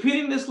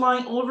 repeating this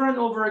line over and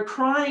over,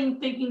 crying,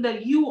 thinking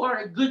that you are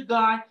a good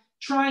guy,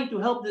 trying to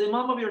help the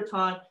Imam of your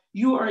time.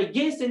 You are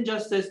against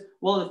injustice.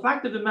 Well, the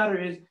fact of the matter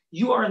is,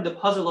 you are in the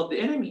puzzle of the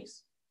enemies.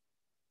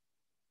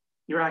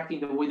 You're acting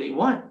the way they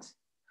want.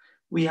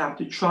 We have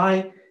to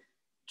try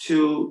to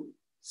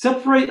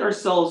separate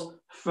ourselves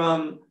from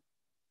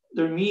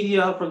the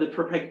media, from the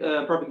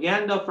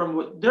propaganda, from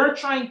what they're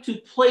trying to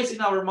place in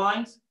our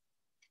minds.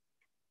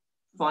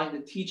 Find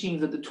the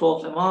teachings of the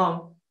 12th Imam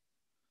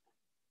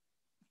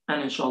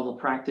and inshallah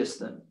practice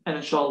them. And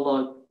inshallah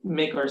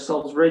make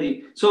ourselves ready.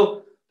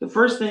 So the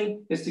first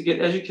thing is to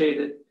get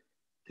educated,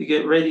 to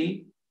get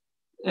ready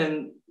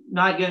and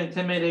not get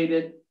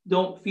intimidated.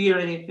 Don't fear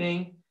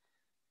anything.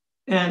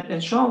 And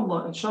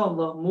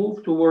inshallah,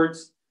 move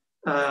towards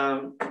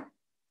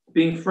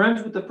being friends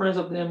with the friends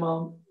of the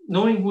Imam,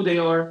 knowing who they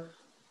are,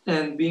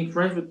 and being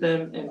friends with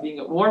them, and being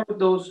at war with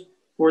those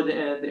who are the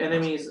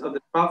enemies of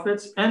the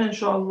prophets. And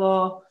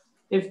inshallah,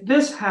 if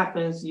this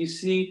happens, you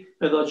see,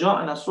 if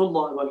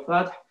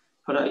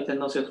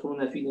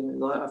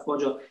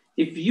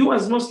you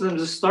as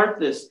Muslims start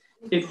this,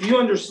 if you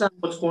understand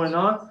what's going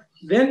on,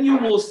 then you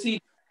will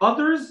see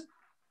others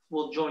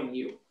will join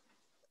you.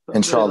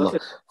 Inshallah.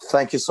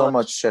 Thank you so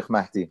much, Sheikh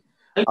Mahdi.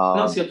 They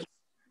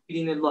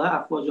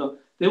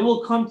will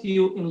come to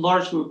you in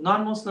large group.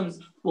 Non-Muslims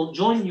will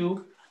join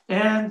you,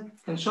 and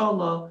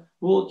inshallah,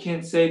 we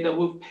can say that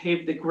we've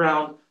paved the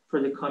ground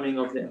for the coming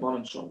of the Imam,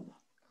 inshallah.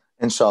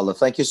 Inshallah.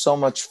 Thank you so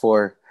much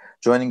for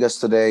joining us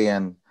today.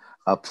 And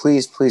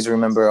please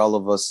remember, all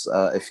of us,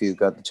 if you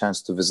got the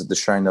chance to visit the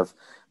shrine of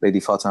Lady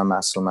Fatima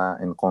Masuma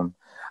in Qom.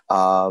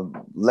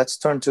 Let's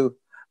turn to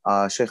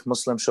Sheikh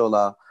Muslim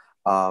Chawla.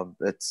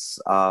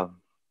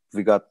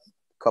 We got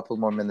a couple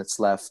more minutes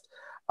left.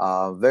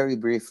 Very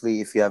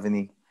briefly, if you have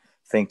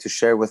anything to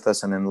share with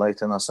us and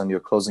enlighten us on your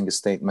closing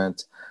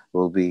statement,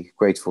 we'll be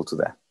grateful to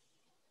that.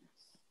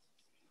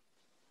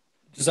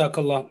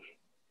 Jazakallah.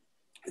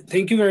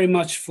 Thank you very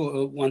much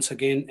for once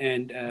again.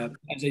 And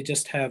as I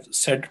just have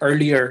said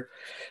earlier,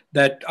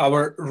 that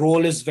our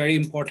role is very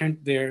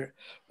important there.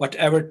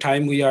 Whatever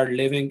time we are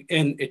living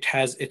in, it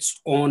has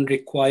its own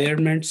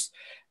requirements.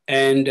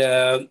 And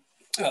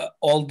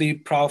all the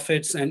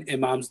prophets and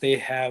imams, they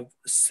have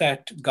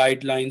set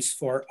guidelines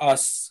for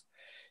us.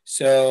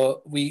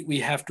 So we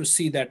have to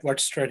see that what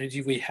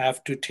strategy we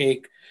have to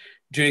take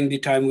during the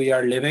time we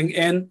are living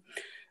in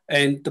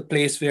and the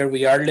place where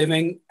we are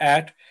living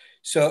at.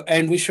 So,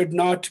 and we should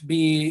not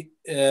be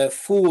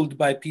fooled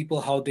by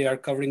people, how they are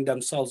covering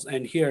themselves.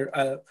 And here,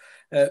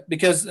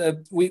 because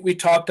we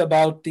talked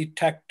about the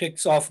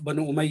tactics of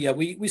Banu Umayyah,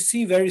 we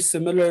see very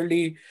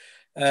similarly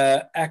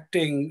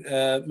acting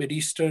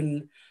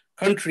Mideastern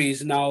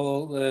countries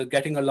now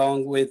getting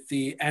along with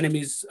the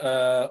enemies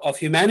of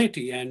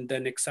humanity and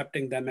then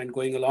accepting them and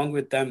going along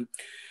with them.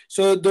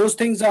 So those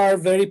things are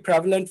very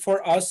prevalent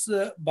for us,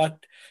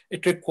 but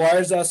it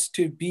requires us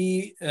to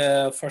be,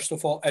 first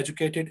of all,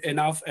 educated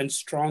enough and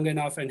strong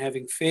enough and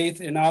having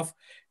faith enough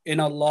in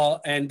Allah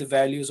and the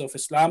values of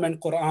Islam and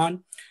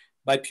Quran,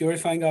 by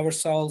purifying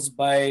ourselves,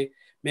 by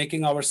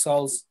making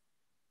ourselves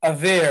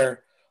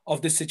aware of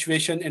the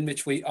situation in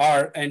which we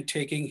are and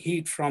taking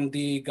heed from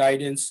the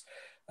guidance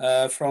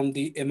from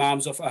the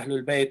Imams of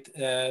Ahlul Bayt,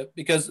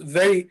 because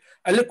very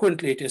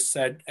eloquently it is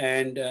said,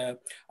 and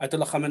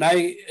Ayatollah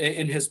Khamenei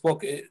in his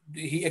book,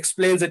 he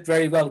explains it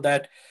very well,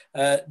 that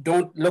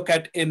don't look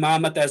at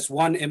imamat as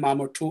one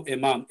imam or two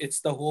imam. It's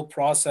the whole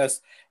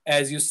process,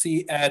 as you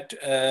see at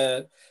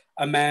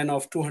a man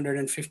of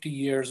 250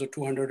 years or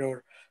 200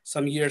 or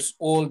some years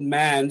old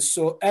man.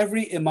 So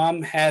every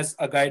imam has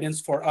a guidance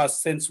for us,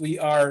 since we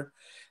are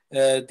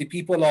the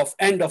people of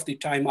end of the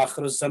time,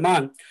 Akhir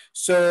al-Zaman.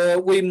 So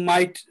we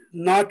might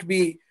not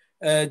be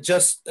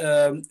just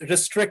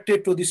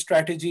restricted to the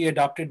strategy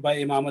adopted by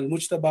Imam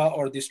al-Mujtaba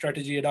or the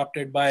strategy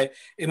adopted by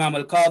Imam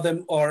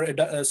al-Qadhim or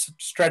a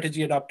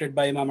strategy adopted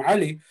by Imam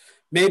Ali,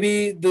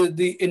 maybe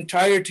the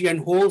entirety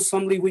and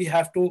wholesomely we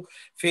have to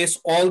face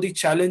all the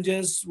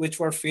challenges which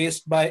were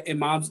faced by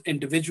imams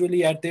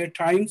individually at their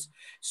times.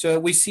 So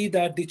we see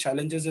that the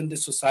challenges in the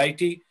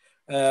society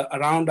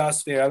around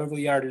us, wherever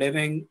we are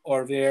living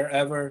or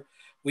wherever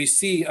we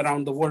see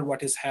around the world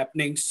what is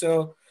happening.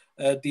 So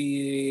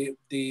the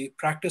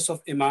practice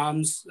of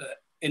imams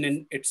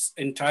in its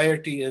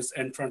entirety is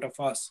in front of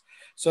us.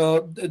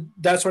 So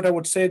that's what I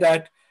would say,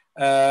 that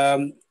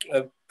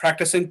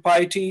practicing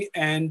piety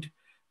and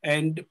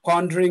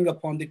pondering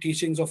upon the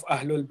teachings of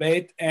Ahlul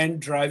Bayt and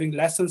driving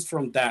lessons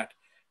from that,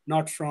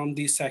 not from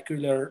the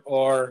secular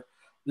or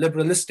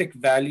liberalistic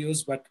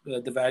values, but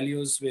the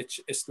values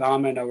which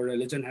Islam and our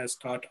religion has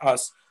taught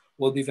us,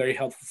 will be very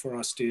helpful for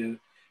us to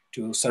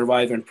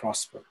survive and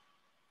prosper.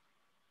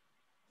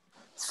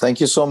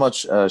 Thank you so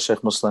much,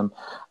 Sheikh Muslim.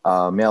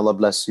 May Allah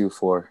bless you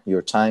for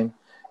your time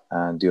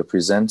and your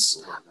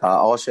presence.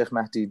 Sheikh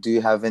Mahdi, do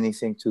you have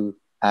anything to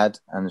add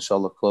and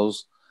inshallah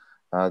close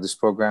this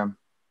program?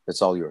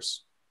 It's all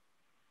yours.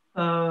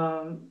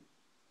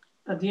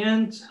 At the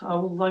end, I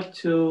would like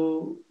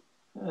to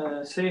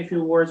say a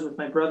few words with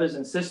my brothers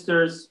and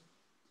sisters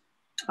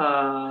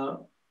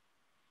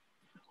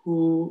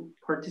who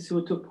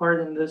took part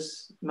in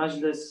this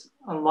majlis,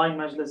 online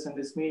majlis, in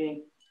this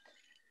meeting,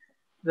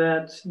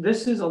 that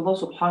this is Allah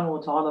subhanahu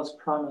wa ta'ala's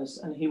promise,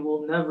 and He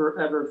will never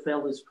ever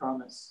fail His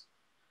promise.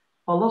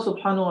 Allah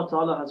subhanahu wa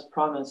ta'ala has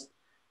promised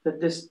that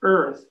this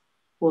earth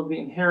will be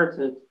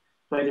inherited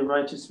by the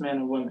righteous men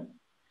and women.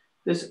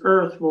 This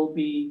earth will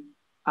be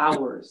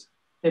ours.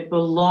 It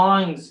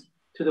belongs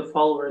to the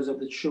followers of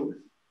the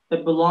truth.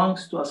 It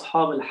belongs to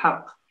Ashab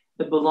al-Haq.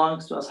 It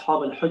belongs to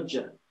Ashab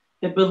al-Hujjah.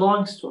 It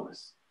belongs to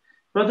us.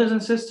 Brothers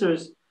and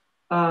sisters,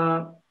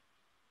 ad-dunya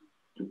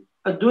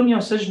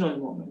sijnul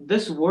mu'min.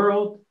 This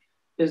world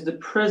is the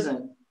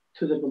prison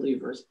to the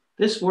believers.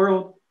 This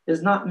world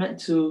is not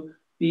meant to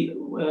be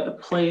a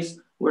place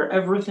where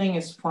everything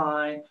is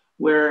fine,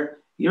 where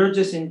you're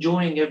just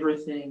enjoying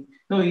everything.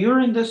 No, you're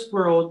in this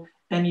world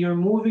and you're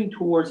moving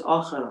towards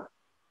akhirah.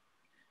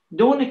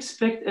 Don't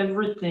expect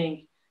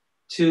everything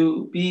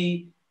to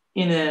be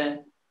in a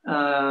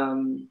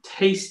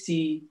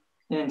tasty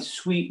and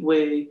sweet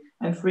way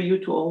and for you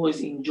to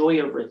always enjoy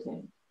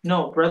everything.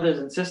 No, brothers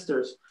and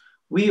sisters,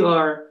 we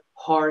are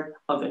part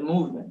of a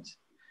movement.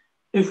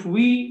 If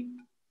we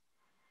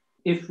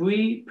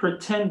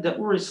pretend that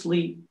we're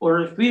asleep,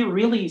 or if we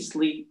really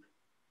sleep,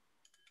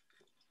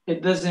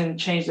 it doesn't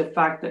change the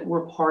fact that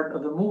we're part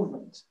of a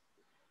movement.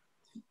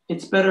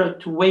 It's better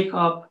to wake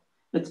up.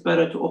 It's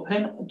better to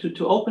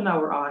open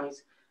our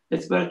eyes.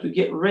 It's better to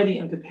get ready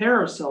and prepare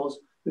ourselves,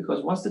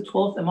 because once the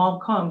 12th Imam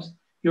comes,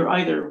 you're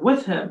either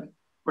with him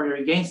or you're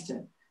against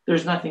him.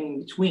 There's nothing in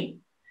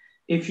between.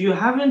 If you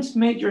haven't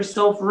made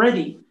yourself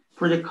ready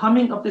for the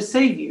coming of the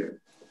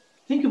Savior,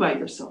 think about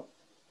yourself.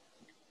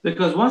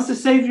 Because once the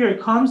Savior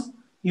comes,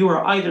 you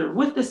are either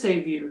with the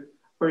Savior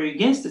or you're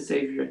against the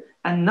Savior,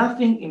 and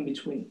nothing in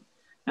between.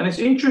 And it's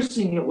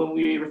interesting that when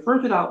we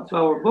refer to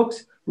our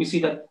books, we see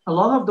that a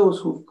lot of those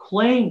who have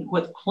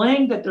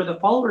claimed that they're the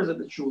followers of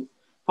the truth,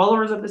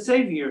 followers of the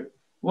Savior,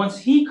 once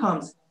he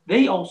comes,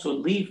 they also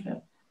leave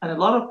him. And a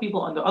lot of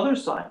people on the other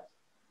side,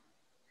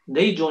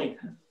 they join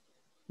him.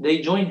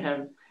 They join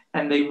him,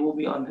 and they will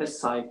be on his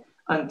side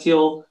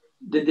until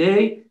the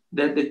day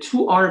that the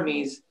two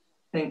armies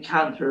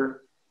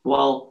encounter,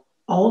 while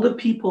all the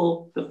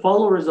people, the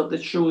followers of the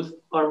truth,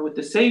 are with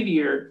the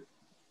Savior,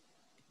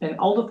 and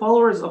all the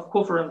followers of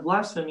kufr and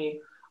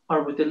blasphemy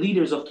are with the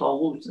leaders of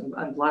taghut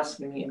and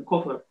blasphemy and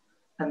kufr.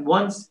 And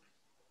once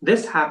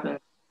this happens,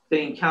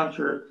 they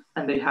encounter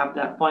and they have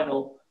that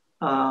final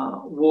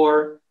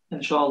war,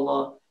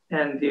 inshallah,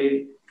 and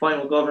the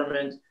final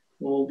government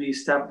will be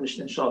established,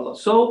 inshallah.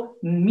 So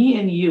me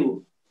and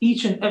you,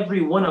 each and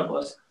every one of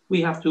us,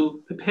 we have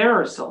to prepare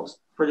ourselves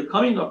for the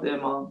coming of the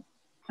Imam.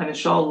 And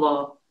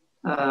inshallah,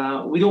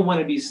 we don't want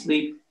to be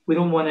asleep. We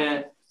don't want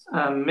to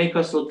make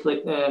ourselves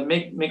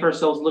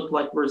look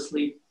like we're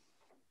asleep.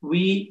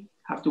 We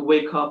have to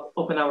wake up,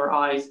 open our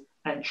eyes,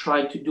 and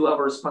try to do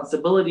our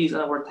responsibilities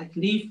and our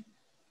taklif,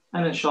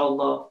 and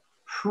inshallah,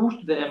 prove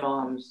to the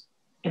Imams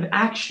in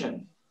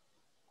action,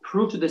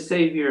 prove to the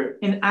Savior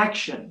in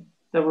action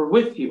that we're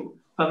with you.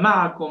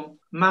 فَمَعَكُمْ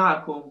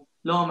مَعَكُمْ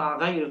لَا مَعَ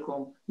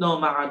غَيْرِكُمْ لَا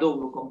مَعَ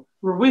عَدُوِّكُمْ.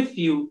 We're with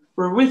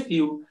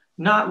you,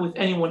 not with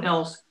anyone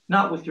else,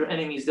 not with your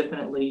enemies,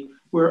 definitely.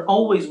 We're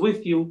always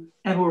with you,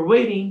 and we're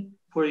waiting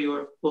for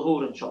your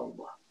zuhur,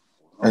 inshallah.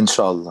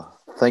 Inshallah.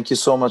 Thank you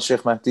so much,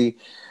 Sheikh Mahdi.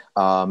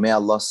 May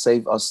Allah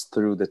save us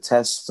through the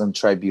tests and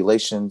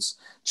tribulations,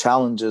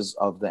 challenges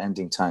of the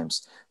ending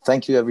times.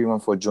 Thank you everyone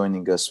for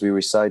joining us. We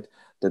recite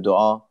the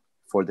dua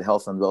for the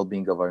health and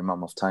well-being of our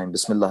Imam of time.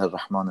 Bismillah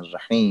ar-Rahman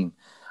ar-Rahim.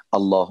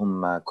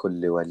 Allahumma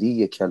kulli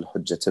waliyika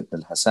al-Hujjat ibn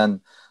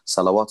al-Hassan.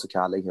 Salawatuka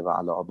alayhi wa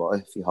ala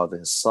aba'ih fi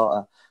hadhihi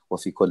as-sa'a wa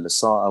fi kulli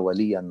sa'a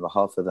waliyan wa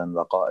hafidhan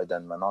wa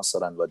qa'idan wa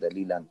nasiran wa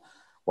dalilan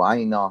wa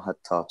ayna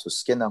hatta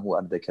tuskinahu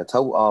ardaka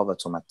taw'a wa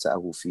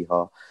tumatta'ahu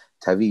fiha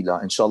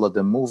Tawila. Inshallah,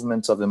 the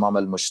movements of Imam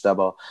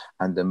al-Mushtaba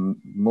and the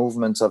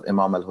movements of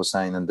Imam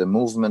al-Hussain and the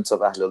movements of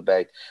Ahlul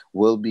Bayt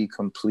will be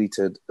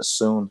completed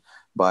soon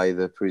by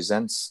the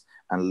presence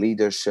and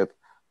leadership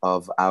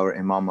of our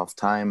Imam of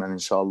time. And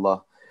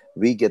inshallah,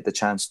 we get the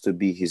chance to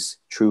be his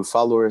true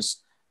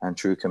followers and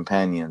true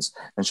companions.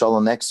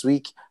 Inshallah, next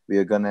week, we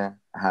are going to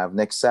have,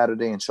 next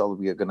Saturday, inshallah,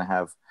 we are going to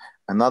have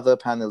another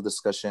panel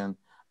discussion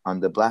on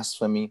the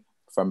blasphemy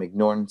from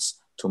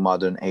ignorance to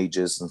modern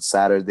ages on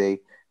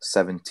Saturday,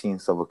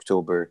 17th of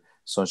October.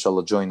 So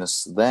inshallah, join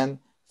us then.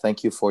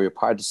 Thank you for your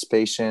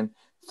participation.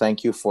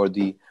 Thank you for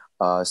the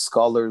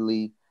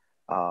scholarly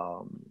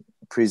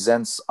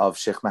presence of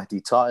Sheikh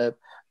Mahdi Taeb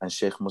and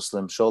Sheikh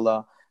Muslim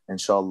Chawla.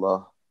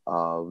 Inshallah,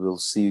 we'll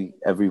see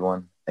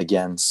everyone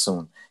again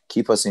soon.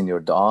 Keep us in your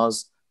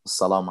du'as.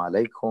 Assalamu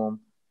alaikum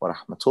wa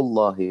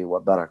rahmatullahi wa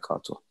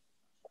barakatuh.